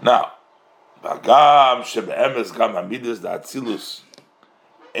 Now, Bagam shebe'emes gam hamidas da'atzilus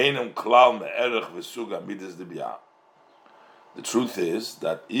einam klal me'erech v'sug hamidas debiyah. The truth is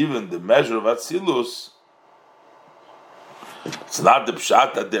that even the measure of atzilus, it's not the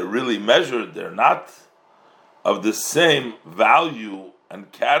pshat that they're really measured. They're not of the same value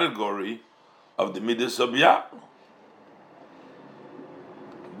and category of the midas of biyah.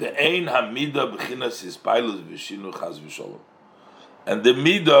 The ein hamida b'chinas hispilus v'shinu chaz v'sholom. And the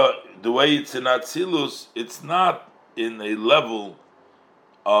midah, the way it's in Atzilus, it's not in a level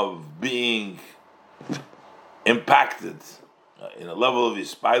of being impacted, in a level of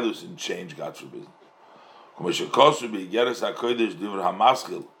Ispilus and change, God forbid. In the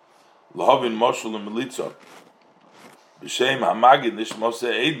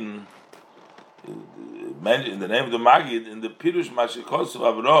name of the Magid, in the Pirush Mashikosu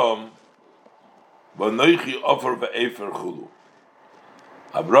Avram, Banoichi Ofer Ve'efer Chulu.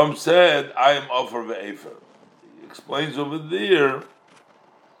 Avram said, I am Ofer Ve'efer. He explains over there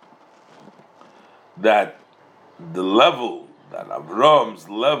that the level, that Avram's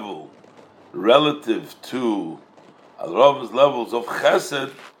level relative to Avram's levels of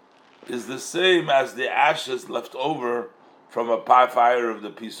Chesed is the same as the ashes left over from a fire of the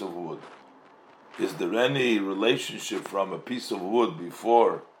piece of wood. Is there any relationship from a piece of wood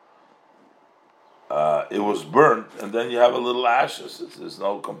before it was burnt, and then you have a little ashes? There's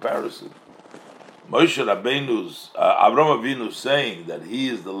no comparison. Moshe Rabbeinu's Avram Avinu saying that he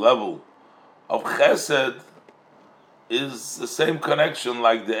is the level of Chesed is the same connection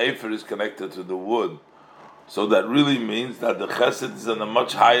like the Efer is connected to the wood. So that really means that the Chesed is in a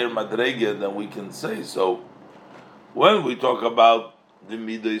much higher madrege than we can say. So when we talk about the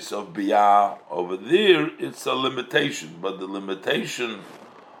midas of biyah over there, it's a limitation, but the limitation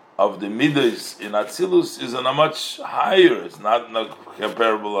of the midas in Atzilus is on a much higher. It's not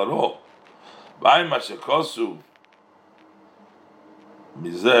comparable at all. By Mashakosu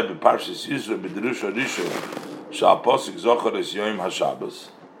Mizeh b'Parshas Yisro b'Derush Harishon Shal Posik Zocher Es Yom HaShabbos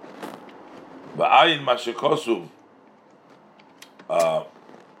Ba'ayin Mashakosu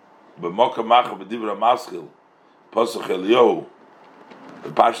b'Mokam Macha b'Dibra Maskil Posach Eliyahu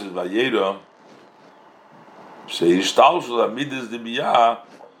b'Parshas Vayera Sheishtal Shel HaMidas Debiyah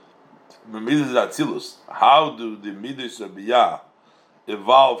b'Midas Atzilus. How do the Midas of Biyah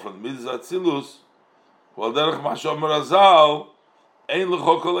evolve from the Midas Atzilus? Well, Derech Mashomer Azal Ein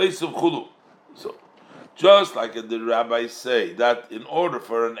L'Chokol Esav Chulu. So, just like the rabbis say that in order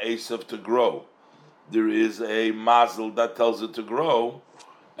for an Esav to grow, there is a mazel that tells it to grow,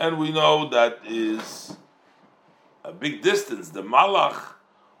 and we know that is a big distance. The malach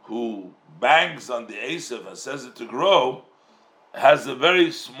who bangs on the Esav and says it to grow has a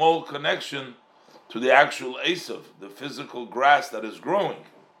very small connection to the actual Esav, the physical grass that is growing.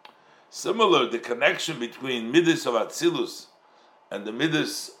 Similar, the connection between Midas of Atzilus and the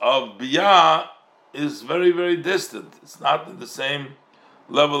Midas of Biyah is very, very distant. It's not at the same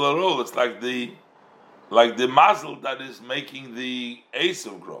level at all. It's like the mazel that is making the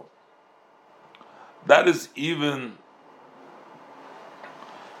Esav grow. That is even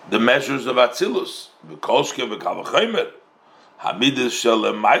the measures of Atzilus. Hamidas shel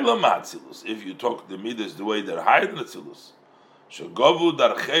mayla ma'atzilus. If you talk the midas the way they're higher than Atzilus, shegovu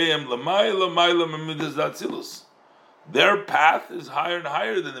darcheim l'mayla mayla midas Atzilus. Their path is higher and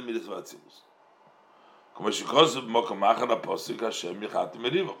higher than the midas of Atzilus.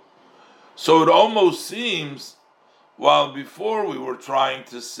 So it almost seems, while before we were trying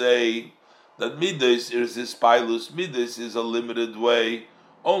to say that midas is this pilus, midas is a limited way,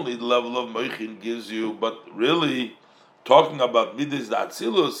 only the level of moichin gives you, but really talking about midas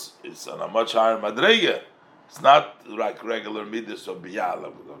atzilus, it's on a much higher madrege. It's not like regular midas or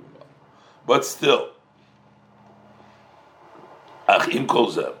biyah, but still, achim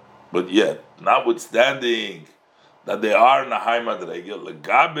kolzeh. But yet, notwithstanding that they are nahay madregel,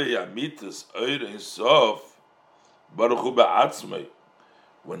 legabe amitas oir in sof baruch hu be'atzmei.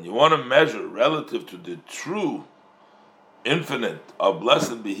 When you want to measure relative to the true infinite of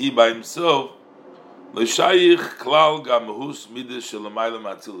blessed be He by Himself, l'shayich klal gamhus midas shelamayla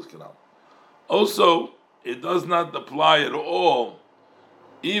matzilus kanal. Also, it does not apply at all,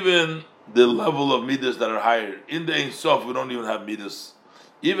 even the level of midas that are higher. In the Ein Sof, we don't even have midas.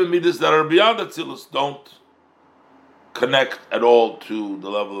 Even midas that are beyond Atzilus don't connect at all to the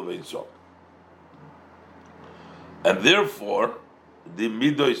level of Ein Sof. And therefore, the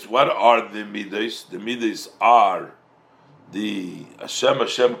midas, what are the midas? The midas are the Hashem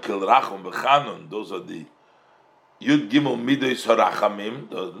Kil Rachum B'Chanun. Those are the Yud Gimel midas Harachamim.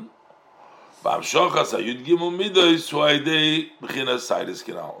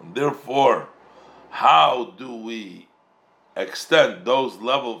 Therefore, how do we extend those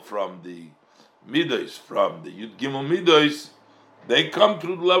levels from the midos, from the Yud Gimel midos? They come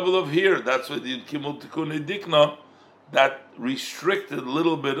through the level of here. That's why the Yud Gimel Tikkun Dikna, that restricted a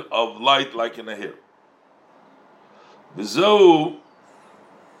little bit of light, like in a hair. V'zo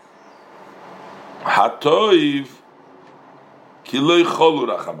hatoiv ki lo yicholu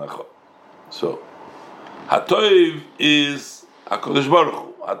rachamecha. So, Hatoiv is HaKadosh Baruch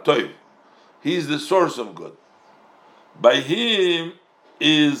Hu. Hatoiv, He is the source of good. By Him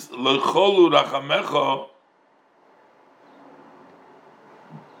is Loicholu Rachamecha.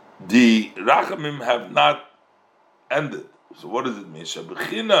 The Rachamim have not ended. So, what does it mean?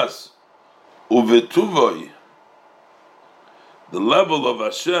 Shabechinas uvetuvoi, the level of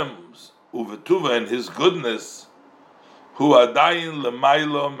Hashem's uvetuva and His goodness. Who adayin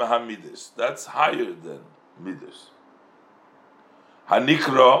lemailo mehamidis. That's higher than midas.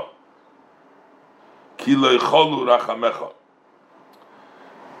 Hanikra ki lo yicholu rachamecha.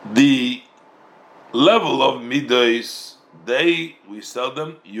 The level of midas, we tell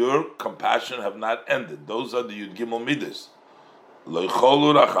them, your compassion have not ended. Those are the Yud Gimel midas. Lo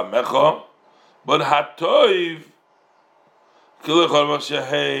yicholu rachamecha. But hatoiv ki lo yicholu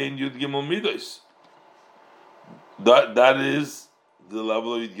shehein Yud Gimel midas. That is the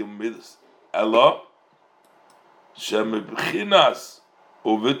level of Yud Gimel midas. Ella shemebchinas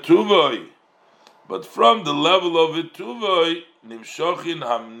uvetuvoi, but from the level of vetuvoi nimshochin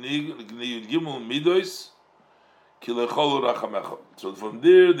hamnig Yud Gimel midas kilechol rachamecha. So from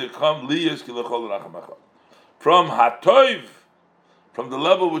there they come liyas kilechol rachamecha. From hatoiv, from the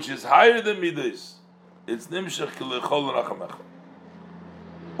level which is higher than midas, it's nimshach kilechol rachamecha.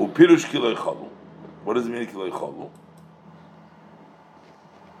 Upirush kilechol. What does it mean, Kilei Cholu?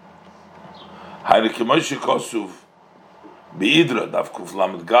 Hayre Kemoshe Kosuv Beidra Daf Kuf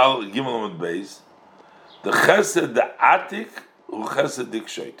Lamed Gal Gimel Lamed Beis. The Chesed, the Atik, who Chesed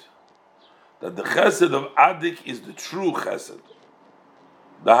Dikshoit. That the Chesed of Adik is the true Chesed.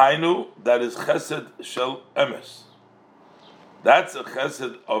 The Hainu, that is Chesed Shel Emes. That's a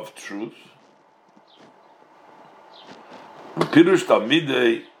Chesed of truth. Pirush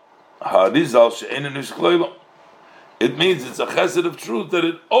Talmidei. It means it's a chesed of truth that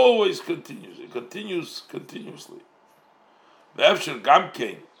it always continues. It continues continuously. Ve'efsher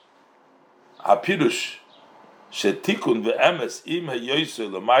gamkein hapirush shetikun ve'emes im hayoyse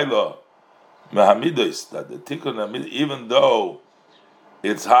l'mayla mehamidos, that the tikun, even though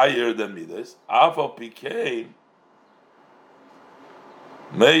it's higher than midos, afal pikein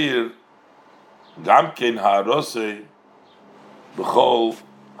meir gamkein ha'arosei b'chol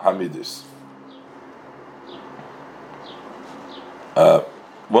Hamidus.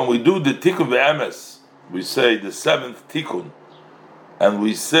 When we do the Tikkun Ve'emes, we say the seventh Tikkun, and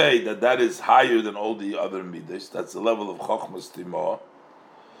we say that is higher than all the other Midas. That's the level of Chochmas Timah.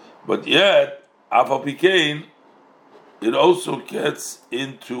 But yet, Afal Pikein, it also gets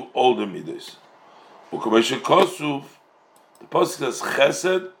into all the Midas. Ukameshe Kosuf, the Pasuk says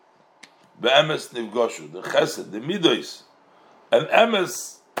Chesed Ve'emes Nivgoshu. The Chesed, the Midas, and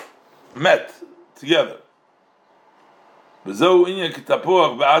Emes met together. This is the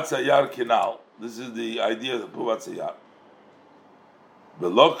idea of Tapuach Tzayar.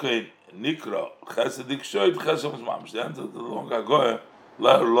 Belokein Nikra Chesed Dikshoit Chesed Mamash. The answer to the long Agoy,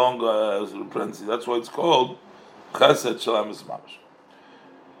 long parenthesis. That's why it's called Chesed Shalem Mamash.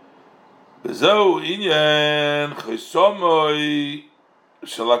 Bezo Inyan Chesomoy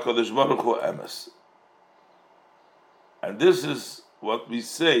Shalakodesh Baruch Hu Emes. And this is what we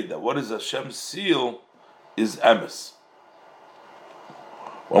say, that what is Hashem's seal is emes.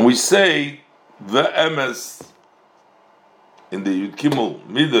 When we say the emes in the Yud Gimel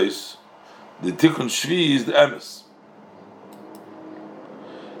Midos, the Tikkun Shvi is the emes.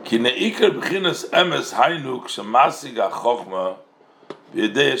 Ki neikar b'chinas emes hainu k'shamasig ha'chochma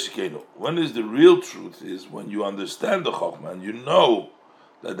v'yedei hashkeinu. When is the real truth is when you understand the chochma and you know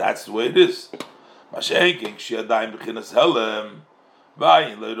that that's the way it is. Mashenkin k'shiyadayim b'chinas helem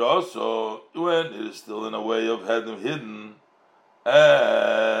v'ayin later also when it is still in a way of hidden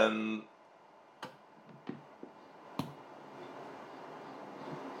and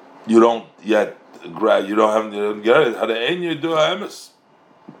you don't yet get it. How the ein you do emes?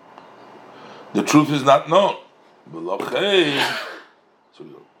 The truth is not known.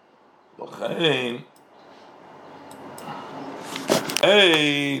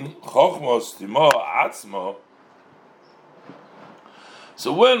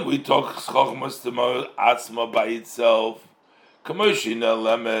 So when we talk chochmos timo atzma by itself,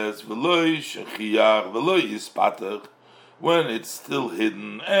 when it's still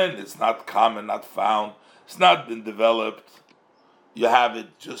hidden and it's not common, not found, it's not been developed, you have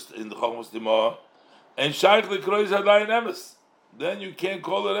it just in the chochmos timo, and shaykh lekrois hadayin emes, then you can't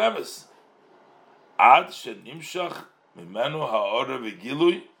call it emes. Ad shenimshach mimenu ha'ora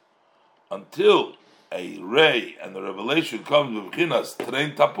v'gilui, until a ray and the revelation comes with b'chinas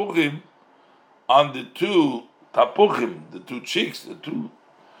trein tapuchim on the two tapuchim, the two cheeks, the two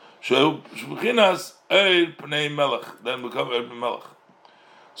b'chinas eir pnei melech, then become eir pnei melech.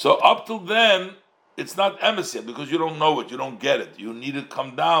 So up till then, it's not emes yet because you don't know it, you don't get it. You need to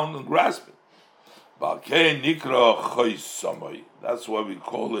come down and grasp it. That's why we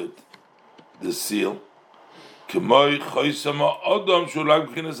call it the seal. Just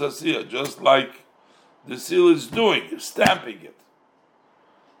like the seal is doing, you're stamping it.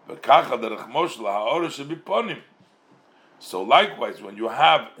 So likewise, when you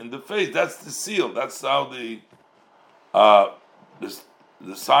have in the face, that's the seal. That's how the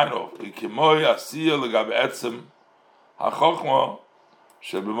sign of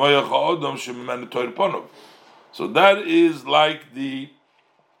so that is like the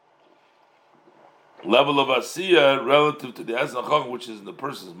level of asiyah relative to the essence of chachma, which is in the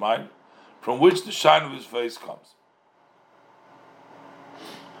person's mind, from which the shine of his face comes.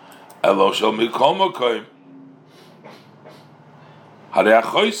 So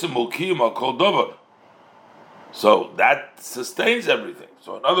that sustains everything.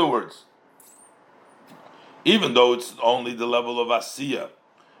 So in other words, even though it's only the level of asiyah,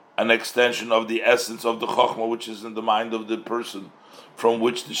 an extension of the essence of the chokhmah, which is in the mind of the person, from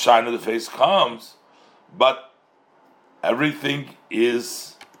which the shine of the face comes, but everything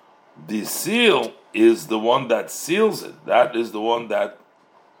is, the seal is the one that seals it. That is the one that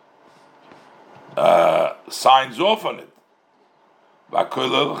signs off on it.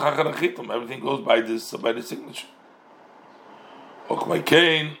 Everything goes by the signature.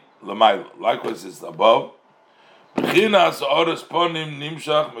 Likewise, it's above. The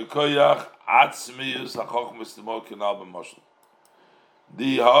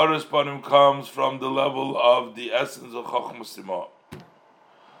ha'aras panim comes from the level of the essence of chochmas timo.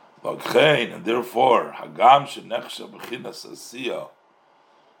 And therefore, hagam shenechsha b'chinas asiyah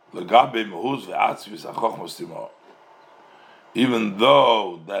legabe mehuz ve'atzvis ha'chochmas timo. Even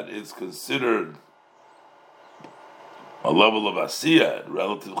though that it's considered a level of asiyah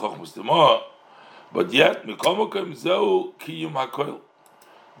relative to chochmas timo, but yet mikomokim zeu kiyum hakoil,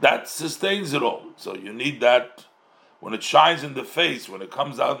 that sustains it all. So you need that when it shines in the face, when it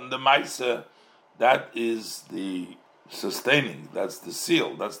comes out in the maisa, that is the sustaining. That's the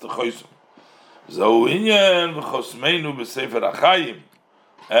seal. That's the choisum. Zeu inyan v'chosmeinu b'sefer achayim,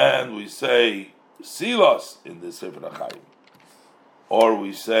 and we say seal us in the sefer achayim, or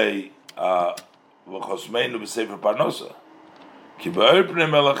we say v'chosmeinu b'sefer parnosa ki b'er pnei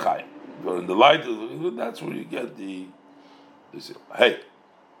melachayim. Or in the light, that's where you get the seal. Hey.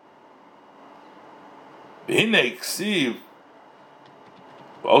 B'hinei ksiv,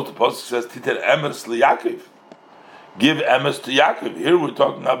 also the pasuk says, Titer emes liYaakov. Give emes to Yaakov. Here we're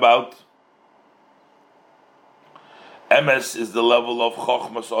talking about emes is the level of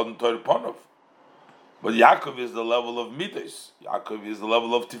chochmas on Torah Ponov. But Yaakov is the level of midos. Yaakov is the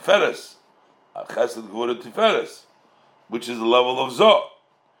level of tiferes. Chesed gvura tiferes, which is the level of zoh.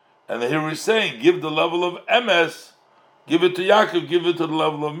 And here we're saying, give the level of emes, give it to Yaakov, give it to the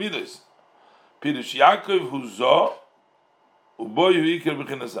level of midos. Pirush Yaakov hu zoh, uboyu iker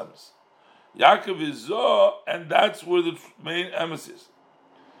b'chinas emes. Yaakov is zoh, and that's where the main emes is.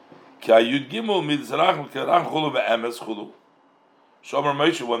 Ki hayud gimel mitzrach v'kerach chulu v'emes chulu. Shomer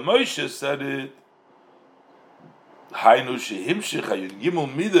Moshe, when Moshe said it, haynu shehimshich hayud gimel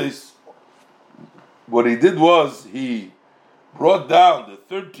midos what he did was he brought down the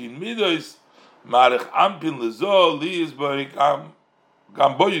 13 midos. Marich ampin lezo li is gam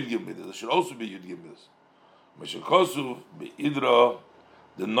bo yud gim midos. There should also be yud gim midos. Meshakosu beidra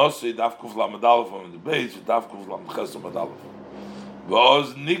the nosei daf kuf lamadalef from the base daf kuf lam chesed madalef.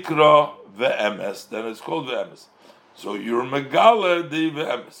 V'oz nikra ve'emes. Then it's called ve'emes. So you're megale the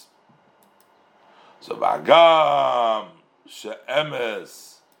ve'emes. So v'agam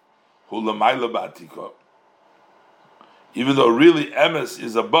she'emes hu l'mayla ba'atika. Even though really emes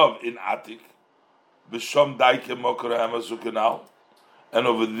is above in Atik, b'shom daike mokra emes u'kenal, and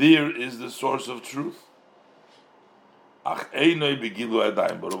over there is the source of truth. Ach einoi begilu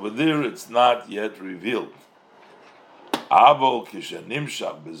adayim, but over there it's not yet revealed. Avol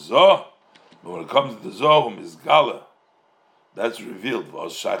kishenimshach bezoh, but when it comes to the zoh mizgala, that's revealed.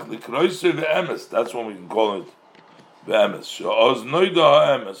 V'os shach likroisei ve'emes, that's when we can call it ve'emes. She'oz noida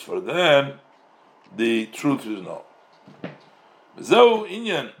ha'emes, for then the truth is known. Zeu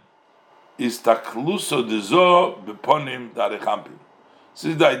inyan is takluso de zo beponim d'arichampin. This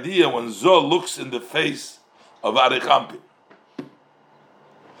is the idea when Zo looks in the face of Arichampin.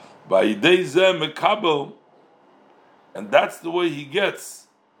 By idei ze mekabel, and that's the way he gets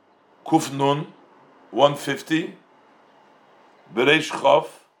Kuf Nun 150, Bereish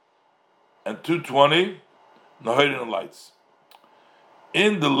Chof, and 220 Nahirin lights.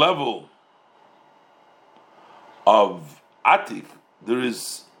 In the level of Atik, there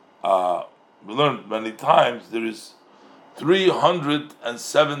is, we learned many times, there is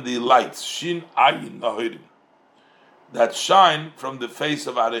 370 lights, Shin Ayin Nahirin, that shine from the face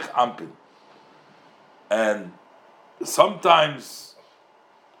of Arich Ampin. And sometimes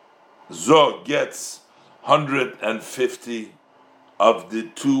Zo gets 150 of the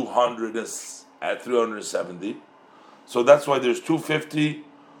 370. So that's why there's 250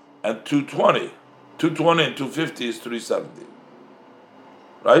 and 220. 220 and 250 is 370.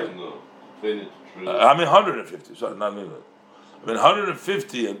 Right? No. I mean 150. Sorry, not me. I mean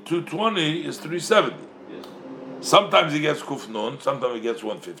 150 and 220 is 370. Yes. Sometimes he gets Kuf Nun, sometimes he gets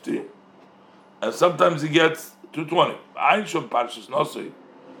 150, and sometimes he gets 220. Ein Shom Parshas Nosei,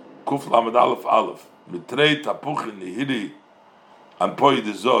 Kuf Lamed Aleph Aleph, Mitrei Tapuchin Nihiri, and Poi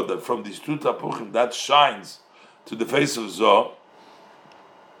de Zo, that from these two Tapuchim that shines to the face of Zo,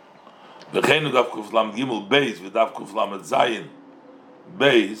 V'cheinu Dav Kuf Lamed Gimel Beis, V'dav Kuf Lamed Zayin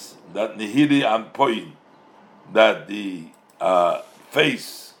Beis, that Nihiri and Poi, that the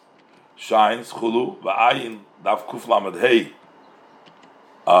face shines, Chulu, V'ayin Dav Kuf Lamed Hei,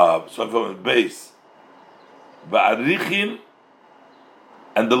 so from the base, V'arichin,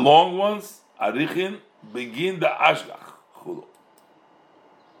 and the long ones, Arichin, begin the Ashgach, Chulu.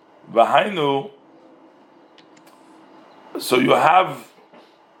 V'hainu, so you have,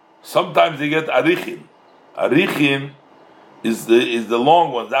 sometimes they get Arichin. Arichin is the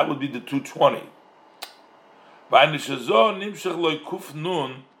long ones, that would be the 220. V'hainu shezo nimshach loy Kuf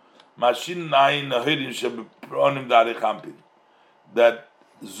Nun, Mashin Nain Nahirin Shebepronim Darichampin, that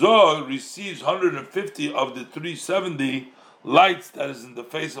Zo receives 150 of the 370 lights that is in the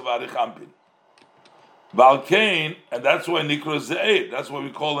face of Arichampin. Balkain, and that's why Nikro Ze'er, that's why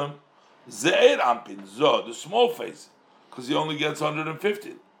we call him Ze'er Ampin, Zo, the small face, because he only gets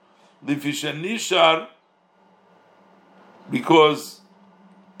 150. Lifisha Nishar, because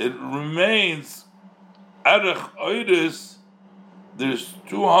it remains Erech Oiris, there's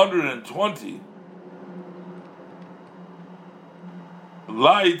 220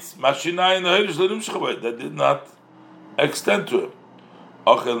 lights that did not extend to him.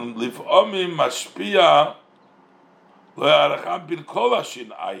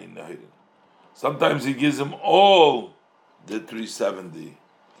 Sometimes he gives him all the 370.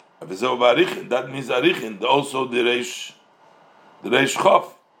 That means Arichin, also the Reish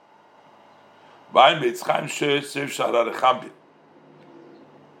Chof.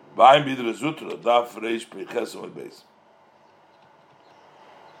 V'ayim bidre zutra, daf reish peiches on base.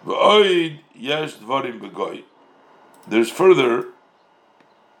 V'oid yesh dvarim begoy. There's further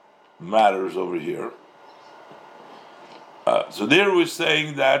matters over here. So there we're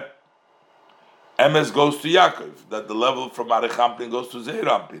saying that Emes goes to Yaakov, that the level from Arichampin goes to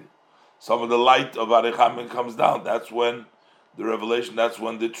Zeirampin. Some of the light of Arichampin comes down. That's when the revelation, that's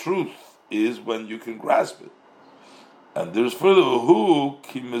when the truth is, when you can grasp it. And there's further who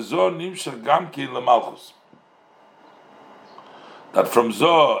kimezor nimshach gamkin lemalchus, that from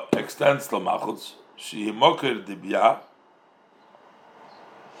Zoh extends lemalchus. She moker dibya.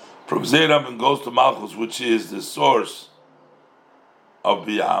 From Zeram and goes to Malchus, which is the source of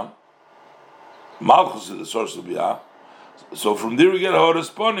Biyah. Malchus is the source of Biyah. So from there we get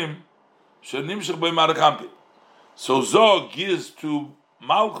Horesponim, Shenimshach by Marakampin. So Zo gives to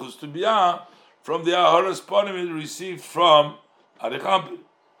Malchus to Bia from the Aharas Ponim it received from Arikampin.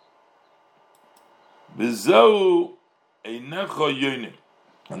 Bizeu Einecho Yonim.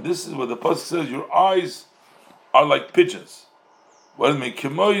 And this is what the Pasuk says, your eyes are like pigeons. What does it mean?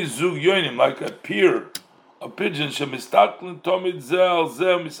 Kimoi Zug Yonim, like a peer of pigeons. Shemistaklin Tomid Zel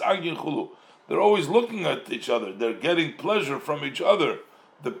Zel Misagin Chulu. They're always looking at each other. They're getting pleasure from each other.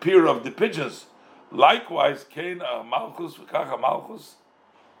 The peer of the pigeons. Likewise, Kain Malchus v'kacha Malchus.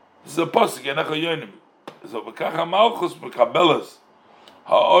 This is a pasuk Einecho Yonim. So v'kacha Malchus v'kabelas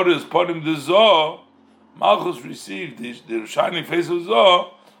ha'oris ponim de Zo. Malchus received the shining face of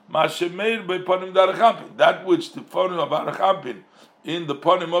Zo. Mashemeir by ponim d'Arachampin. That which the ponim of Arachampin in the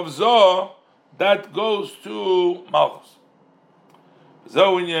ponim of Zo, that goes to Malchus.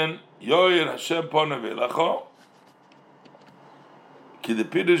 Zo inyan yoyer Hashem ponim v'elacho. Ki the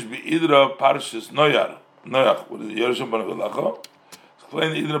pirush be'idra parshas Noyach. What is it? Yoyer Hashem ponim v'elacho.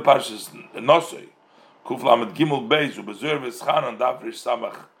 Explain the idra parshas Nosoi. Kuf lamed gimel beis u'bezer v'schan and dafrish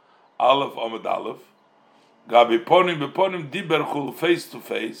samach aleph omid aleph. Gabi ponim beponim diber chul face to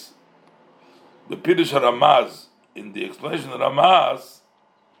face. The Pirush Ramaz in the explanation of Ramaz,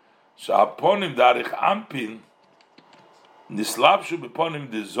 shaponim darich ampin nislapshu beponim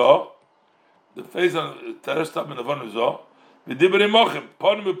dezo. The face on terrorist up in the front of zo. V'diber imochem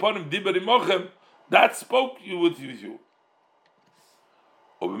ponim beponim diber imochem. That spoke you with you.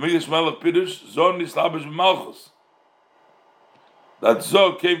 Or b'migash melech Pirush zo nislabish b'malchus. That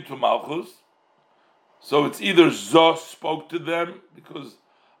zo came to Malchus. So it's either Zo spoke to them because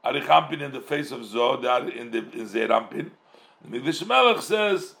Arichampin in the face of Zo, they are in Zeirampin. The Mikdash Melech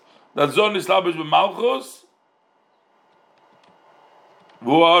says that Zo nislabish b'malchus,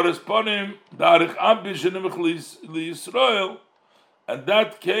 v'u responim da'arichampin shenimich liYisrael, and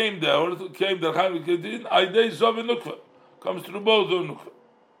that came the Arichampin Aidei Zo v'nukva, comes through both Zo v'nukva.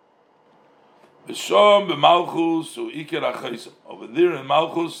 V'shom b'malchus u'ikir achaysim. Over there in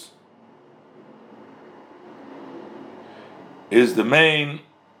Malchus is the main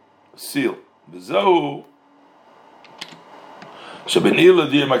seal. The Zahu Sheben Ila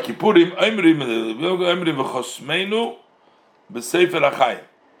Diyam HaKippurim Emrim V'chosmeinu B'Sefer HaChayim.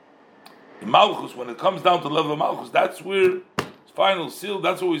 In Malchus, when it comes down to the level of Malchus, that's where it's final seal,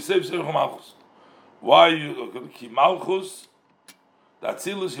 that's what we say Sefer Malchus. Why Ki Malchus, that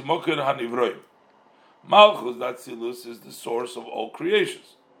sealus Himoker HaNivroim. Malchus, that sealus is the source of all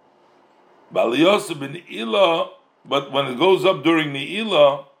creations. Baliyos Ben Ila. But when it goes up during the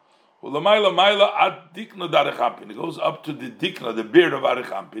Ilah, it goes up to the dikna, the beard of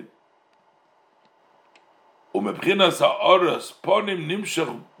Arichampin.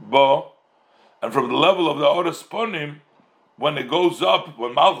 And from the level of the Oras Ponim, when it goes up,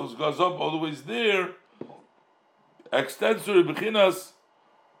 when Malchus goes up all the way there, extends to the Bechinas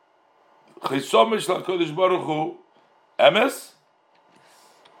Chisomish LaKodesh Baruch Hu Emes.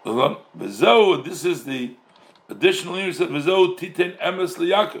 This is the additional here said, "V'zeu titen emes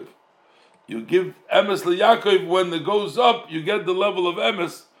liYaakov." You give emes liYaakov when it goes up. You get the level of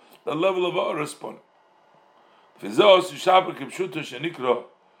emes, the level of Oras Ponim. V'zeu shishaper kipshuto shenikro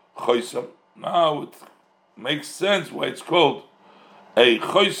choisam. Now it makes sense why it's called a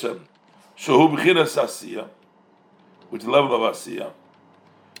choisam. Shehu b'chinas asiyah, which level of asiyah.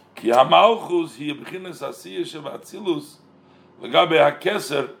 Ki hamalchus hi b'chinas asiyah shevatzilus legabe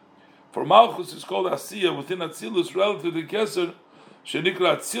hakeser. For Malchus is called Asiyah within Atzilus relative to Keser,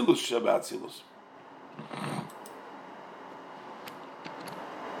 Shenikra Atzilus Sheba Atzilus.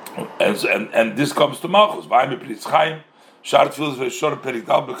 And this comes to Malchus. V'ayim Pritz Chaim, Shar Tfilas V'Shor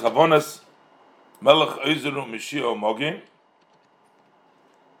Perikdal B'Chavonas, Melech Oizeru Mishia Omogim,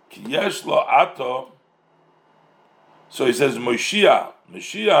 Ki Yesh Lo Ato. So he says Moshiach,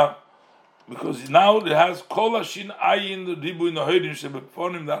 because now it has kol hashin ayin ribu nohedim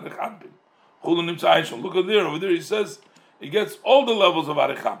shebeponim da'arichampin. Chulu nimtza ayin shom. Look at there. Over there he says it gets all the levels of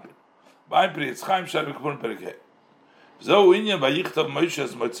arichampin. Ba'ayim Pritz Chaim Shar V'Kavon Perikhe. Zeu inyan vayichtav Moshe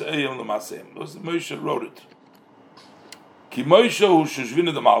as motzeihem l'maseim. Those Moshe wrote it. Ki Moshe hu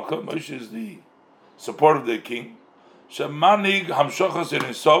sheshvina de Malka. Moshe is the support of the king. Shemanig hamshochas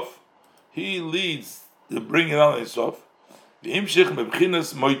in Sof. He leads the bringing on in Sof. From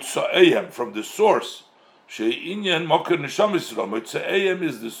the source, She'inyan Moker Neshama Yisrael. Moitzaeyim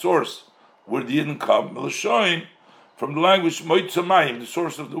is the source where the Yidden come. Melashoin from the language Moitzamayim, the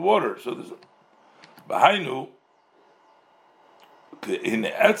source of the water. So there's Bahainu in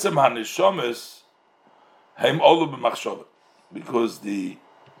Etzem HaNeshamas Haim Olu b'Machshava, because the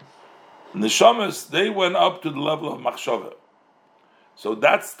Neshamas they went up to the level of Machshava. So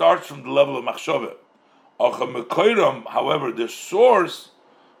that starts from the level of machshava. However, the source,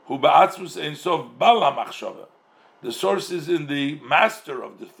 who ba'atzmus ein sof bala machshava, the source is in the master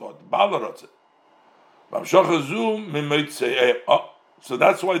of the thought, bala rotzeh. So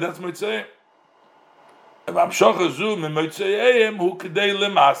that's why that's mitzayim.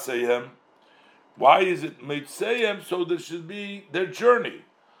 Why is it mitzayim? So there should be their journey.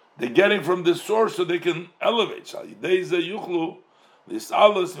 They're getting from the source so they can elevate. They should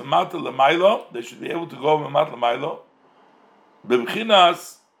be able to go in the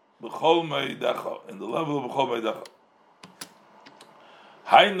level of b'chol meidecha.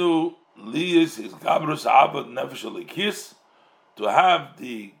 Hainu liyis is gabrus abad nefesh alikis, to have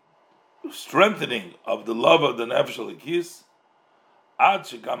the strengthening of the love of the nefesh alikis. Ad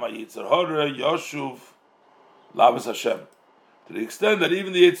shekama yitzer hora yoshuv lavas Hashem, to the extent that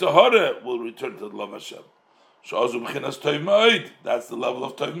even the yitzer hora will return to the love of Hashem. Shozu b'chinas toiv ma'od, that's the level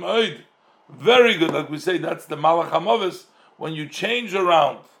of toiv ma'od. Very good, like we say, that's the malach hamavis, when you change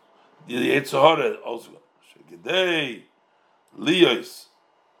around the yitzer hora also. Shegedei liyos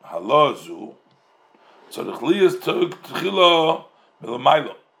halozu, so the liyos tchilo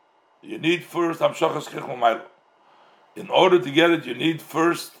milamaylo. You need first hamshachas chich milamaylo. In order to get it, you need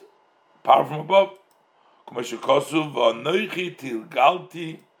first power from above. So anoichi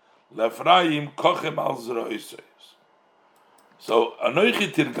tirgalti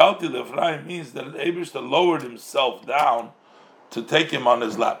lefraim means that the Eibishter lowered himself down to take him on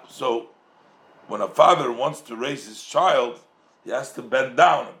his lap. So when a father wants to raise his child, he has to bend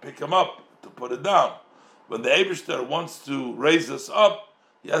down and pick him up to put it down. When the Eibishter wants to raise us up,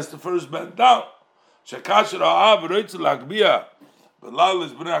 he has to first bend down. First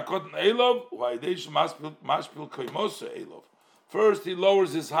he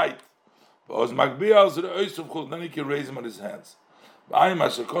lowers his height, then he can raise him on his hands.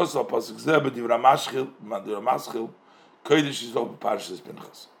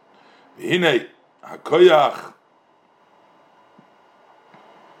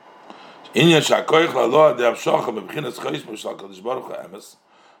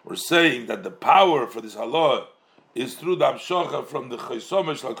 We're saying that the power for this halal is through the amshocha from the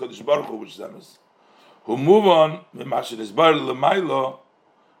chaysomesh l'Kadosh Baruch Hu, which is emes. Who move on mimashin isbar l'maylo,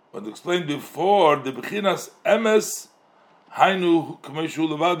 but explained before the bechinas emes hainu k'meishu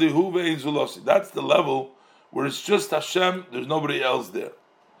levadi hu ve'in zulosi. That's the level where it's just Hashem. There's nobody else there.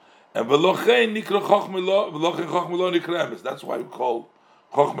 And v'lochein nikra chochmelo, v'lochein chochmelo nikra emes. That's why we call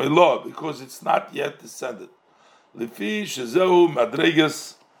chochmelo, because it's not yet descended. Lefi shezehu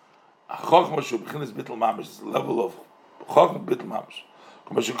madregas. Chochma bechinas bittul mamish, is the level of chochma bittul mamish.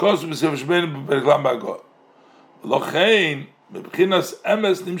 K'mashikosu b'sefer shbeinu b'periklam b'agor. Lochein bechinas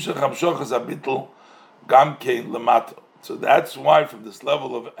emes nimshach hamshochas habittul gam kein lemato. So that's why from this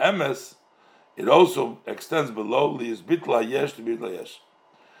level of emes, it also extends below liyas bittul hayesh to bittul hayesh.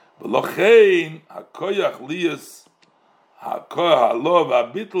 Lochein hakoyach liyas hakoyach halov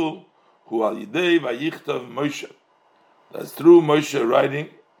habittul hu al yidei vayichtav Moshe. That's through Moshe writing.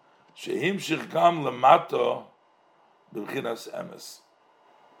 So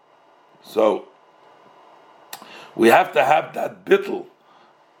we have to have that bittul,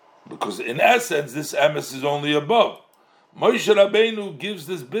 because in essence this emes is only above. Moshe Rabbeinu gives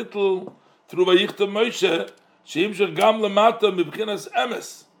this bittul through Vayichtav Moshe sheimshich gam lemata mibchinas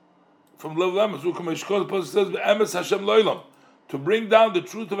emes, from level emes. The Pasuk says emes Hashem loilam, to bring down the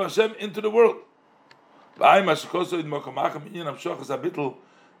truth of Hashem into the world.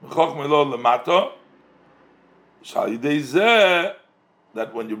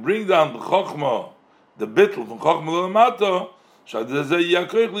 That when you bring down the chokhmah, the bittul from chokhmah lo lamato,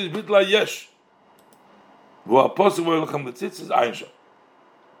 bittul yesh. V'apostle v'elchem l'tzitzis einsha.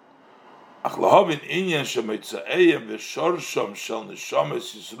 Ach lahavin inyan shemitzaeyem v'shorsham shel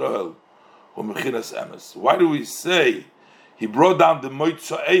neshamas Yisrael u'mechinas emes. Why do we say he brought down the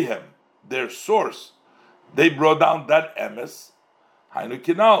mitzaeyem, their source? They brought down that emes. Hainu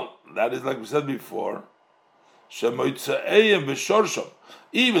kinal. That is like we said before. Shemitzaeyem v'shorsham.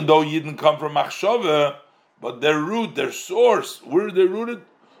 Even though you didn't come from machshava, but their root, their source, where are they rooted?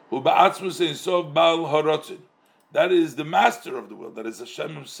 That is the master of the world. That is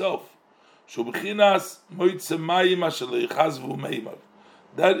Hashem Himself.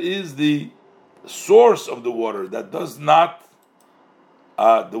 That is the source of the water. That does not.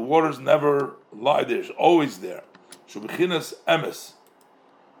 The waters never lie there. It's always there. Emes.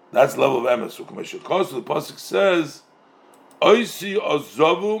 That's the level of emes. The pasuk says, "Oisi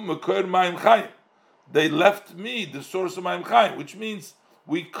ozavu mekor mayim chayim." They left me, the source of mayim chayim, which means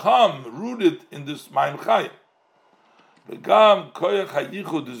we come rooted in this mayim chayim. וגם כוח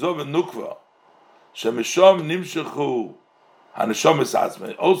הייחוד זו ונוקבה, שמשום נמשכו הנשומס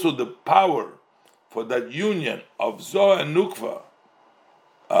עצמי. Also the power for that union of Zoh and Nukva,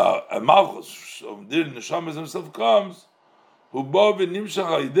 and Malchus, of the Neshamas himself comes, who bo v'nimshach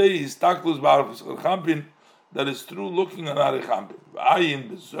al-yidei histaklus b'archus al-champin, that is through looking at Arichampin. V'ayin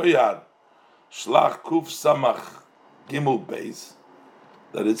b'zoyar shlach kuf samach gimel beis,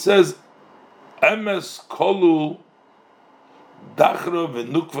 that it says, emes kolu dachra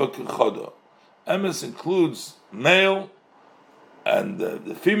v'nukva k'choda. Emes includes male and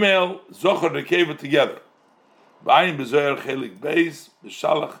the female, zocher rekeva together. V'ayin b'zoyar chelik beis,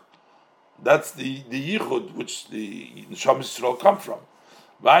 b'shalach, that's the yichud which the Neshama Yisrael come from.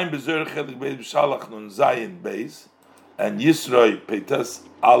 V'ayin b'zoyar chelik beis b'shalach nun zayin beis, and Yisroi peitas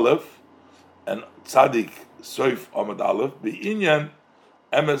aleph, and tzadik soif amad aleph, b'inyan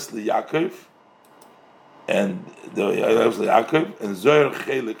emes liyakov, and the emes liyakov, and zoyar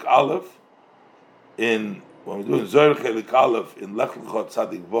chelik aleph, in when we're doing Zohar Chelik Aleph in Lech Lecha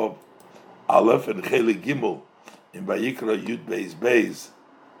Tzadik Vav Aleph, and Chelik Gimel in Vayikra Yud Beis Beis,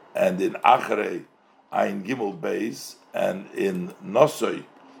 and in Acharei Ayin Gimel Beis, and in Nosoi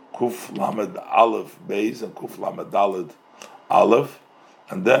Kuf Lamed Aleph Beis and Kuf Lamed Daled Aleph,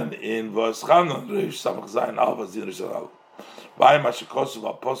 and then in Voschanan Reish Samach Zayin Aleph Azin Reish Aleph. Vayim Hashekosov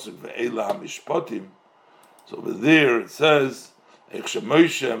Apostle Ve'ela HaMishpotim. So over there it says Ech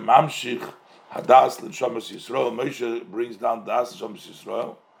Shemoshe Mamshich Hadas l'Neshamas Yisrael. Moshe brings down Das l'Neshamas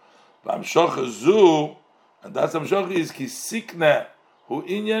Yisrael. V'amshocha zu, and that's amshocha is kisikne hu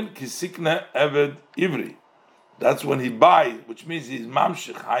inyan kisikne eved ivri. That's when he buys, which means he's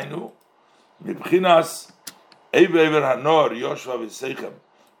mamshich hainu mibchinas ever hanor Yoshua v'seichem,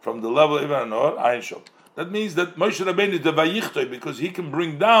 from the level of ever hanor ayin shom. That means that Moshe Rabbeinu is the vayichtoi, because he can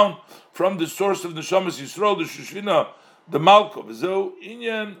bring down from the source of the Neshamas Yisrael, the Shushvina, the Malkov, so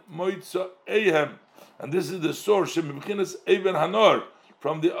inyan moitza ehem, and this is the source shemibchinas even hanor,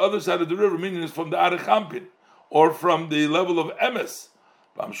 from the other side of the river, meaning it's from the Arechampin, or from the level of emes.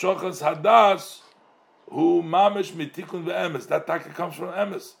 V'amshochas hadas hu mamish mitikun ve'emes. That taka comes from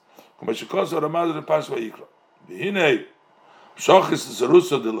emes. Kumeshikos oramad repash vayikra. V'hinei shochis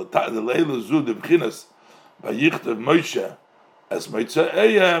zeruso de leilu zu de bchinas vayichtav Moshe as moitza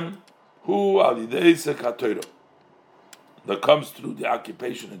ehem hu al yidei sekatoiro. That comes through the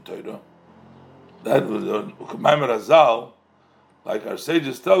occupation in Torah. That was Maimer Azal, like our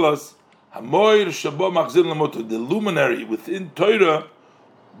sages tell us, Hamoir Shabo Machzir Lamoto, the luminary within Torah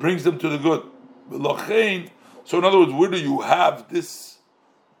brings them to the good. So in other words, where do you have this?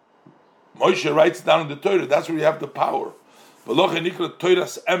 Moshe writes down in the Torah, that's where you have the power.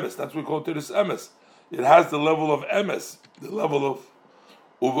 Torah's emes, that's what we call Torah's emes. It has the level of emes, the level of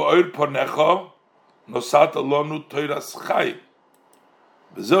Uvaoir Pornecha, Nosat alonu Toiras Chai.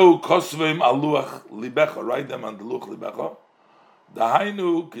 V'zeu kosveim aluach libecha. Write them on the luach libecha.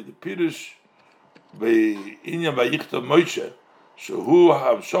 Dahainu k'depirish ve'inyan vayichtav Moshe shehu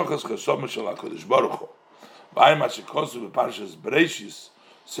ha'avshochas chesoma shel HaKadosh Baruch Hu. V'ayim ha'shekosov v'parshas Bereishis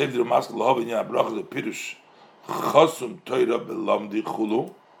save the Ramaskal Lahov inyan ha'bracha le'pirish chosum Torah belamdi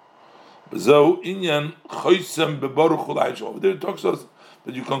chulu. V'zeu inyan choisem bebaruch hu l'ayishom. Over there it talks us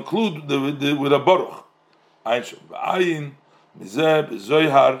that you conclude with a baruch. Einshom. V'ayin mizeh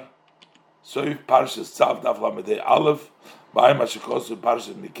b'zoyhar soif parshas tzav daf lamedei aleph v'ayim hashekosov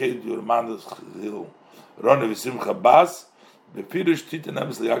parshas miked yurmandas chil rone v'simcha bas b'pirush titan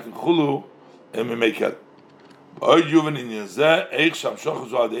emes liyakim chulu emimeked. V'oy juven in yezeh eich sham shoch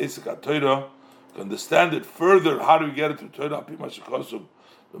zu ad esek ha-Torah. To understand it further, how do we get it to Torah? Pima hashekosov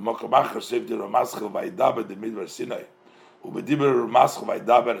v'mokom achar soif the Ramaschel v'aydaber the midbar Sinai. Ubediber Maschel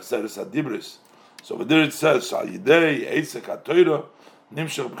v'aydaber seres adibris. So over there it says, Shal Yidei Eisek HaTorah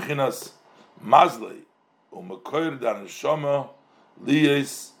Nimshach B'chinas Mazlei U'mekoir da Neshama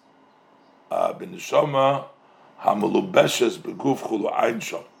Liyes B'neshama Hamelubeshes B'guf Chulu Ein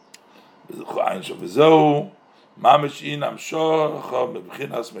Shom V'zeu Mamish In Amshocha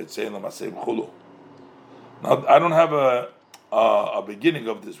B'chinas Meitzein L'masei Chulu. Now I don't have a beginning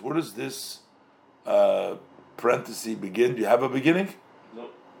of this. Where does this parenthesis begin? Do you have a beginning? No.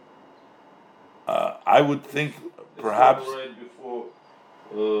 I would think perhaps right before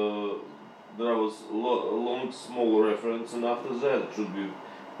there was a long small reference, and after that it should be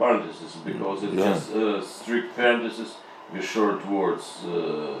parentheses, because it's just strict parentheses with short words.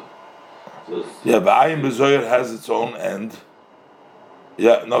 But Ayin B'Zoyer has its own end.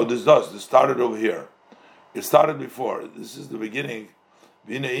 Yeah, no, this does. This started over here. It started before. This is the beginning.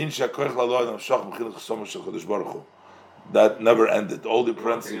 that never ended. All the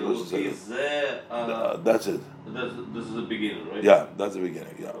parentheses. That's it. This is the beginning, right? Yeah, that's the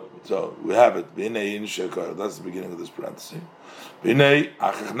beginning. Yeah. So we have it. That's the beginning of this parenthesis. Then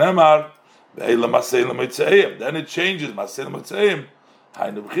it changes.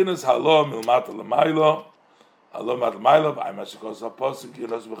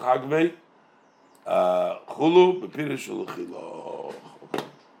 Chulu b'pirish ulchilo.